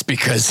hens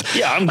because.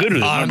 Yeah, I'm good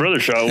with it. My brother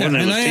shot one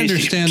that was tasty. And I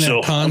understand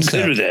that concept.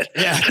 I'm good with it.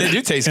 Yeah, they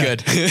do taste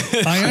good.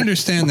 I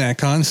understand that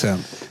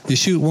concept. You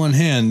shoot one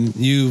hen,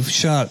 you've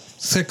shot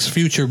 6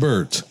 future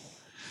birds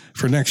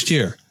for next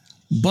year.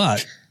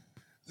 But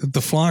the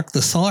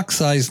flock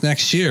size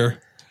next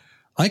year,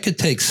 I could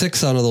take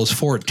 6 out of those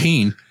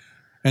 14,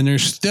 and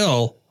there's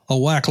still a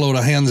whack load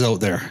of hens out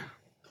there.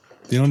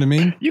 You know what I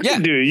mean? You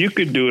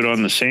could do it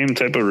on the same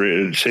type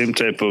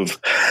of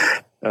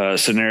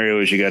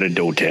scenario as you got a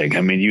doe tag.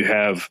 I mean, you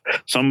have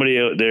somebody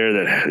out there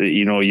that,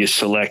 you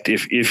select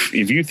if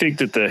you think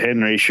that the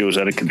hen ratio is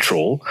out of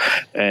control,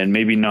 and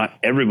maybe not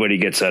everybody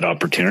gets that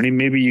opportunity.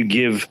 Maybe you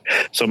give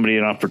somebody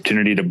an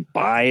opportunity to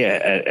buy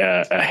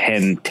a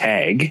hen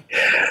tag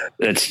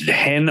that's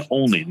hen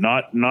only,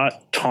 not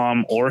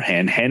tom or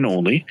hen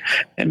only,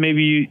 and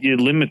maybe you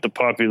limit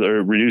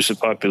reduce the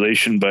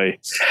population by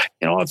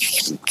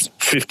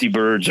 50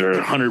 birds or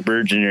 100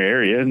 birds in your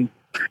area, and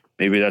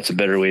maybe that's a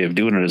better way of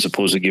doing it as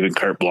opposed to giving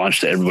carte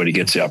blanche to everybody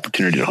gets the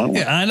opportunity to hunt one.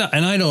 Yeah,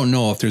 and I don't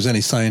know if there's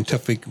any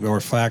scientific or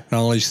fact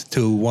knowledge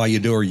to why you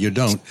do or you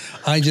don't.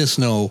 I just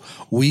know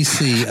we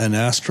see an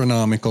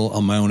astronomical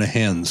amount of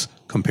hens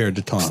compared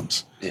to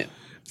toms. Yeah.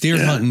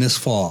 Deer hunting this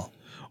fall,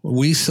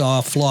 we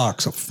saw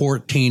flocks of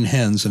 14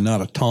 hens and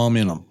not a tom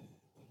in them.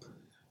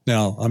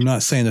 Now, I'm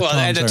not saying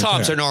the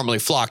toms are normally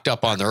flocked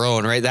up on their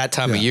own, right? That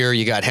time of year,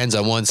 you got hens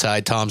on one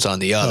side, toms on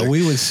the other.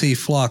 We would see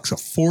flocks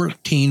of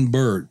 14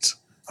 birds.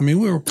 I mean,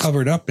 we were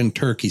covered up in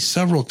turkey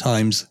several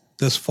times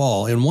this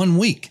fall in 1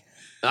 week.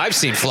 I've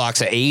seen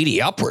flocks of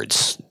 80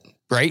 upwards,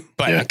 right?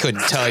 But I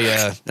couldn't tell you.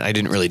 I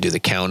didn't really do the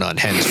count on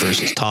hens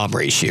versus tom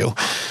ratio.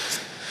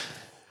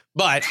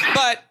 But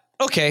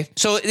okay.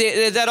 So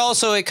that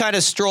also, it kind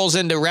of strolls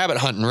into rabbit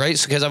hunting,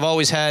 right? Because I've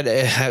always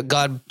had,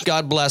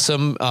 God bless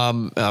him,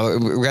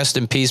 rest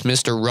in peace,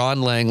 Mr.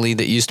 Ron Langley,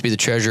 that used to be the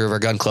treasurer of our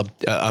gun club,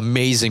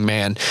 amazing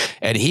man.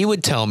 And he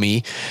would tell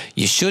me,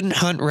 you shouldn't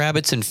hunt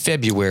rabbits in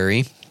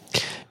February,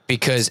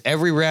 because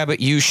every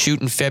rabbit you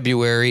shoot in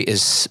February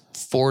is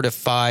 4 to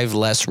 5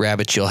 less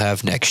rabbits you'll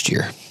have next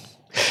year.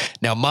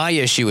 Now, my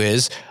issue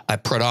is I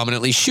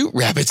predominantly shoot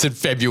rabbits in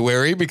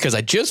February because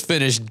I just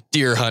finished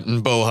deer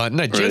hunting, bow hunting.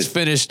 I just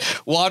finished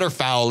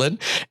waterfowling,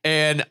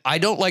 and I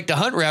don't like to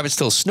hunt rabbits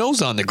till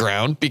snow's on the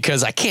ground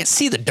because I can't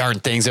see the darn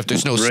things if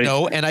there's no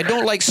snow, and I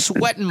don't like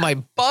sweating my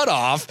butt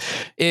off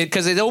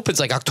because it opens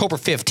like October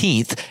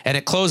 15th and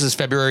it closes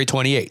February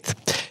 28th.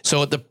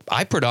 So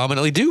I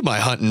predominantly do my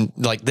hunting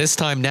like this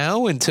time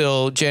now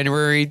until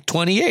January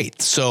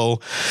 28th. So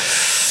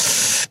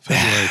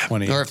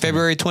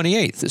February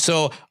 28th.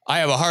 So I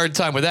have a hard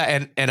time with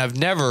that. And I've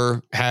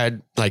never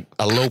had like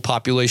a low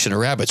population of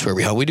rabbits where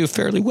we hunt. We do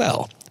fairly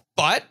well.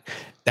 But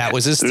that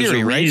was his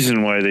theory, right? There's a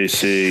reason why they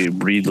say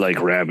breed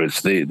like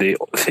rabbits. They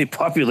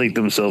populate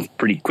themselves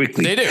pretty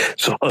quickly. They do.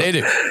 They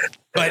do.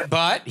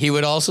 But he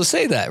would also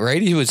say that,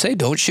 right? He would say,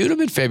 don't shoot them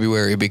in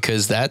February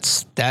because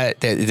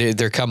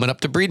they're coming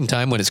up to breeding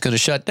time when it's going to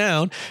shut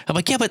down. I'm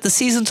like, yeah, but the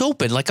season's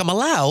open. Like, I'm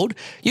allowed.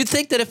 You'd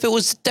think that if it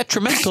was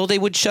detrimental, they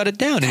would shut it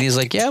down. And he's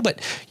like, yeah,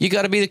 but you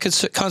got to be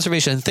the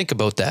conservation and think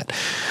about that.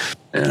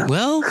 Yeah.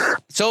 Well,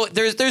 so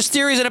there's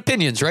theories and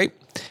opinions, right?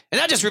 And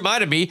that just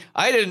reminded me,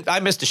 I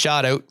missed a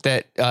shout out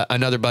that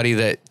another buddy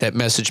that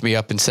messaged me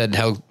up and said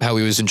how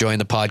he was enjoying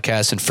the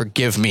podcast, and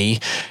forgive me.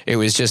 It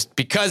was just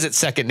because it's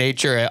second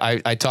nature.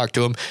 I talked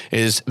to him,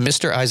 is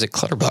Mr. Isaac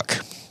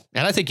Clutterbuck.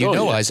 And I think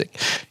Isaac.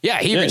 Yeah,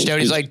 he reached out.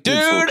 He's like,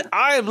 dude,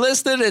 I am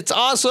listening. It's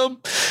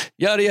awesome.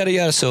 Yada, yada,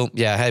 yada. So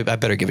yeah, I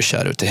better give a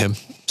shout out to him.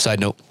 Side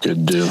note.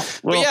 Good deal.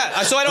 But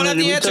yeah, so I don't have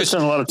the answers.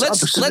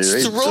 Let's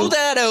today, throw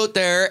that out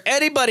there.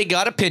 Anybody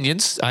got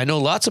opinions? I know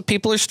lots of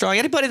people are strong.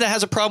 Anybody that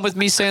has a problem with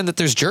me saying that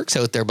there's jerks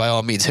out there, by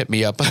all means, hit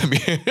me up. I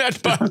mean,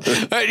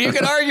 you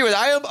can argue with.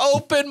 I am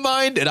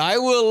open-minded. I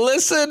will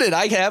listen, and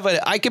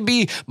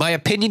my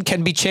opinion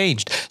can be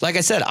changed. Like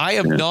I said, I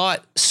am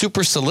not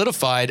super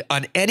solidified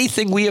on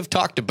anything we have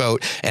talked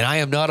about, and I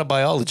am not a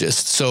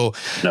biologist. So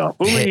no,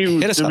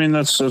 that's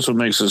what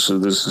makes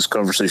this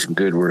conversation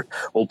good. We're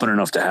open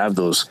enough to have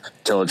those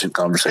intelligent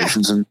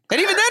conversations, and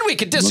even then we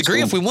can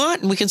disagree if we want,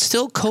 and we can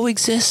still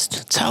coexist.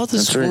 That's how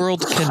this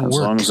world can work. As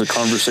long as the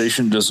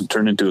conversation doesn't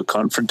turn into a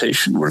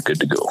confrontation, we're good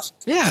to go.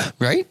 Yeah,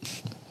 right.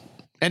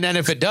 And then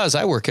if it does,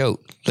 I work out,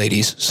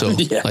 ladies. So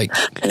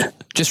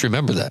just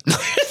remember that.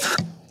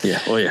 Yeah.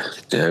 Oh, yeah.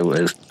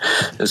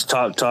 It's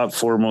top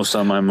foremost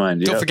on my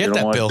mind. Don't forget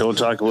that, Bill. Don't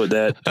talk about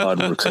that. Todd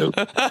works out.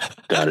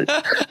 Got it.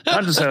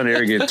 Not to sound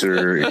arrogant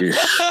or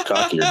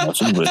cocky or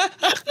nothing, but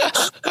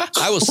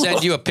I will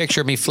send you a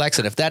picture of me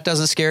flexing. If that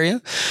doesn't scare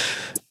you,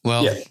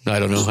 well, I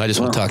don't know. I just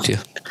want to talk to you.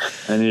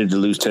 I needed to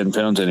lose 10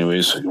 pounds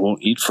anyways. I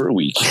won't eat for a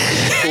week.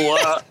 Anyway,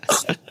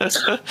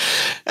 so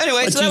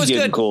that was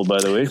getting good. Cold,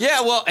 by the way.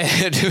 Yeah, well,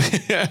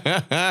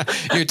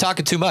 you're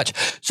talking too much.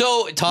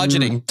 So,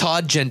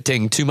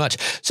 todgenting too much.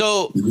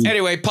 So,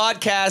 anyway,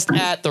 podcast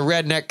at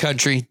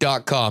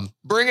theredneckcountry.com.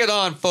 Bring it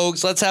on,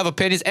 folks. Let's have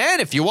opinions.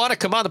 And if you want to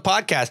come on the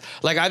podcast,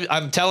 like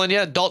I'm telling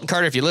you, Dalton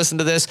Carter, if you listen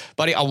to this,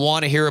 buddy, I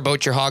want to hear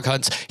about your hog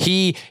hunts.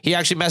 He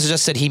actually messaged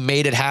us, said he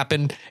made it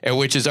happen,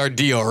 which is our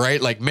deal, right?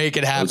 Like, make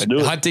it happen.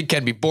 Hunting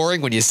can be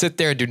boring when you sit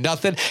there and do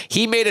nothing.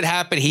 He made it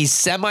happen. He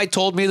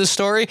told me the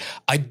story.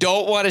 I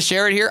don't want to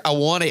share it here.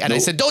 I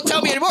said, don't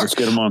tell me anymore. Let's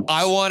get him on.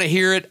 I want to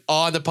hear it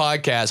on the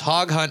podcast.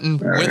 Hog hunting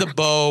with a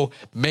bow,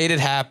 made it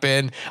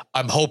happen.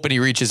 I'm hoping he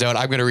reaches out.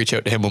 I'm going to reach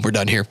out to him when we're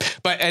done here.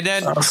 And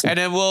then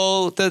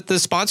we'll the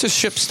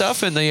sponsorship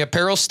stuff and the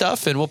apparel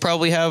stuff, and we'll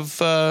probably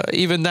have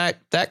even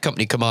that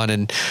company come on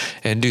and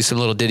do some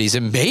little ditties,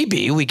 and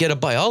maybe we get a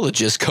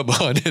biologist come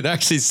on and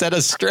actually set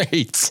us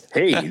straight.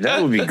 Hey,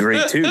 that would be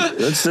great too.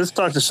 Let's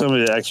talk to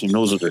somebody that actually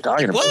knows what they're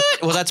talking about.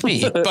 What? Well, that's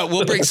me, but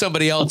we'll bring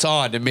somebody else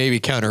on to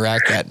maybe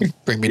counteract that and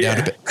bring me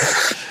down a bit.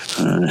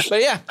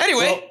 But yeah,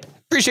 anyway,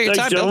 appreciate your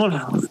time, gentlemen.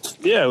 Bill.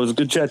 Yeah, it was a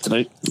good chat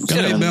tonight.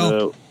 Good night,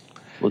 Bill.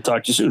 We'll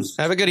talk to you soon.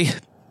 Have a goodie.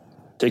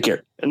 Take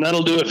care. And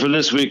that'll do it for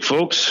this week,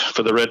 folks.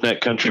 For the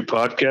Redneck Country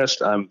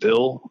Podcast, I'm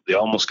Bill, the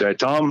Almost Guy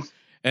Tom.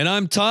 And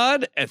I'm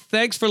Todd.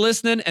 Thanks for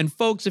listening. And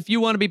folks, if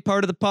you want to be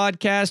part of the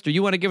podcast, or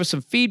you want to give us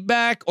some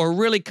feedback, or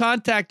really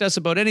contact us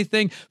about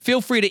anything, feel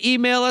free to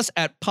email us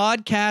at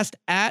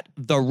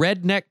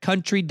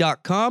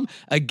podcast@theredneckcountry.com.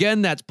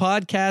 Again, that's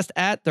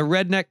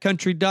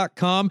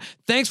podcast@theredneckcountry.com.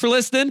 Thanks for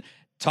listening.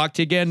 Talk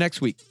to you again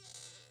next week.